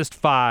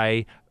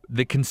satisfy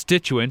the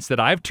constituents that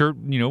I've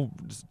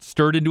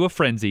stirred into a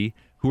frenzy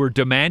who are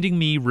demanding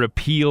me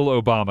repeal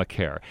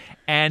Obamacare.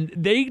 And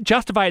they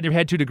justify it in their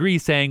head to a degree,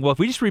 saying, well, if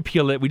we just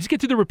repeal it, we just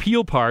get to the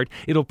repeal part,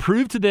 it'll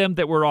prove to them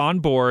that we're on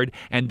board,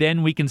 and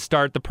then we can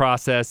start the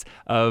process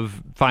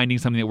of finding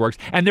something that works.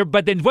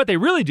 But then what they're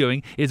really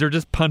doing is they're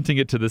just punting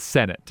it to the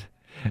Senate.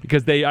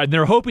 Because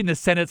they're hoping the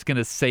Senate's going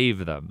to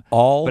save them.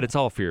 But it's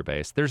all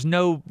fear-based. There's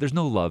no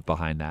love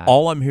behind that.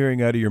 All I'm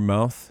hearing out of your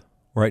mouth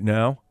right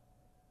now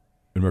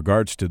in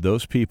regards to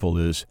those people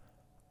is,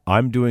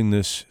 I'm doing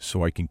this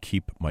so I can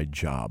keep my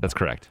job. That's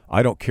correct.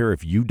 I don't care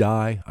if you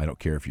die. I don't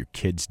care if your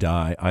kids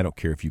die. I don't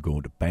care if you go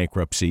into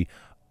bankruptcy.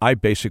 I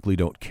basically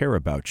don't care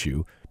about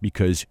you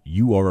because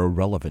you are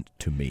irrelevant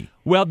to me.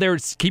 Well, they're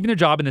keeping their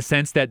job in the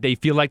sense that they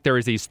feel like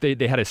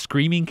they had a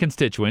screaming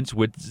constituents,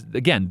 which,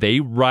 again, they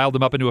riled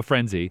them up into a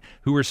frenzy,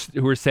 who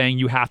are saying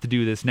you have to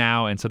do this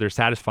now, and so they're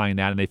satisfying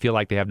that, and they feel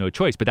like they have no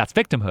choice. But that's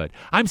victimhood.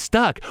 I'm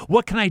stuck.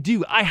 What can I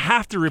do? I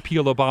have to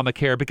repeal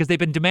Obamacare because they've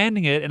been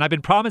demanding it, and I've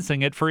been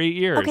promising it for 8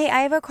 years. Okay,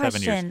 I have a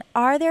question.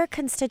 Are their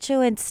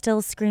constituents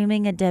still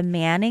screaming and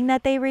demanding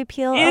that they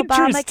repeal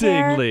Obamacare?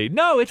 Interestingly,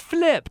 no, it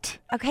flipped.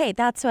 Okay,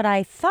 that's what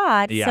I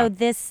thought. Yeah. So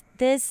this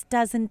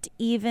doesn't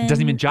even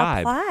jive.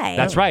 Apply.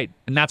 That's right.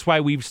 And that's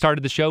why we've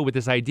started the show with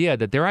this idea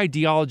that their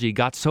ideology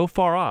got so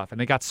far off and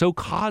they got so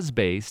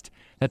cause-based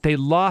that they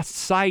lost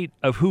sight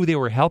of who they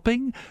were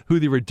helping,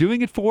 who they were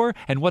doing it for,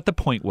 and what the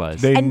point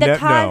was.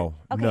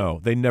 No,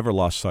 they never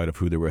lost sight of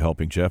who they were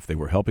helping, Jeff. They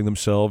were helping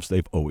themselves.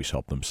 They've always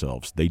helped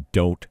themselves. They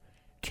don't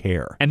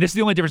care. And this is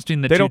the only difference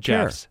between the two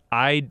Jeffs.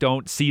 I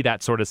don't see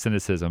that sort of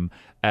cynicism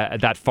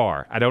that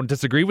far. I don't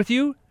disagree with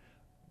you.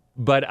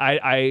 But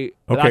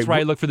that's why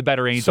I look for the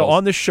better angels. So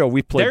on this show,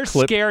 we played They're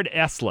scared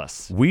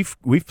S-less. We've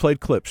played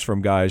clips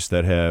from guys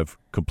that have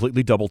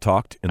completely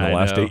double-talked in the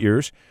last 8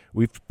 years.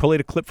 We've played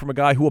a clip from a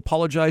guy who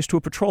apologized to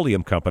a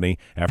petroleum company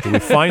after we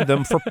fined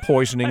them for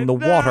poisoning the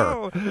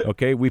water.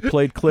 Okay, we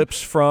played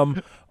clips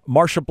from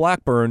Marsha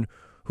Blackburn,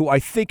 who I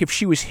think if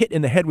she was hit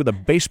in the head with a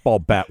baseball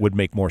bat would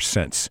make more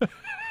sense.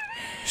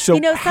 So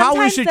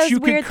how is it you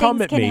can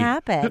come at me?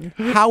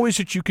 How is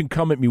it you can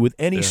come at me with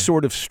any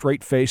sort of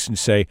straight face and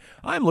say,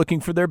 I'm looking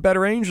for their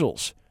better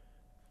angels?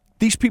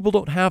 These people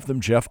don't have them,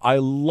 Jeff. I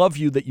love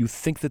you that you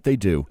think that they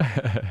do.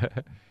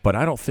 But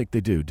I don't think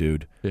they do,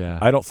 dude. Yeah.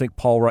 I don't think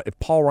if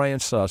Paul Ryan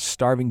saw a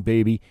starving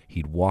baby,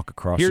 he'd walk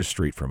across the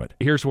street from it.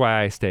 Here's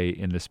why I stay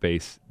in the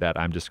space that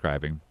I'm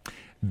describing.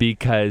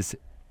 Because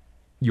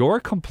your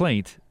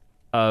complaint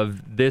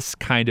of this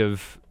kind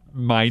of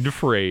mind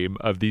frame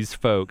of these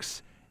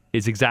folks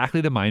is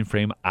exactly the mind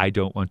frame I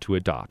don't want to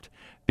adopt.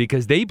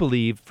 Because they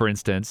believe, for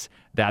instance,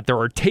 that there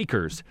are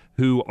takers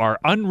who are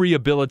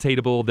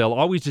unrehabilitatable. They'll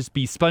always just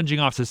be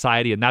sponging off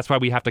society, and that's why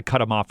we have to cut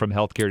them off from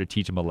healthcare to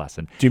teach them a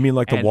lesson. Do you mean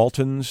like the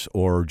Waltons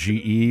or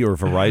GE or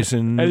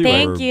Verizon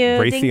Thank or you.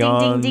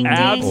 Raytheon? Ding,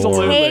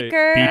 Absolutely.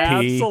 Takers.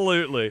 BP?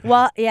 Absolutely.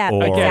 Well, yeah,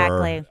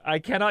 exactly. I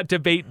cannot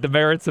debate the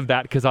merits of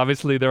that because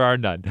obviously there are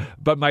none.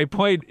 But my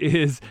point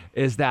is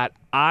that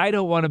I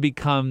don't want to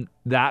become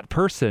that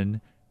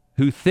person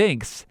who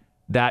thinks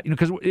that,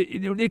 because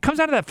it comes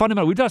down to that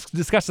fundamental, we've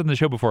discussed it on the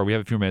show before, we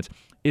have a few minutes,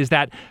 is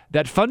that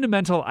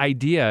fundamental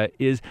idea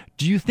is,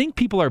 do you think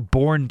people are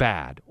born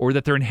bad, or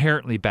that they're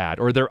inherently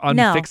bad, or they're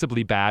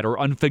unfixably bad, or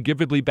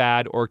unforgivably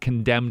bad, or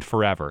condemned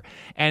forever?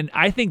 And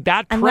I think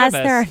that Unless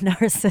they're a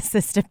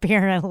narcissist,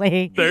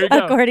 apparently,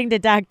 according to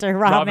Dr.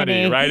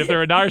 Romney. Right? If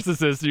they're a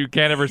narcissist, you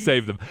can't ever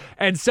save them.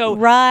 And so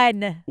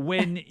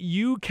when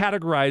you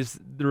categorize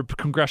the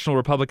congressional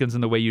Republicans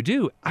in the way you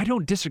do, I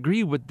don't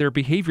disagree with their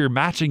behavior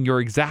matching your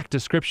exact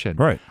description.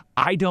 Right.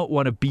 I don't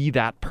want to be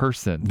that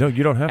person. No,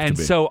 you don't have to be. And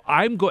so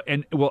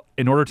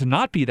in order to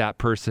not be that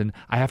person,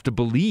 I have to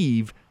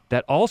believe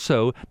that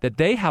also that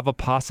they have a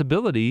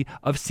possibility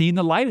of seeing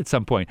the light at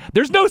some point.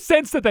 There's no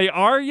sense that they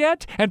are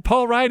yet, and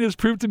Paul Ryan has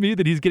proved to me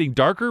that he's getting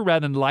darker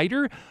rather than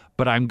lighter,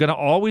 but I'm going to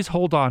always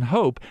hold on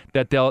hope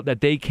that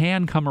they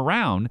can come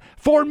around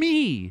for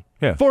me.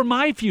 Yeah. For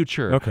my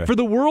future, for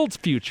the world's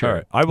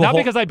future. All right. Not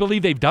because I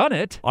believe they've done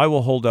it. I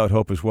will hold out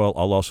hope as well.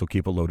 I'll also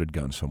keep a loaded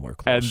gun somewhere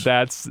close. And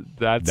that's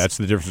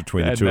the difference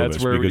between the two of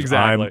us. Because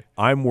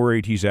I'm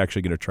worried he's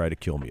actually going to try to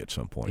kill me at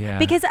some point. Yeah.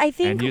 Because I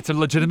think and it's a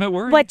legitimate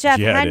worry. What Jeff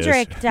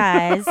Hendrick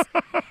does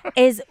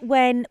is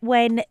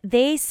when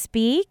they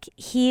speak,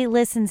 he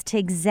listens to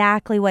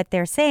exactly what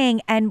they're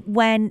saying, and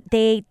when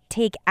they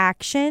take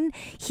action,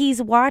 he's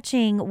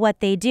watching what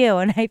they do.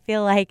 And I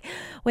feel like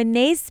when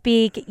they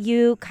speak,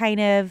 you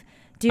kind of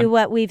do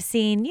what we've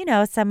seen,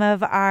 some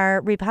of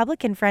our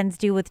Republican friends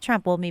do with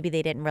Trump. Well, maybe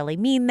they didn't really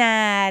mean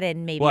that,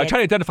 and maybe. Well, I try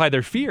to identify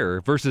their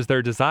fear versus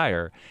their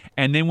desire,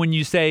 and then when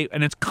you say,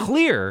 and it's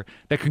clear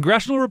that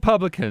congressional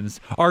Republicans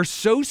are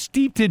so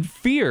steeped in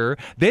fear,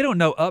 they don't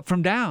know up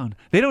from down.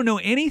 They don't know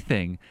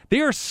anything. They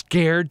are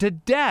scared to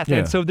death,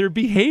 and so they're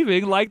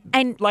behaving like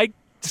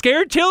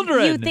scared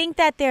children. You think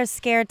that they're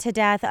scared to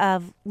death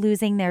of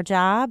losing their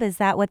job? Is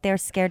that what they're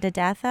scared to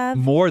death of?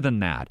 More than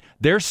that.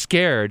 They're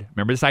scared.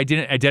 Remember this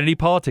identity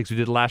politics we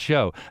did the last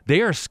show.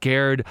 They are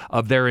scared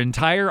of their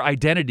entire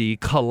identity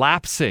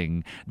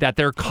collapsing, that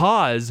their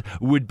cause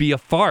would be a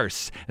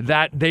farce,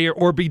 that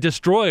or be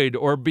destroyed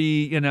or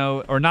be,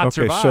 or not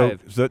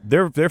survive. So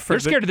they're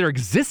scared of their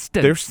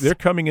existence. They're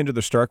coming into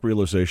the stark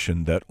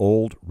realization that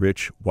old,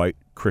 rich, white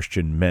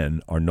Christian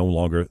men are no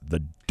longer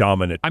the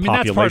dominant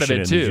population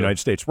in the United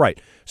States. Right.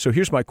 So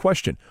here's my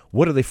question.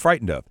 What are they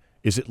frightened of?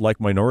 Is it like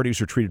minorities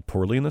are treated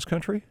poorly in this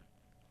country?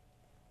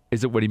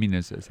 Is it, what do you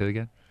mean? Say it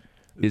again.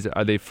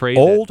 Are they afraid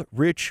old,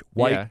 rich,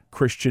 white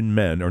Christian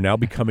men are now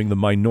becoming the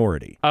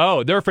minority?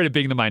 Oh, they're afraid of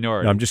being the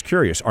minority. I'm just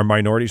curious. Are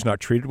minorities not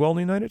treated well in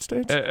the United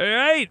States?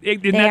 Right.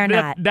 They are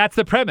not. That's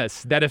the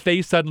premise, that if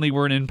they suddenly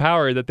weren't in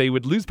power, that they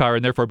would lose power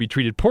and therefore be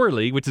treated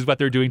poorly, which is what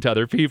they're doing to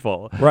other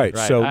people. Right.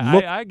 So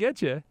I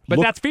get you.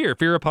 But that's fear.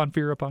 Fear upon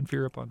fear upon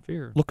fear upon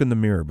fear. Look in the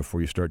mirror before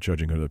you start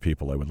judging other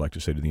people, I would like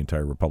to say to the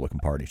entire Republican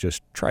Party.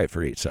 Just try it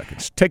for 8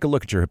 seconds. Take a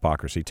look at your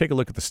hypocrisy. Take a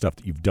look at the stuff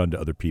that you've done to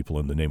other people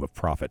in the name of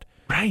profit.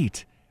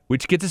 Right.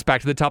 Which gets us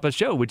back to the top of the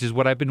show, which is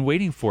what I've been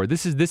waiting for.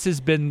 This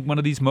has been one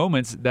of these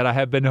moments that I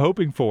have been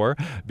hoping for,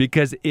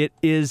 because it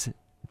is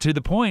to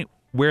the point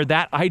where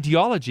that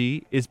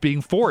ideology is being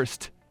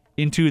forced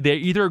into, they're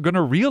either going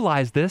to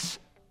realize this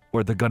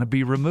or they're going to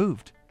be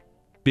removed.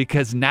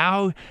 Because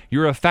now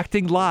you're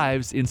affecting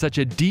lives in such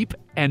a deep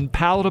and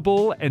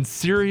palatable and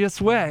serious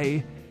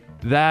way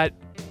that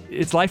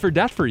it's life or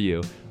death for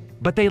you.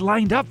 But they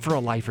lined up for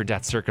a life or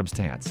death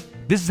circumstance.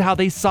 This is how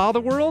they saw the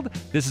world.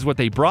 This is what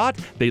they brought.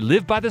 They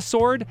lived by the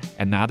sword,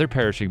 and now they're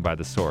perishing by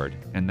the sword.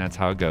 And that's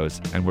how it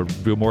goes. And we'll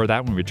do more of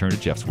that when we return to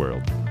Jeff's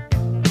World.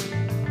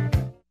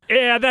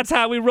 Yeah, that's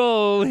how we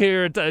roll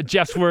here at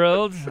Jeff's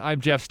World.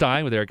 I'm Jeff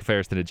Stein with Erica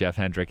Ferriston and Jeff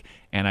Hendrick.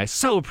 And I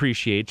so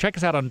appreciate, check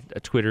us out on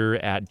Twitter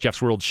at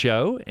Jeff's World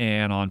Show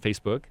and on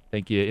Facebook.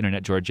 Thank you,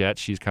 Internet Georgette.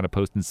 She's kind of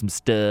posting some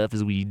stuff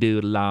as we do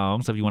it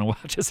along. So if you want to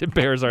watch us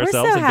embarrass ourselves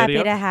We're so in happy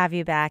video. to have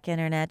you back,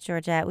 Internet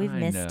Georgette. We've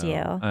missed you.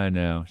 I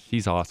know.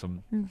 She's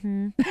awesome.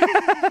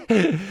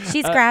 Mm-hmm.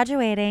 She's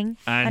graduating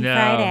on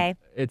Friday.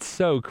 It's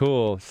so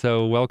cool.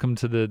 So welcome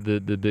to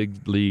the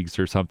big leagues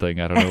or something.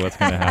 I don't know what's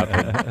going to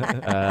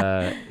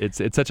happen.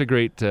 It's such a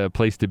great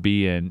place to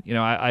be in.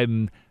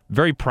 I'm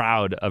very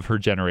proud of her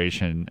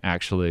generation,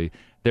 actually.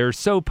 They're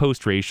so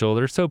post-racial,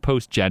 they're so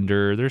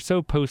post-gender, they're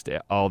so post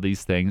all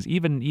these things.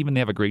 Even they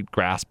have a great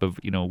grasp of,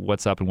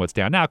 what's up and what's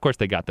down. Now, of course,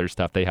 they got their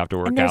stuff they have to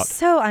work out. And they're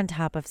so on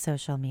top of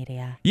social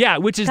media. Yeah,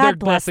 which is God their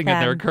bless blessing them.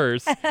 and their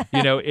curse.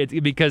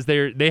 Because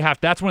they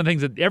have. That's one of the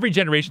things that every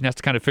generation has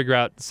to kind of figure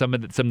out some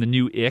of the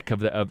new ick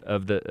of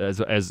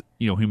the as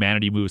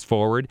humanity moves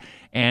forward.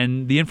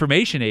 And the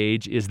information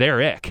age is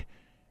their ick,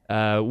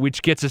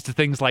 which gets us to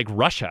things like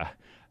Russia.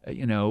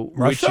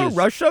 Russia.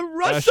 It's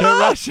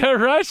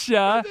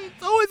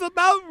always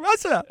about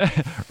Russia.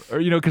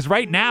 Because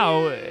right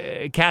now,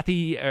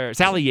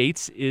 Sally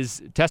Yates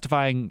is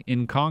testifying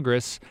in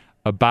Congress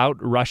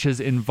about Russia's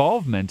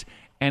involvement.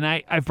 And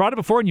I've brought it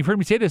before, and you've heard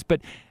me say this,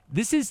 but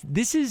this is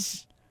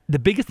the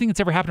biggest thing that's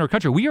ever happened to our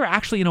country. We are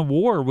actually in a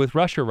war with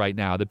Russia right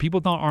now that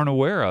people aren't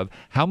aware of,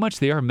 how much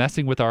they are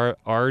messing with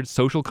our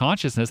social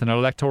consciousness and our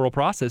electoral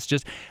process.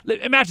 Just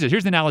imagine this.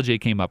 Here's the analogy I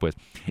came up with.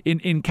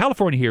 In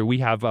California here, we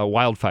have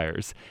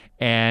wildfires,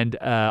 and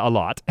a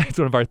lot. It's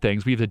one of our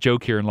things. We have a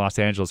joke here in Los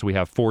Angeles. We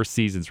have 4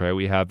 seasons, right?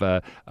 We have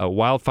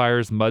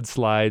wildfires,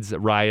 mudslides,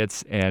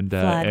 riots, and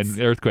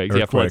earthquakes.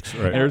 Yeah, floods,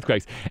 right. And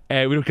earthquakes.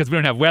 Because we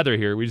don't have weather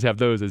here. We just have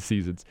those as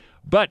seasons.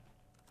 But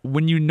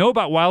when you know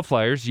about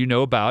wildfires, you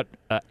know about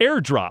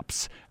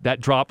airdrops that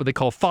drop what they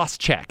call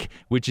Phos-Chek,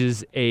 which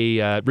is a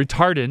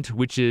retardant,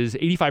 which is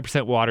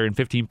 85% water and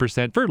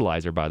 15%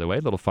 fertilizer, by the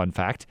way. Little fun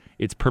fact.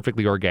 It's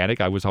perfectly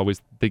organic. I was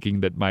always thinking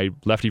that my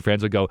lefty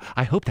friends would go,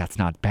 I hope that's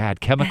not bad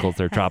chemicals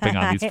they're dropping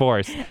on these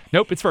forests.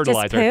 Nope, it's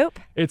fertilizer.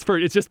 Just poop?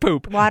 It's just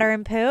poop. Water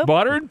and poop?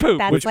 Water and poop.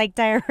 That's like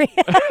diarrhea.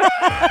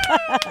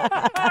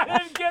 I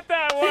didn't get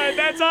that one.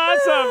 That's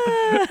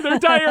awesome. They're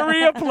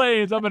diarrhea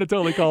planes. I'm going to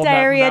totally call them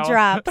diarrhea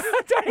drops.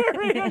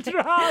 Diarrhea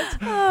drops.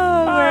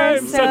 Oh,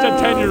 I'm such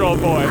a 10-year-old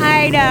boy.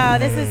 I know.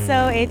 This is so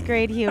 8th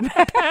grade humor.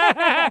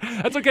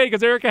 That's okay,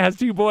 because Erica has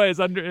 2 boys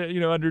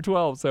under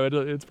 12, so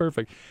it's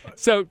perfect.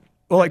 So,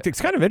 well,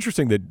 it's kind of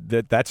interesting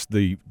that's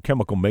the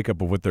chemical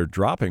makeup of what they're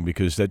dropping,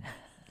 because that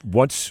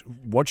once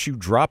you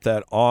drop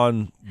that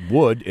on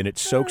wood and it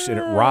soaks and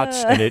it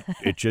rots and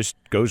it just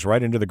goes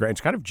right into the ground.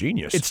 It's kind of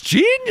genius. It's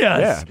genius.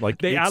 Yeah,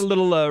 they add a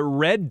little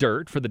red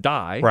dirt for the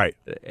dye, right?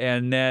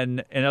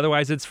 And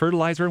otherwise it's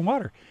fertilizer and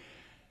water.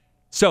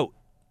 So,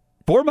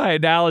 for my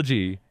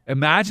analogy,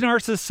 imagine our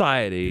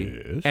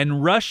society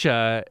and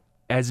Russia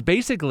as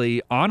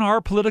basically on our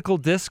political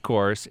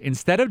discourse,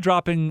 instead of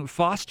dropping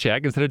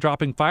Phos-Chek, instead of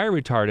dropping fire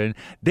retardant,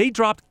 they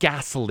dropped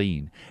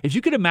gasoline. If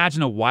you could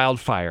imagine a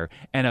wildfire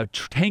and a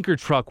tanker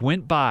truck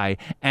went by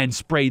and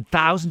sprayed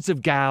thousands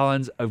of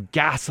gallons of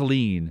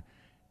gasoline,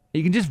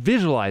 you can just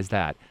visualize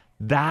that.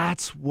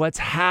 That's what's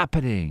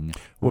happening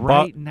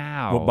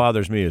now. What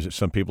bothers me is that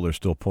some people are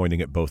still pointing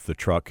at both the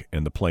truck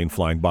and the plane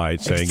flying by,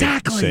 saying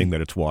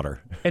that it's water.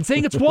 And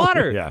saying it's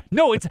water. Yeah.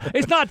 No, it's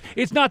not.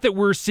 It's not that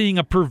we're seeing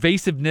a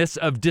pervasiveness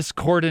of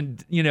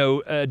discordant,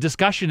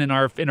 discussion in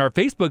our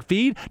Facebook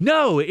feed.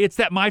 No, it's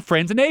that my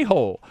friend's an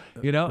a-hole.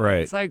 Right.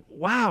 It's like,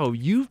 wow,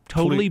 you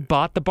totally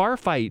bought the bar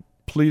fight.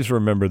 Please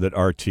remember that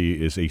RT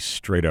is a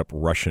straight-up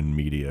Russian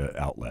media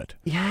outlet.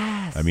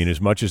 Yes. I mean, as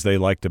much as they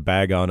like to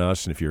bag on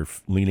us, and if you're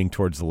leaning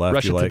towards the left,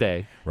 Russia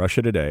Today.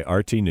 Russia Today,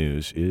 RT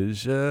News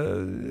is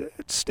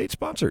it's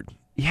state-sponsored.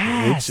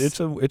 Yes. It's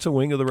a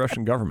wing of the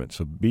Russian government,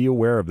 so be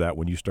aware of that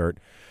when you start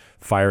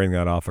firing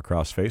that off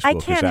across Facebook. I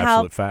can't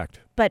absolute fact.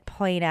 But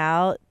point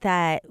out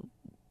that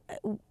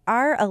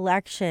our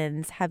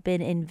elections have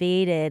been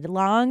invaded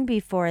long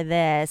before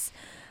this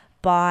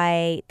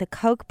by the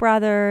Koch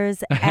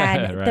brothers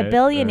and the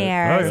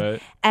billionaires.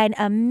 Right. And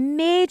a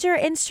major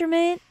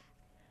instrument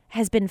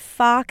has been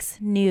Fox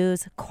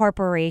News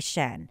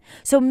Corporation.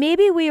 So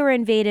maybe we were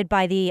invaded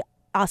by the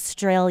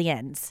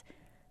Australians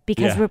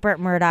because Rupert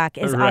Murdoch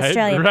is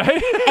Australian.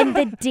 Right. And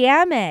the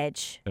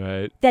damage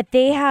that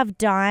they have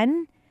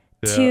done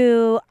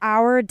to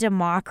our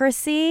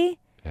democracy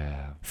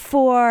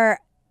for,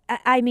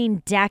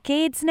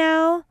 decades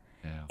now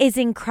is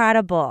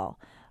incredible.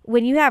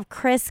 When you have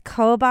Chris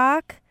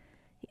Kobach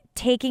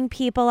taking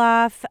people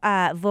off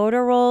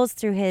voter rolls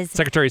through his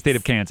Secretary of State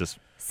of Kansas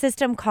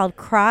system called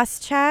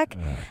Crosscheck.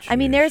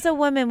 There's a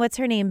woman, what's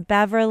her name?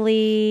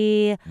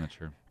 Beverly. I'm not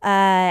sure.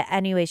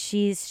 Anyway,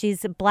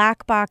 she's a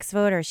black box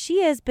voter.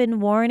 She has been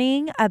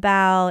warning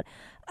about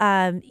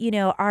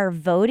our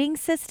voting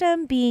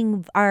system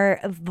being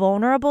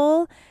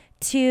vulnerable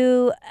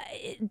to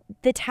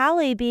the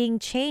tally being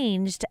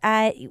changed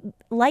at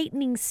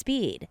lightning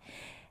speed.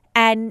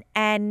 And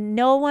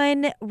no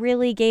one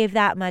really gave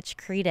that much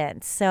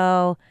credence.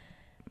 So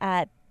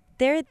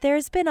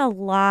there's been a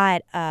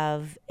lot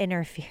of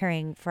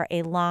interfering for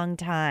a long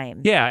time.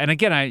 Yeah, and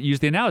again, I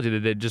use the analogy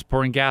that just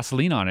pouring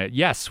gasoline on it.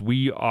 Yes,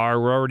 we're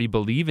already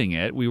believing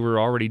it. We were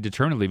already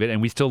determined to believe it,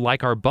 and we still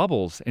like our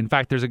bubbles. In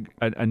fact, there's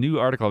a new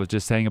article I was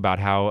just saying about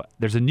how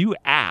there's a new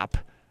app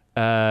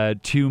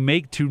to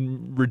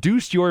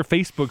reduce your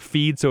Facebook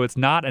feed so it's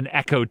not an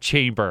echo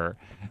chamber.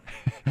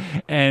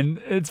 And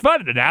it's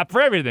fun, an app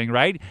for everything,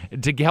 right?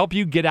 To help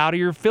you get out of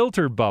your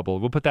filter bubble.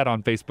 We'll put that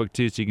on Facebook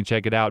too, so you can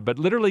check it out. But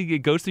literally, it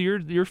goes through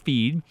your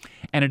feed,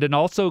 and it then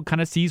also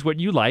kind of sees what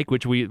you like,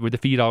 which the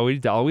feed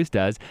always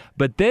does.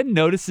 But then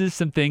notices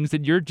some things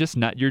that you're just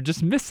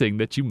missing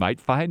that you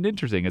might find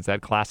interesting. It's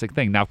that classic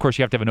thing. Now, of course,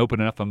 you have to have an open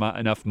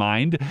enough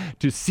mind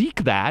to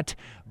seek that.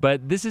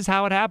 But this is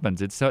how it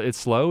happens. It's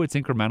slow, it's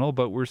incremental,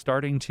 but we're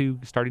starting to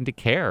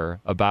care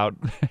about,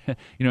 at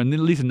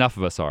least enough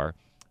of us are,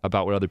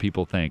 about what other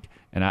people think,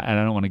 and I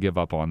don't want to give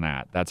up on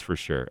that. That's for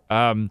sure.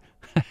 Hold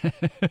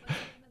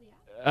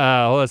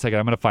on a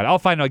second. I'll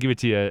find it. I'll give it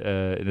to you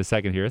in a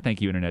second here.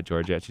 Thank you, Internet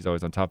Georgette. She's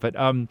always on top of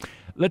it.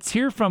 Let's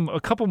hear from a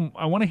couple.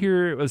 I want to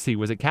hear. Let's see.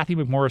 Was it Kathy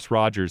McMorris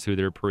Rogers who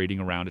they're parading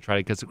around to try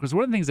to? Because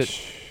one of the things that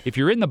if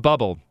you're in the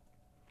bubble.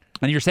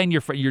 And you're saying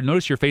you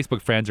notice your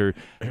Facebook friends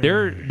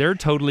they're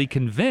totally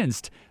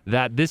convinced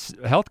that this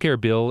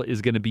healthcare bill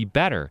is going to be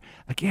better.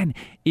 Again,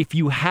 if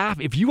you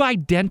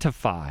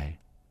identify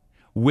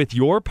with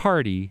your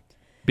party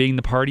being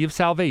the party of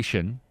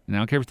salvation, and I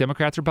don't care if it's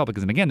Democrats or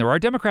Republicans, and again, there are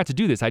Democrats who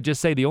do this. I just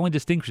say the only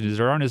distinction is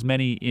there aren't as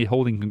many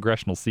holding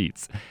congressional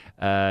seats.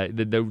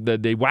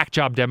 The whack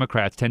job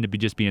Democrats tend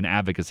to being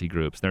advocacy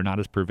groups. They're not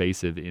as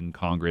pervasive in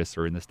Congress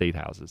or in the state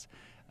houses.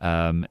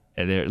 And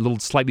they're a little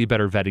slightly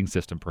better vetting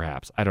system,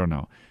 perhaps. I don't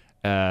know.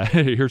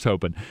 Here's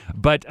hoping.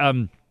 But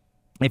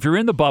if you're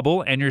in the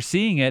bubble and you're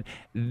seeing it,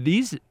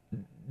 this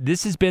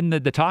has been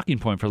the talking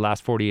point for the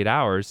last 48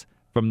 hours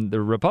from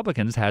the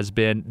Republicans has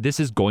been, this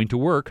is going to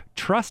work.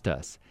 Trust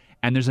us.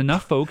 And there's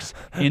enough folks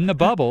in the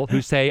bubble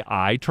who say,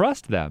 I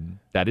trust them,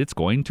 that it's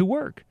going to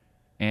work.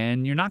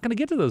 And you're not going to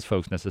get to those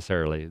folks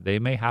necessarily. They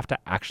may have to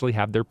actually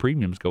have their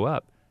premiums go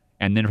up.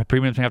 And then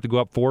premiums may have to go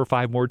up 4 or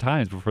 5 more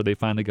times before they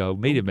finally go,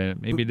 wait a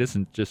minute, maybe it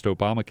isn't just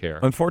Obamacare.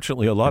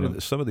 Unfortunately,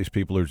 some of these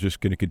people are just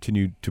going to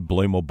continue to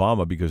blame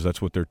Obama because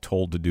that's what they're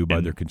told to do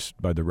by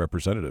their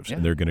representatives,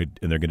 and they're going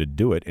to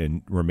do it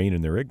and remain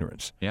in their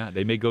ignorance. Yeah,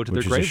 they may go to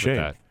their grave with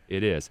that.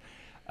 It is.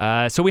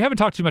 So we haven't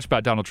talked too much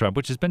about Donald Trump,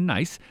 which has been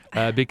nice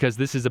because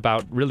this is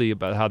really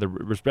about how the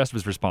rest of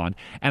us respond.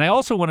 And I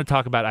also want to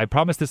talk about, I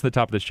promised this at the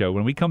top of the show,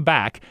 when we come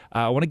back,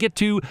 I want to get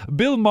to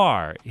Bill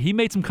Maher. He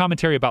made some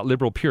commentary about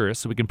liberal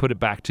purists, so we can put it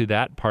back to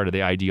that part of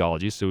the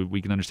ideology so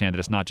we can understand that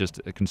it's not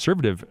just a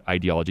conservative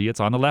ideology, it's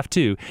on the left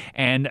too.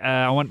 And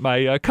I want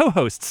my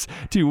co-hosts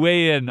to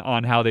weigh in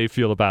on how they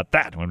feel about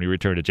that when we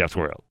return to Jeff's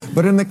World.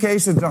 But in the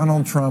case of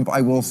Donald Trump,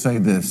 I will say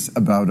this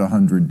about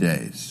 100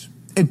 days.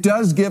 it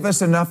does give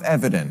us enough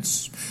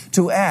evidence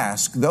to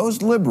ask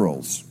those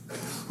liberals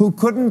who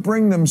couldn't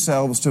bring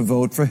themselves to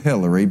vote for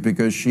Hillary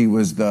because she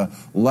was the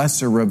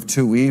lesser of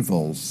two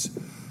evils,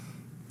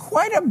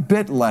 quite a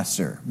bit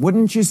lesser,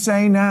 wouldn't you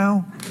say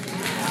now?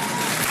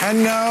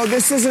 And no,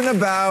 this isn't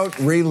about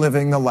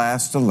reliving the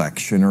last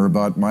election or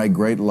about my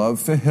great love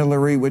for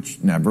Hillary,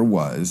 which never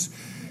was.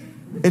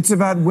 It's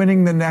about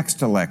winning the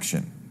next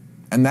election.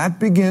 And that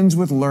begins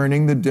with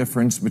learning the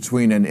difference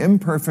between an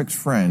imperfect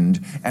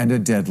friend and a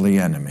deadly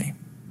enemy.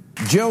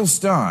 Jill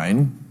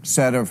Stein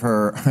said of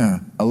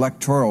her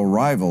electoral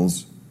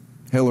rivals,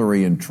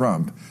 Hillary and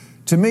Trump,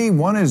 to me,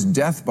 one is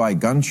death by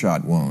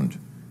gunshot wound,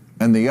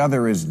 and the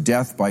other is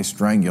death by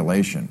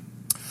strangulation.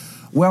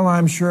 Well,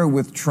 I'm sure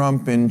with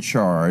Trump in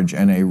charge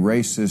and a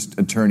racist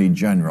attorney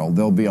general,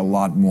 there'll be a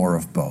lot more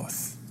of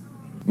both.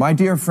 My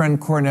dear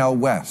friend Cornel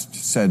West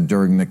said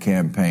during the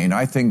campaign,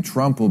 I think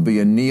Trump will be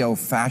a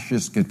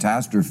neo-fascist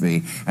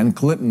catastrophe and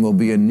Clinton will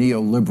be a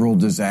neoliberal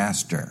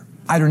disaster.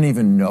 I don't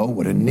even know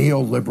what a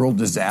neoliberal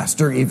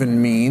disaster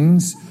even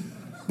means.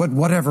 But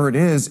whatever it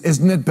is,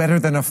 isn't it better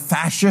than a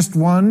fascist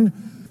one?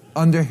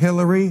 Under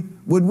Hillary,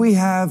 would we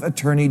have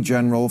Attorney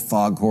General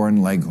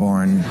Foghorn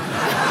Leghorn?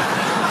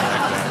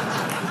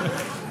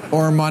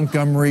 Or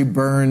Montgomery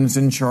Burns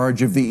in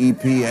charge of the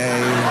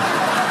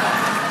EPA?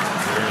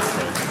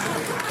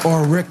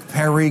 Or Rick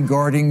Perry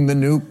guarding the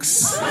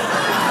nukes?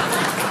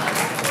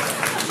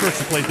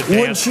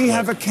 Would she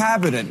have a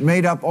cabinet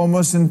made up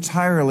almost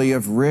entirely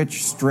of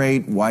rich,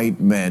 straight, white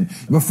men?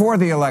 Before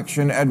the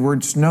election,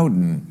 Edward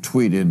Snowden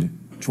tweeted,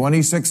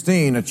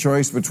 2016, a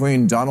choice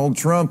between Donald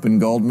Trump and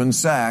Goldman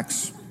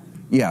Sachs.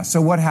 Yeah,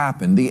 so what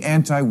happened? The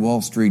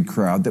anti-Wall Street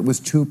crowd that was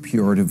too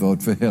pure to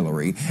vote for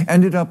Hillary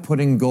ended up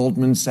putting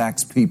Goldman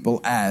Sachs people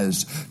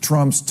as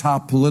Trump's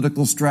top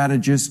political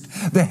strategist,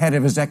 the head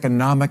of his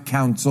economic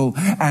council,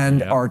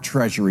 and our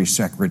Treasury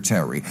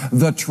Secretary.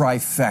 The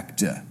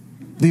trifecta.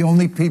 The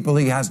only people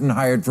he hasn't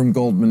hired from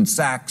Goldman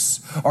Sachs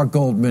are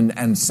Goldman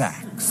and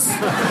Sachs.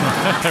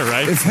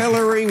 Right. If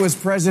Hillary was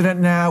president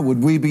now,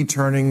 would we be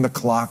turning the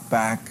clock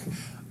back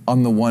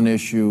on the one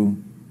issue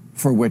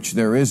for which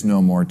there is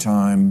no more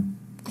time,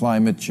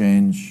 climate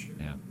change?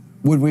 Yeah.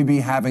 Would we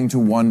be having to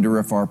wonder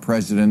if our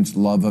president's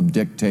love of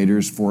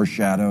dictators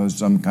foreshadows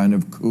some kind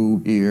of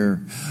coup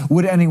here?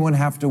 Would anyone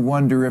have to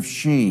wonder if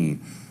she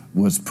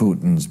was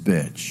Putin's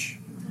bitch?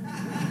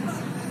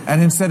 And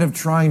instead of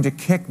trying to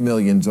kick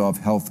millions off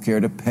health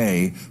care to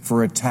pay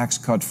for a tax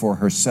cut for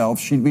herself,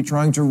 she'd be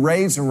trying to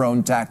raise her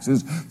own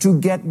taxes to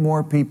get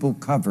more people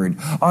covered.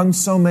 On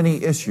so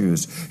many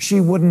issues, she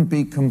wouldn't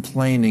be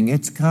complaining.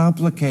 It's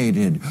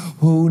complicated.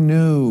 Who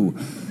knew?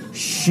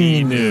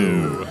 She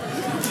knew.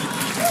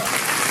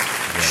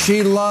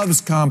 She loves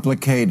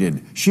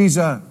complicated. She's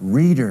a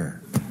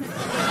reader.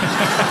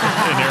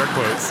 In air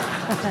quotes.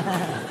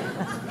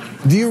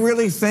 Do you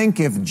really think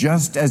if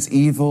just as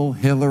evil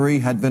Hillary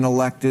had been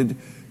elected,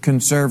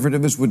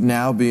 conservatives would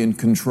now be in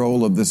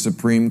control of the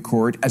Supreme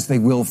Court, as they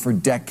will for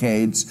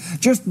decades?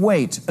 Just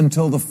wait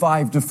until the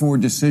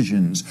 5-4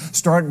 decisions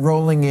start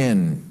rolling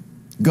in,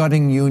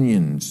 gutting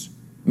unions,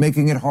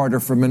 making it harder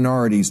for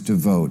minorities to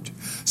vote,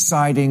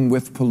 siding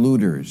with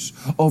polluters,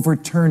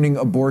 overturning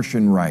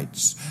abortion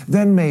rights.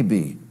 Then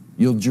maybe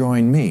you'll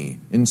join me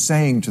in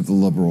saying to the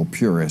liberal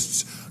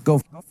purists, go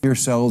f***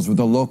 yourselves with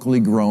a locally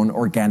grown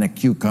organic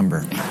cucumber.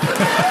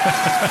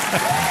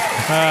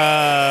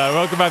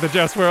 Welcome back to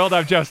Jeff's World.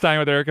 I'm Jeff Stein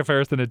with Erica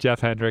Ferriston and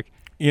Jeff Hendrick.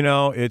 You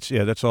know,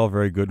 that's all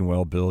very good and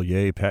well, Bill.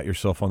 Yay, pat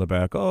yourself on the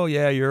back. Oh,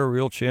 yeah, you're a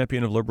real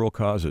champion of liberal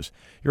causes.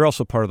 You're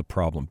also part of the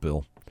problem,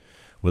 Bill.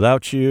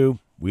 Without you,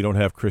 we don't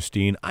have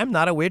Christine, I'm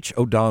not a witch,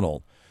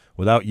 O'Donnell.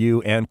 Without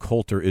you, Ann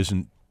Coulter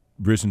isn't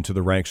risen to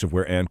the ranks of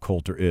where Ann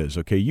Coulter is,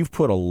 okay? You've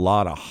put a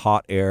lot of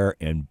hot air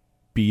and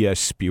BS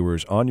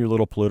spewers on your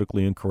little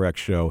politically incorrect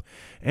show,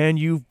 and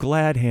you've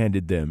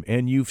glad-handed them,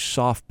 and you've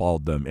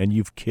softballed them, and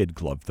you've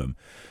kid-gloved them.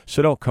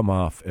 So don't come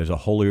off as a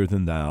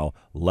holier-than-thou,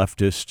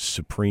 leftist,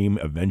 supreme,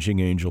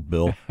 avenging angel,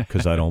 Bill,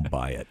 because I don't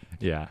buy it.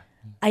 Yeah.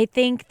 I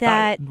think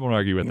that... I won't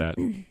argue with that.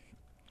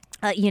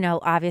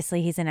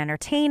 Obviously he's an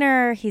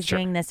entertainer. He's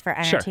doing this for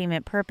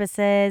entertainment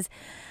purposes.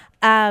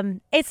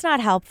 It's not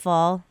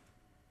helpful.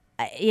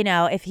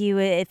 If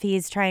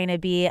he's trying to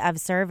be of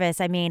service.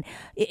 I mean,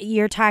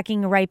 you're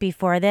talking right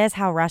before this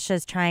how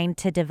Russia's trying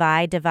to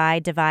divide.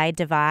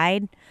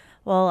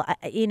 Well,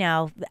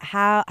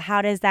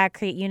 how does that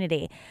create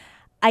unity?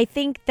 I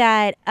think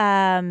that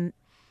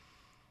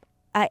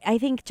I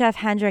think Jeff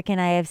Hendrick and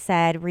I have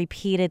said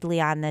repeatedly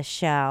on this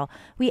show,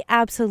 we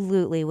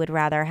absolutely would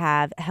rather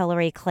have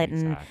Hillary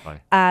Clinton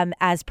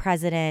as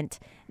president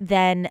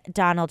than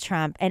Donald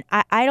Trump. And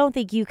I don't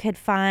think you could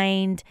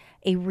find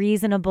a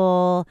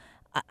reasonable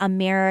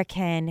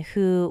American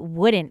who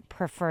wouldn't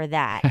prefer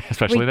that.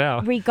 Especially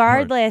now.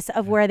 Regardless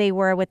of where they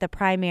were with the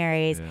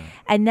primaries. Yeah.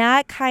 And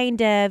that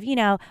kind of,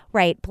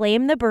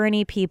 blame the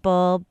Bernie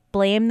people,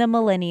 blame the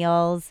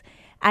millennials.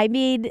 I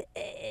mean,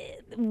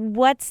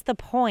 what's the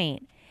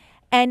point?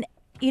 And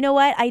you know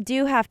what? I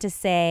do have to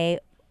say,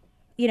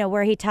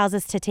 where he tells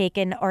us to take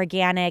an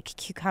organic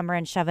cucumber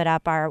and shove it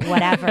up our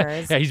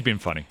whatevers. Yeah, he's being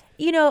funny.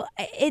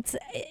 It's,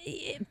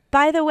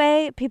 by the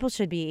way, people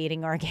should be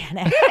eating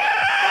organic.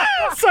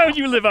 So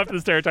you live up to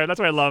the stereotype. That's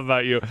what I love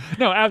about you.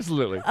 No,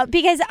 absolutely.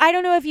 Because I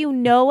don't know if you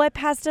know what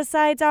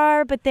pesticides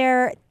are, but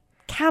they're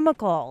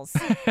chemicals.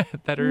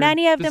 that are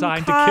Many of them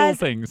designed cause to kill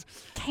things.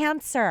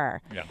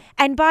 Cancer. Yeah.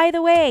 And by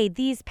the way,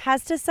 these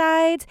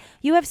pesticides,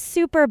 you have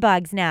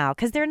superbugs now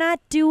because they're not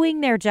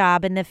doing their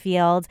job in the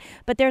field,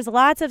 but there's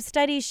lots of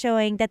studies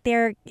showing that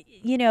they're,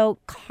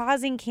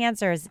 causing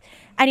cancers.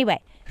 Anyway,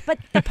 but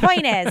the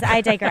point is,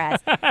 I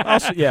digress.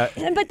 Also, yeah.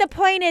 But the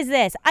point is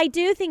this. I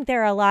do think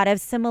there are a lot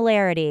of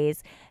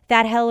similarities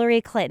that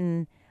Hillary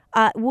Clinton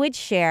would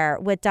share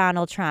with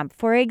Donald Trump.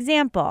 For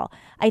example,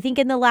 I think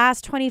in the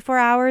last 24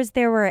 hours,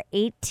 there were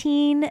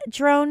 18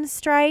 drone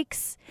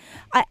strikes.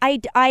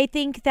 I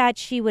think that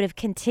she would have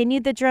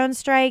continued the drone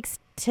strikes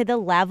to the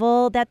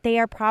level that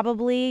they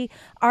probably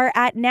are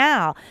at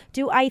now.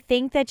 Do I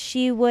think that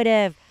she would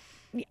have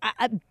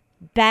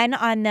been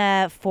on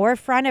the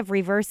forefront of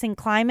reversing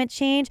climate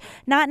change?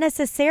 Not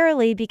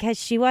necessarily, because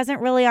she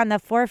wasn't really on the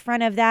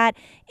forefront of that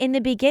in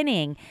the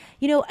beginning.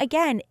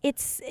 Again,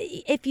 it's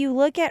if you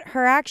look at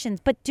her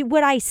actions, but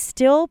would I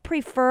still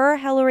prefer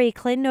Hillary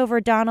Clinton over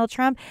Donald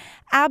Trump?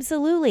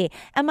 Absolutely.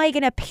 Am I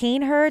going to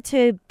paint her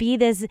to be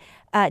this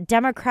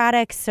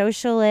democratic,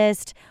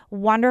 socialist,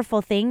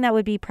 wonderful thing that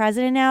would be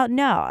president now?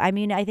 No. I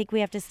mean, I think we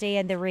have to stay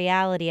in the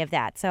reality of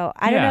that. So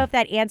I don't know if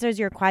that answers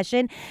your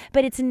question,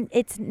 but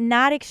it's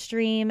not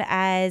extreme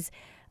as,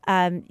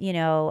 Well,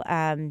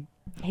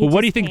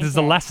 what do you think is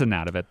the lesson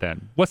out of it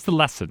then? What's the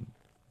lesson?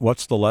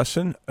 What's the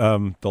lesson?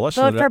 The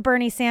lesson. Vote for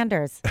Bernie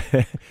Sanders.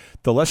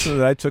 The lesson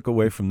that I took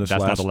away from this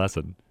That's not the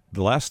lesson.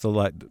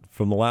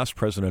 From the last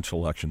presidential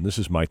election, this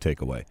is my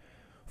takeaway.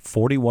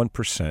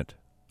 41%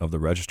 of the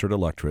registered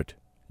electorate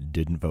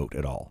didn't vote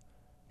at all.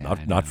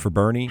 Not for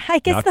Bernie,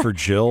 not for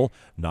Jill,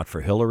 not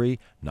for Hillary,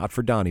 not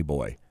for Donnie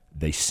Boy.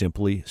 They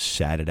simply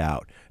sat it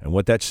out. And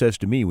what that says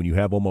to me, when you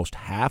have almost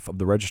half of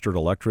the registered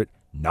electorate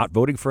not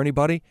voting for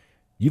anybody,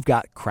 you've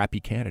got crappy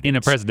candidates. In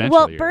a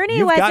presidential year.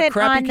 Bernie wasn't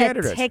on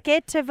the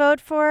ticket to vote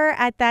for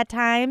at that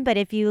time, but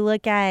if you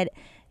look at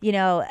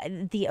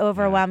the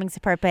overwhelming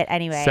support. But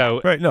anyway.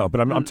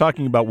 But I'm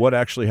talking about what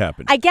actually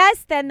happened. I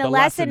guess then the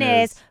lesson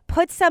is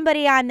put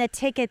somebody on the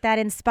ticket that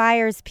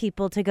inspires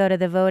people to go to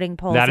the voting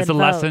polls. That is and a vote.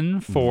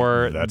 lesson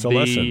for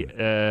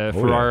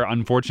our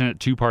unfortunate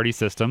two-party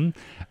system.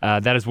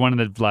 That is one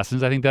of the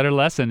lessons. I think the other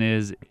lesson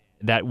is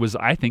that was,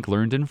 I think,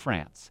 learned in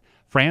France.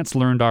 France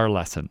learned our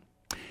lesson.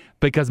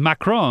 Because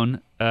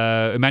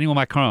Emmanuel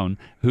Macron,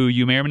 who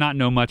you may or may not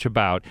know much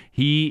about,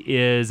 he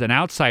is an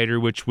outsider,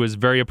 which was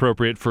very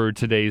appropriate for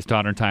today's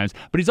modern times,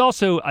 but he's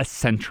also a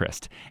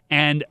centrist.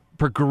 And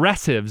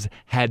progressives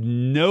had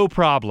no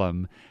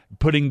problem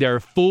putting their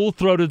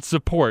full-throated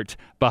support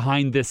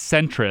behind this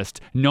centrist,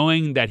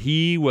 knowing that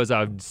he was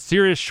a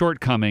serious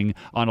shortcoming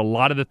on a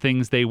lot of the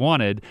things they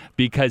wanted,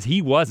 because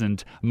he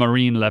wasn't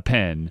Marine Le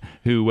Pen,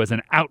 who was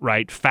an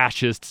outright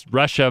fascist.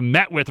 Russia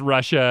met with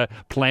Russia,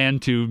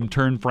 planned to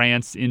turn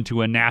France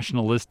into a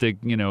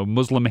nationalistic,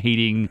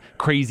 Muslim-hating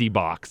crazy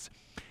box.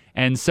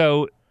 And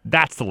so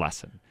that's the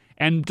lesson.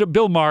 And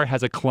Bill Maher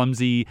has a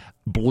clumsy,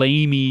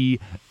 blamey,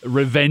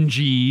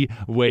 revengey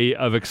way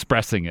of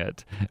expressing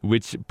it,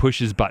 which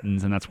pushes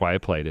buttons, and that's why I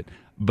played it.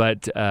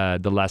 But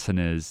the lesson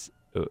is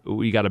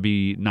we got to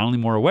be not only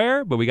more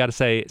aware, but we got to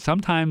say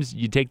sometimes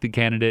you take the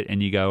candidate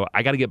and you go,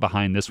 I got to get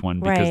behind this one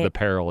because the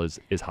peril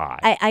is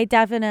high. I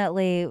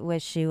definitely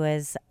wish she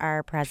was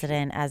our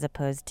president as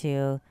opposed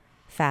to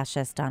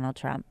fascist Donald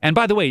Trump. And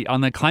by the way, on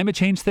the climate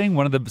change thing,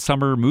 one of the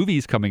summer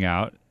movies coming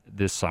out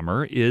this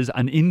summer is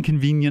An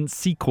Inconvenient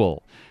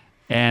Sequel.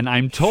 And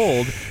I'm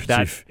told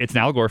that it's an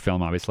Al Gore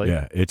film, obviously.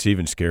 Yeah, it's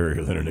even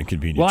scarier than An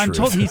Inconvenient Well, I'm Truth.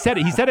 told he said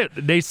it.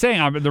 They say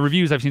the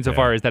reviews I've seen so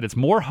far is that it's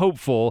more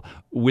hopeful,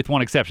 with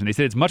one exception. They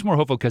said it's much more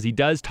hopeful because he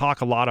does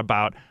talk a lot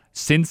about,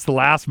 since the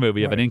last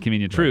movie of An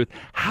Inconvenient Truth,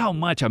 how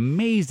much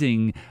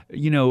amazing,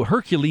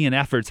 Herculean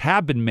efforts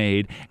have been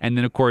made. And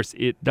then, of course,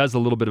 it does a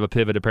little bit of a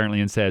pivot, apparently,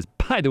 and says,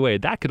 by the way,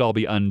 that could all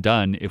be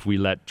undone if we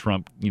let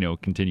Trump,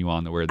 continue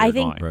on where they're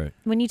going. I think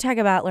when you talk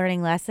about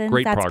learning lessons,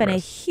 that's been a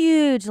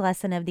huge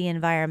lesson of the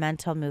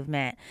environmental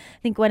movement. I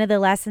think one of the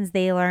lessons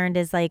they learned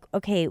is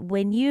okay,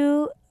 when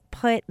you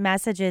put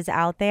messages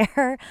out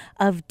there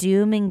of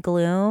doom and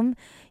gloom,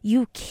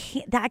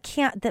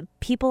 that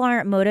people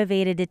aren't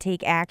motivated to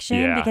take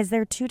action because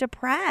they're too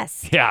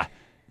depressed. Yeah.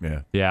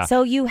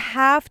 So you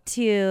have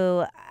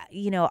to,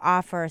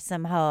 offer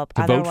some hope.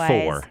 To vote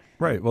for.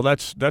 Right. Well,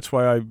 that's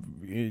why I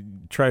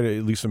try to,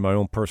 at least in my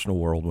own personal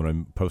world, when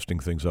I'm posting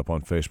things up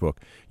on Facebook.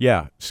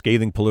 Yeah,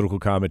 scathing political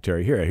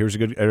commentary. Here's a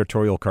good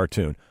editorial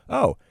cartoon.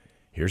 Oh,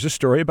 here's a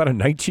story about a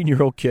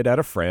 19-year-old kid out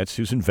of France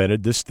who's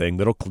invented this thing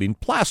that'll clean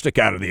plastic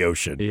out of the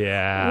ocean.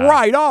 Yeah.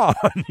 Right on.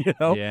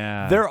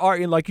 Yeah. There are,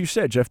 and like you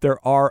said, Jeff, there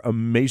are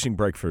amazing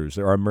breakthroughs.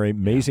 There are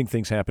amazing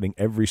things happening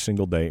every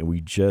single day, and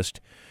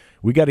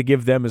we got to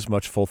give them as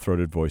much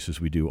full-throated voice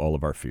as we do all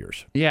of our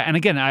fears. Yeah, and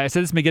again, I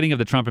said this in the beginning of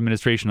the Trump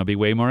administration will be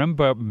way more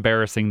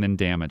embarrassing than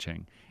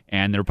damaging.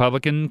 And the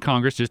Republican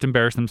Congress just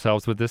embarrassed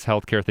themselves with this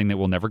health care thing that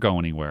will never go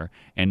anywhere.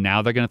 And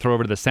now they're going to throw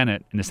over to the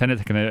Senate, and the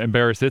Senate's going to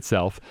embarrass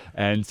itself.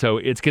 And so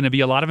it's going to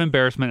be a lot of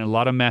embarrassment and a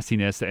lot of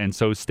messiness. And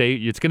so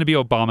it's going to be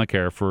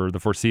Obamacare for the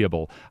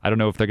foreseeable. I don't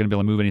know if they're going to be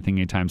able to move anything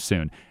anytime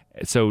soon.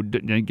 So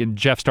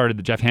Jeff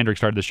Hendrick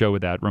started the show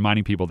with that,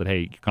 reminding people that,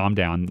 hey, calm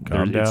down.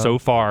 It's so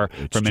far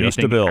from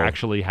anything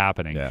actually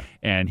happening. Yeah.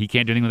 And he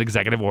can't do anything with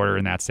executive order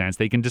in that sense.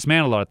 They can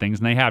dismantle a lot of things,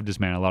 and they have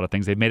dismantled a lot of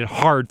things. They've made it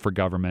hard for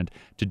government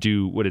to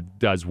do what it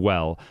does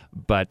well,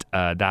 but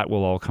that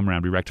will all come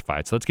around, be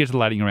rectified. So let's get to the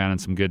lightning round and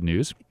some good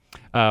news.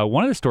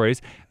 One of the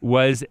stories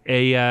was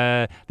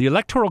the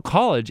Electoral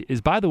College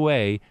is, by the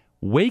way,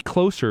 way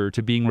closer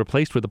to being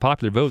replaced with a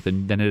popular vote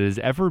than it has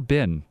ever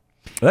been.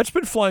 That's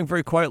been flying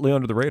very quietly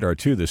under the radar,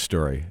 too, this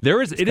story.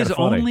 It is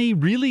only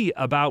really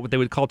about what they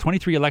would call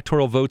 23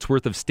 electoral votes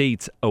worth of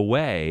states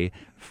away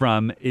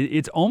from,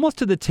 it's almost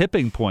to the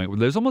tipping point where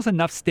there's almost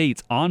enough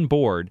states on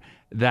board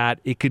that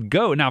it could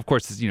go. Now, of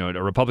course,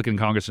 a Republican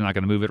Congress is not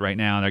going to move it right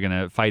now. They're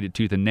going to fight it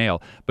tooth and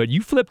nail. But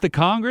you flip the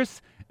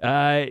Congress,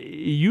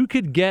 you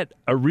could get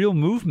a real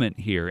movement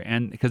here,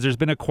 and because there's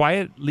been a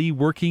quietly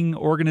working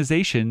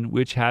organization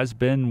which has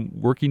been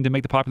working to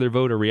make the popular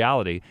vote a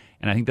reality,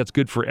 and I think that's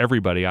good for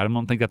everybody. I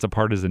don't think that's a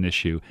partisan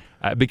issue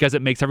because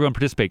it makes everyone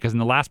participate. Because in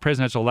the last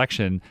presidential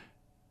election,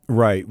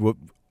 right, well,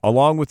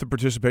 along with the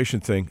participation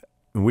thing,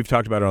 and we've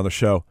talked about it on the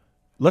show,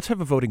 let's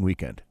have a voting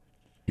weekend.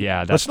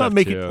 Yeah, let's not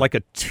make it like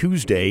a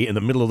Tuesday in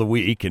the middle of the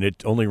week and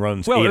it only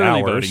runs 8 hours.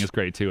 Early voting is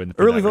great too.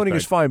 Early voting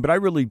is fine, but I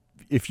really,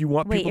 if you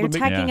want people to Wait,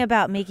 you're talking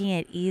about making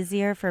it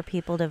easier for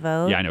people to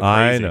vote? Yeah, I know.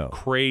 I know.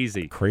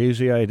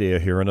 Crazy idea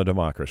here in a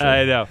democracy.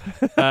 I know.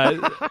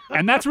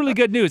 And that's really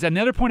good news. And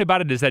the other point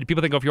about it is that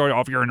people think, if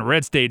you're in a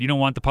red state, you don't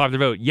want the popular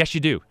vote. Yes, you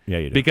do. Yeah,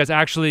 you do. Because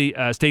actually,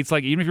 states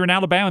like, even if you're in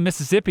Alabama and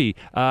Mississippi,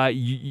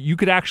 you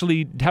could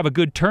actually have a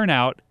good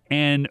turnout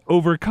and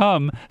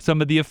overcome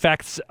some of the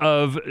effects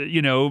of,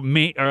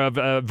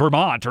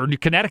 Vermont or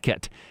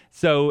Connecticut.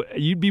 So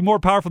you'd be more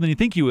powerful than you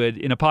think you would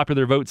in a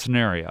popular vote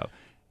scenario.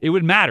 It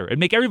would matter. It'd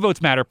make every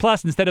vote matter.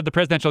 Plus, instead of the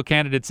presidential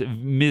candidates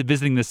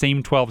visiting the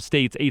same 12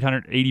 states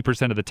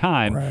 880% of the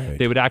time,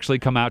 they would actually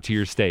come out to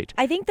your state.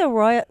 I think the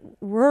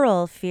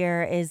rural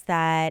fear is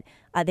that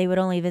they would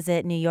only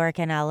visit New York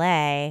and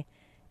L.A.,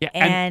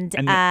 and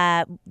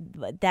that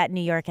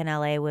New York and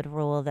L.A. would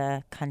rule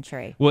the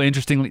country. Well,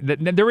 interestingly,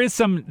 there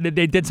is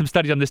they did some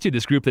studies on this too.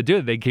 This group that did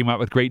it, they came out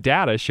with great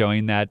data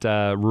showing that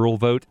rural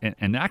vote,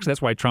 and actually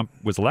that's why Trump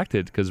was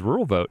elected, because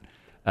rural vote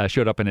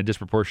showed up in a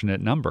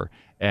disproportionate number,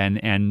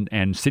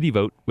 and city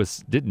vote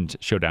didn't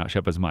show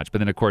up as much. But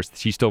then, of course,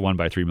 she still won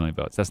by 3 million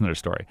votes. That's another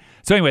story.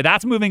 So anyway,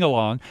 that's moving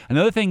along.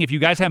 Another thing, if you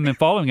guys haven't been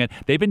following it,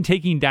 they've been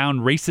taking down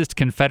racist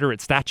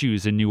Confederate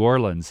statues in New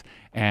Orleans,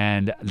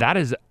 and that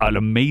is an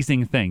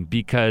amazing thing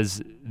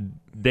because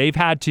they've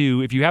had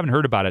to, if you haven't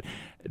heard about it,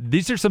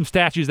 these are some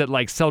statues that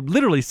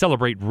literally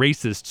celebrate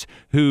racists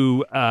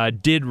who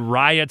did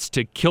riots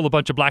to kill a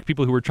bunch of black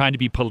people who were trying to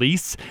be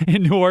police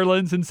in New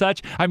Orleans and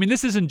such. I mean,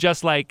 this isn't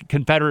just like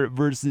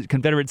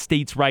Confederate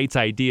states' rights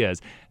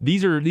ideas.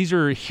 These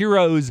are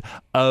heroes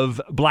of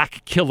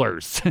black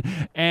killers,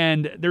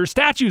 and there are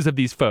statues of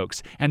these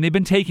folks, and they've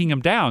been taking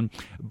them down.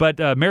 But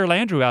Mayor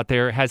Landrieu out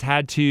there has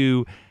had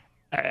to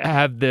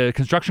have the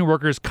construction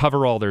workers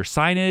cover all their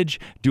signage,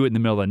 do it in the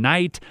middle of the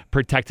night,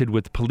 protected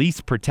with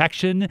police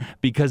protection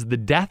because of the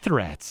death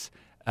threats.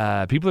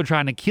 People are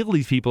trying to kill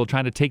these people,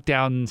 trying to take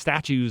down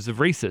statues of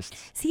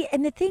racists. See,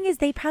 and the thing is,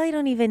 they probably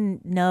don't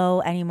even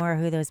know anymore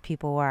who those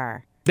people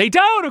were. They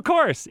don't, of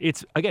course.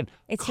 It's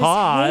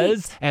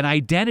cause and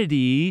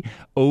identity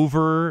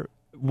over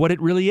what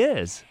it really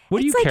is. What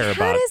do you care about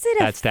how does it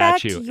that affect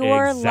statue?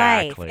 your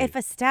Exactly. life if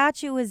a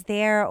statue is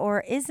there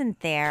or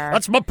isn't there?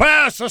 That's my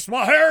past. That's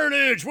my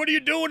heritage. What are you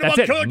doing to my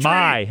country?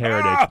 My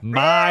heritage.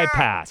 My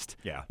past.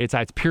 Yeah. It's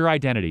pure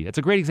identity. It's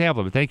a great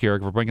example of it. Thank you,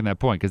 Eric, for bringing that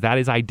point, because that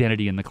is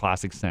identity in the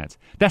classic sense.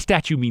 That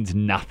statue means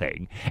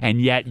nothing,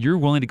 and yet you're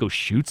willing to go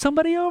shoot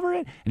somebody over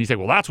it? And you say,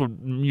 well, that's what,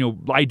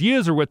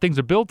 ideas are what things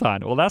are built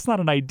on. Well, that's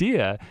not an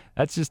idea.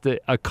 That's just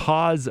a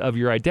cause of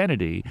your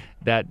identity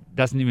that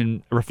doesn't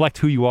even reflect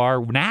who you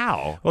are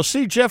now. Well,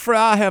 see, Jeffrey,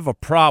 I have a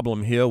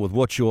problem here with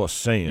what you're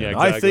saying. Yeah,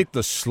 exactly. I think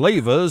the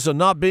slavers are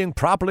not being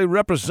properly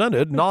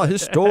represented in our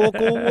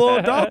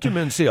historical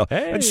documents here.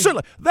 Hey. And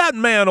silly, that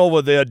man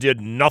over there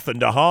did nothing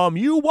to harm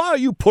you. Why are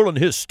you pulling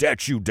his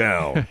statue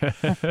down?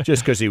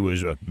 Just because he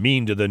was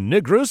mean to the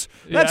niggers?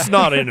 That's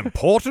not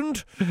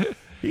important.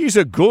 He's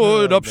a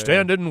good,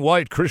 upstanding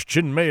white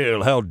Christian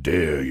male. How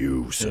dare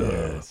you,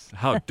 sir? Yes.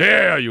 How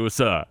dare you,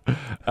 sir?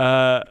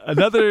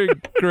 Another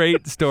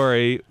great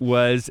story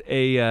was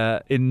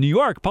in New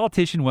York, a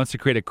politician wants to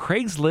create a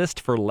Craigslist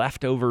for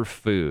leftover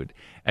food.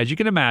 As you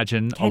can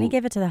imagine... Can he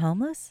give it to the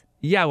homeless?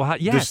 Yeah, well,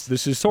 yes.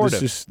 This is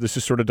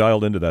sort of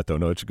dialed into that, though.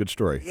 No, it's a good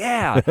story.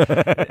 Yeah.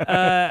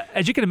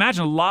 As you can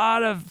imagine, a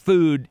lot of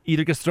food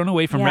either gets thrown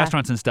away from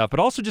restaurants and stuff, but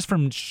also just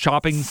from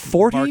shopping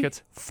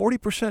markets.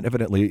 40%,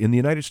 evidently. In the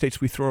United States,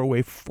 we throw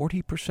away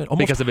 40%, almost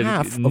because of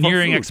half it of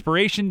nearing our food.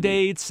 expiration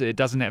dates. It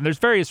doesn't have, there's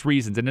various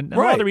reasons. And a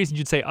lot of the reasons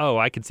you'd say,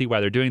 I can see why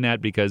they're doing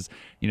that because,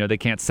 they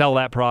can't sell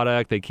that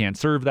product. They can't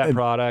serve that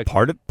product.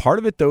 Part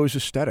of it, though, is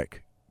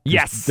aesthetic.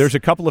 Yes. There's a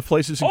couple of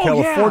places in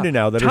California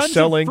now that are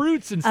selling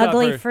fruits and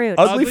ugly fruit.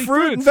 Ugly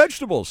fruit and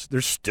vegetables. They're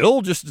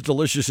still just as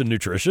delicious and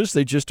nutritious.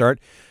 They just aren't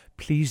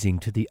pleasing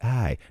to the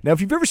eye. Now,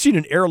 if you've ever seen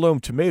an heirloom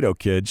tomato,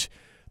 kids,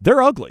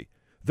 they're ugly.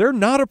 They're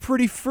not a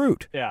pretty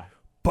fruit. Yeah.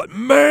 But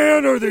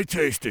man, are they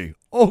tasty.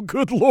 Oh,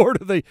 good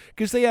Lord, are they?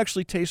 Because they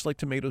actually taste like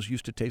tomatoes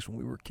used to taste when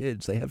we were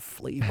kids. They have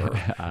flavor.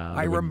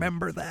 I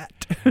remember that.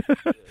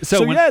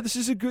 So this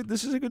is a good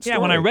story. Yeah,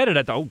 when I read it,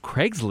 I thought,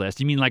 Craigslist?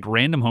 You mean like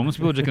random homeless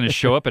people are just going to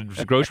show up at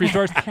grocery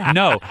stores?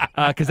 No,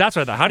 because that's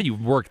what I thought. How do you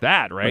work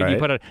that,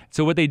 right?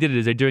 So what they did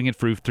is they're doing it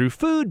through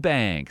food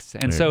banks.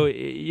 And so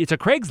it's a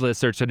Craigslist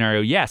search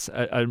scenario. Yes,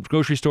 a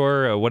grocery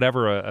store or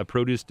whatever, a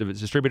produce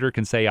distributor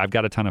can say, I've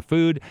got a ton of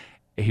food.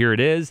 Here it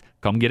is.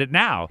 Come get it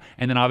now.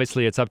 And then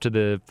obviously it's up to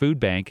the food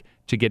bank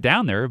to get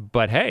down there.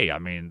 But hey, I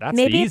mean, that's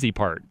the easy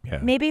part. Yeah.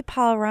 Maybe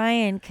Paul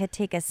Ryan could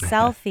take a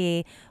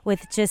selfie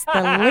with just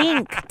the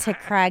link to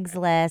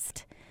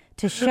Craigslist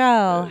to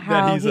show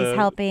how he's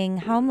helping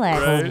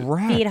homeless,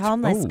 feed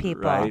homeless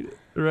people.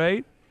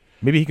 Right.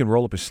 Maybe he can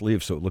roll up his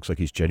sleeve so it looks like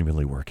he's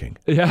genuinely working.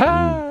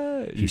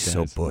 Yeah. He's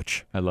so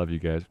butch. I love you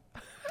guys.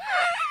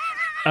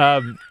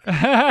 One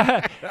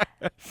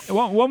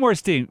more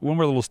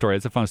little story.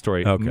 It's a fun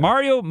story. Okay.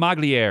 Mario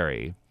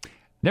Maglieri.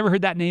 Never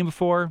heard that name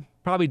before.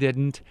 Probably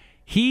didn't.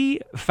 He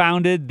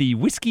founded the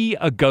Whiskey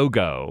A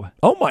Go-Go.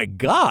 Oh my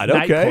God!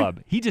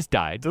 Nightclub. He just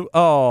died.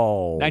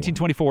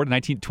 1924 to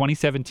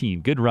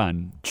 2017. Good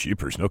run.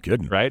 Cheapers, no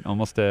kidding. Right?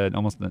 Almost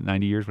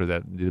 90 years. What is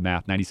that? Do the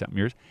math. 90-something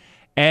years.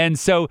 And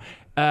so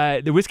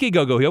the Whiskey A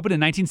Go-Go. He opened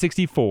in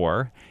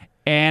 1964.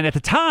 And at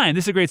the time,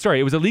 this is a great story.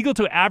 It was illegal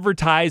to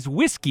advertise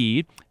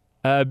whiskey.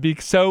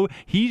 So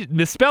he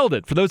misspelled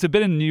it. For those who've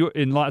been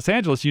in Los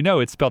Angeles,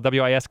 it's spelled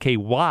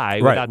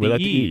W-I-S-K-Y without the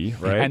E.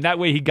 Right. And that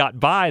way he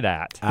got by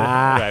that.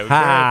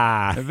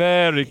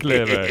 Very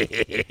clever.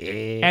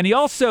 And he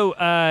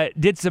also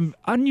did some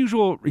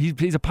unusual,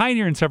 he's a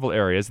pioneer in several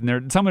areas,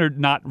 and some are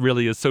not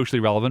really as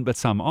socially relevant, but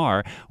some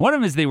are. One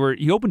of them is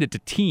he opened it to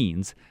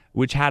teens,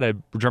 which had a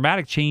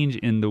dramatic change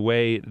in the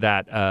way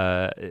that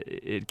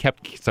it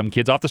kept some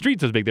kids off the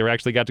streets as big. They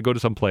actually got to go to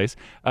some place.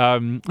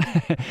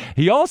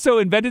 He also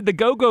invented the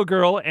go-go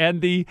girl and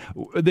the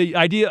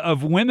idea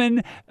of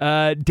women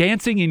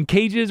dancing in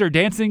cages or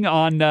dancing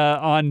on.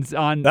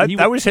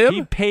 That was him.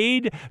 He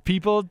paid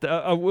people,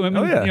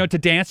 women, to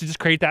dance to just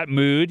create that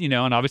mood,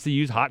 and obviously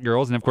use hot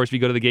girls. And of course, if you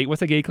go to the gay,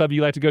 what's the gay club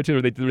you like to go to?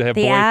 Where they have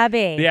the boys?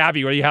 Abbey. The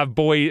Abbey, where you have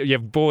boys,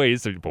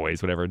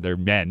 whatever, they're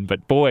men,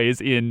 but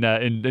boys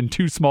in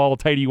too small,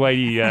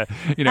 tighty-whitey,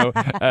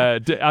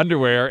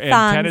 underwear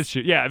and tennis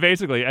shoes. Yeah,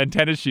 basically, and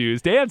tennis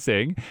shoes,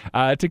 dancing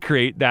to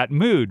create that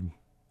mood.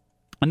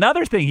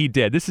 Another thing he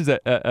did, this is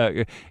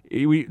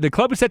the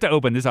club was set to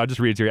open. I'll just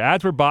read it to you.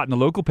 Ads were bought in the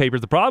local papers.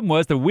 The problem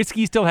was the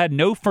whiskey still had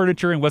no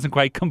furniture and wasn't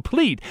quite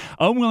complete.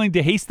 Unwilling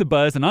to haste the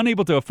buzz and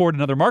unable to afford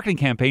another marketing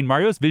campaign,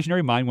 Mario's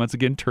visionary mind once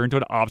again turned to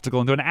an obstacle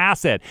into an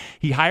asset.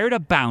 He hired a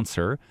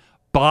bouncer,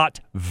 bought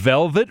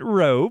velvet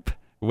rope,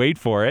 wait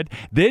for it,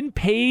 then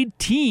paid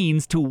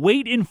teens to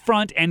wait in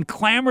front and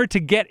clamor to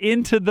get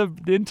into the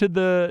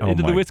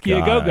Whiskey A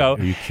Go-Go.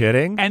 Are you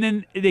kidding? And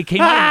then they came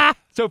out.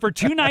 So for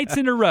 2 nights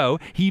in a row,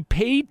 he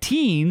paid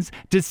teens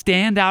to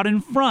stand out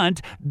in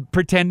front,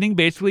 pretending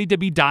basically to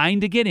be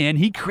dying to get in.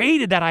 He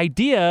created that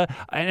idea,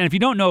 and if you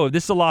don't know,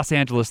 this is a Los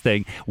Angeles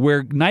thing,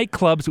 where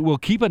nightclubs will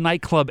keep a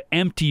nightclub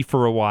empty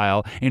for a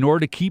while in order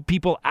to keep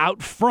people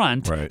out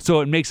front,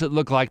 so it makes it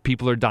look like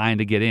people are dying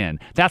to get in.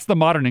 That's the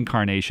modern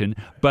incarnation,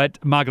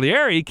 but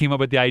Maglieri came up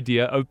with the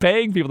idea of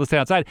paying people to stay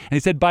outside, and he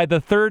said by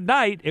the 3rd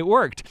night, it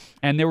worked.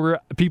 And there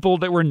were people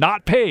that were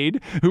not paid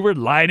who were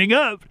lining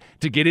up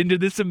to get into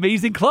this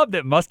amazing club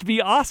that must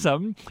be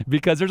awesome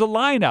because there's a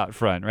line out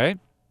front, right?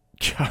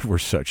 God, we're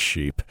such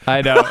sheep.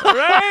 I know,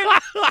 right?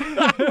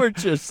 We're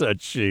just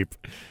such sheep.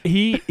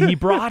 He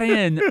brought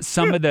in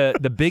some of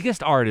the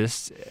biggest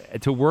artists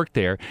to work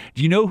there.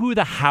 Do you know who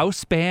the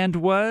house band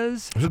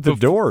was? The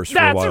Doors for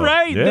a while. That's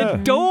right, yeah.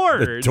 the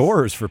Doors. The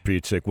Doors, for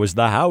Pete's sake, was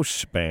the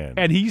house band.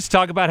 And he used to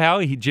talk about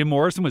how Jim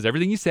Morrison was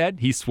everything he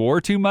said. He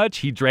swore too much.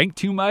 He drank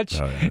too much.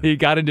 He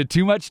got into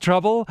too much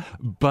trouble.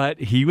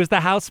 But he was the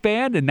house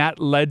band, and that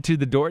led to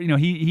the Doors.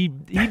 He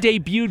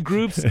debuted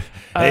groups.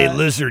 Hey,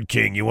 Lizard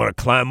King, you want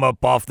to climb up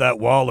off that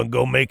wall and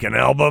go make an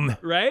album?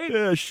 Right?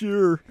 Yeah,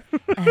 sure.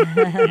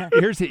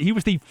 He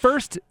was the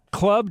first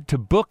club to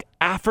book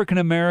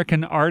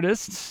African-American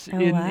artists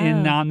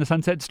on the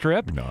Sunset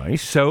Strip.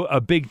 Nice. So a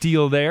big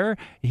deal there.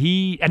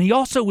 He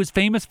also was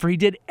famous for he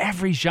did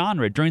every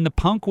genre. During the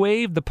punk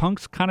wave, the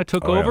punks kind of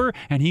took over,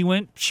 and he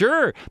went,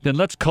 sure, then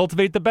let's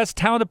cultivate the best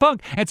talent of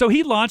punk. And so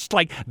he launched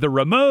like the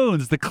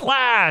Ramones, the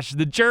Clash,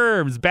 the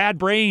Germs, Bad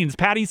Brains,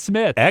 Patti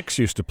Smith. X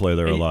used to play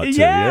there a lot, too.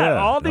 Yeah,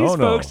 all these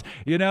folks,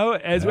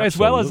 as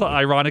well as,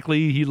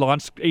 ironically, he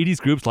launched 80s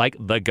groups like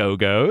the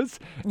Go-Go's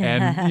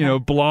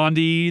and,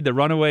 Blondie, the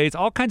Runaways,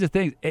 all kinds of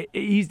things.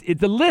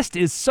 The list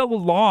is so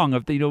long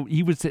of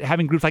he was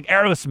having groups like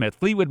Aerosmith,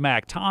 Fleetwood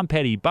Mac, Tom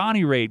Petty,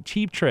 Bonnie Raitt,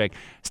 Cheap Trick,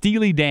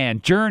 Steely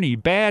Dan, Journey,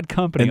 Bad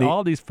Company,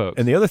 all these folks.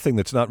 And the other thing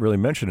that's not really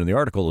mentioned in the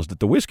article is that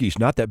the Whiskey's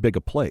not that big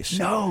a place.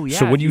 No, yeah.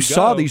 So when you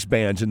saw these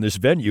bands in this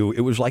venue,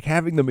 it was like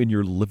having them in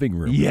your living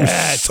room. Yes.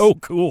 It was so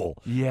cool.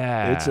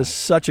 Yeah. It's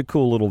such a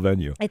cool little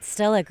venue. It's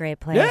still a great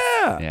place.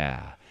 Yeah.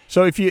 Yeah.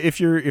 So if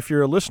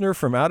you're a listener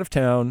from out of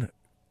town,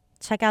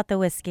 check out the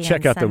Whiskey.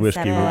 Check out the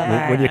Whiskey.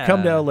 When you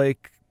come to LA,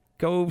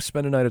 go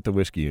spend a night at the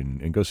Whiskey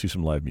and go see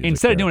some live music.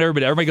 Instead of doing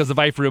everybody goes to the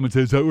Viper Room and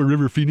says, "Oh,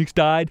 remember Phoenix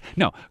died?"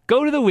 No,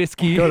 go to the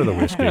Whiskey. Go to the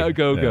Whiskey.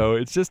 Go.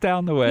 It's just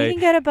down the way. You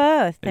can go to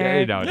both.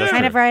 They're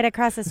kind of right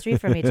across the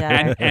street from each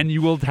other. And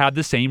you will have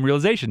the same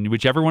realization.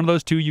 Whichever one of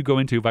those two you go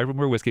into, Viper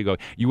Room or Whiskey,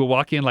 you will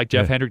walk in like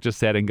Jeff Hendrick just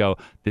said and go,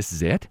 "This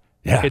is it."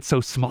 Yeah. It's so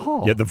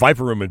small. Yeah, the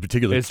Viper Room in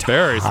particular. It's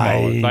very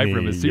small. The Viper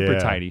Room is super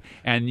tiny.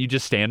 And you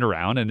just stand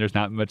around and there's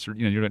not much,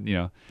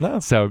 No.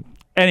 So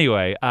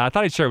anyway, I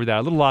thought I'd share with that.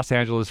 A little Los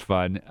Angeles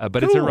fun.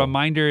 But It's a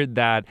reminder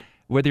that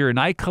whether you're a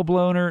nightclub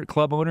owner,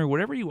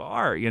 whatever you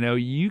are,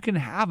 you can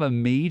have a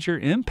major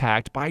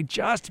impact by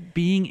just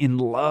being in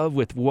love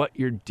with what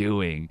you're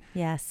doing.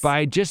 Yes.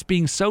 By just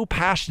being so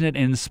passionate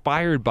and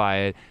inspired by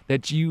it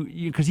that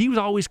because he was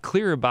always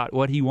clear about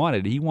what he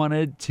wanted. He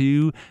wanted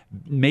to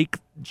make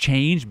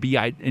change,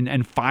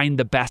 and find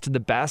the best of the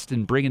best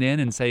and bring it in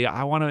and say,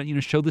 I want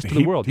to, show this to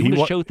the world. He wanted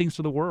to show things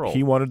to the world.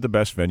 He wanted the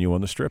best venue on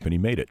the Strip, and he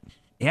made it.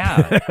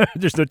 Yeah.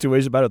 There's no two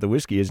ways about it. The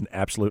Whiskey is an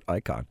absolute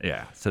icon.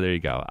 Yeah. So there you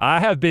go.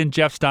 I have been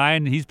Jeff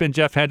Stein. He's been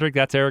Jeff Hendrick.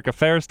 That's Erica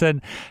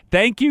Ferriston.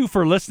 Thank you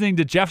for listening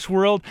to Jeff's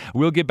World.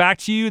 We'll get back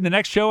to you in the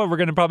next show. We're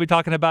going to probably be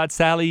talking about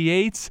Sally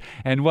Yates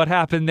and what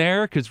happened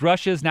there, because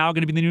Russia is now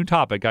going to be the new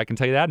topic. I can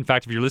tell you that. In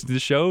fact, if you're listening to the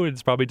show,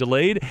 it's probably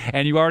delayed,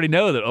 and you already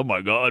know that, oh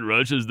my God,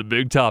 Russia's the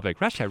big topic.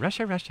 Russia.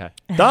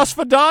 Das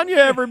Vidanya,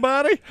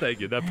 everybody. Thank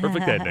you. That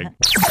perfect ending.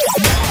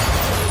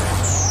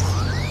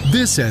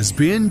 This has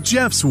been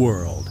Jeff's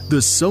World,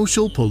 the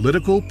social,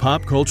 political,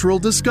 pop cultural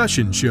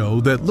discussion show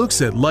that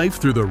looks at life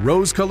through the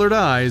rose-colored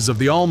eyes of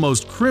the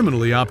almost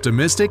criminally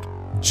optimistic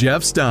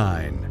Jeff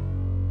Stein.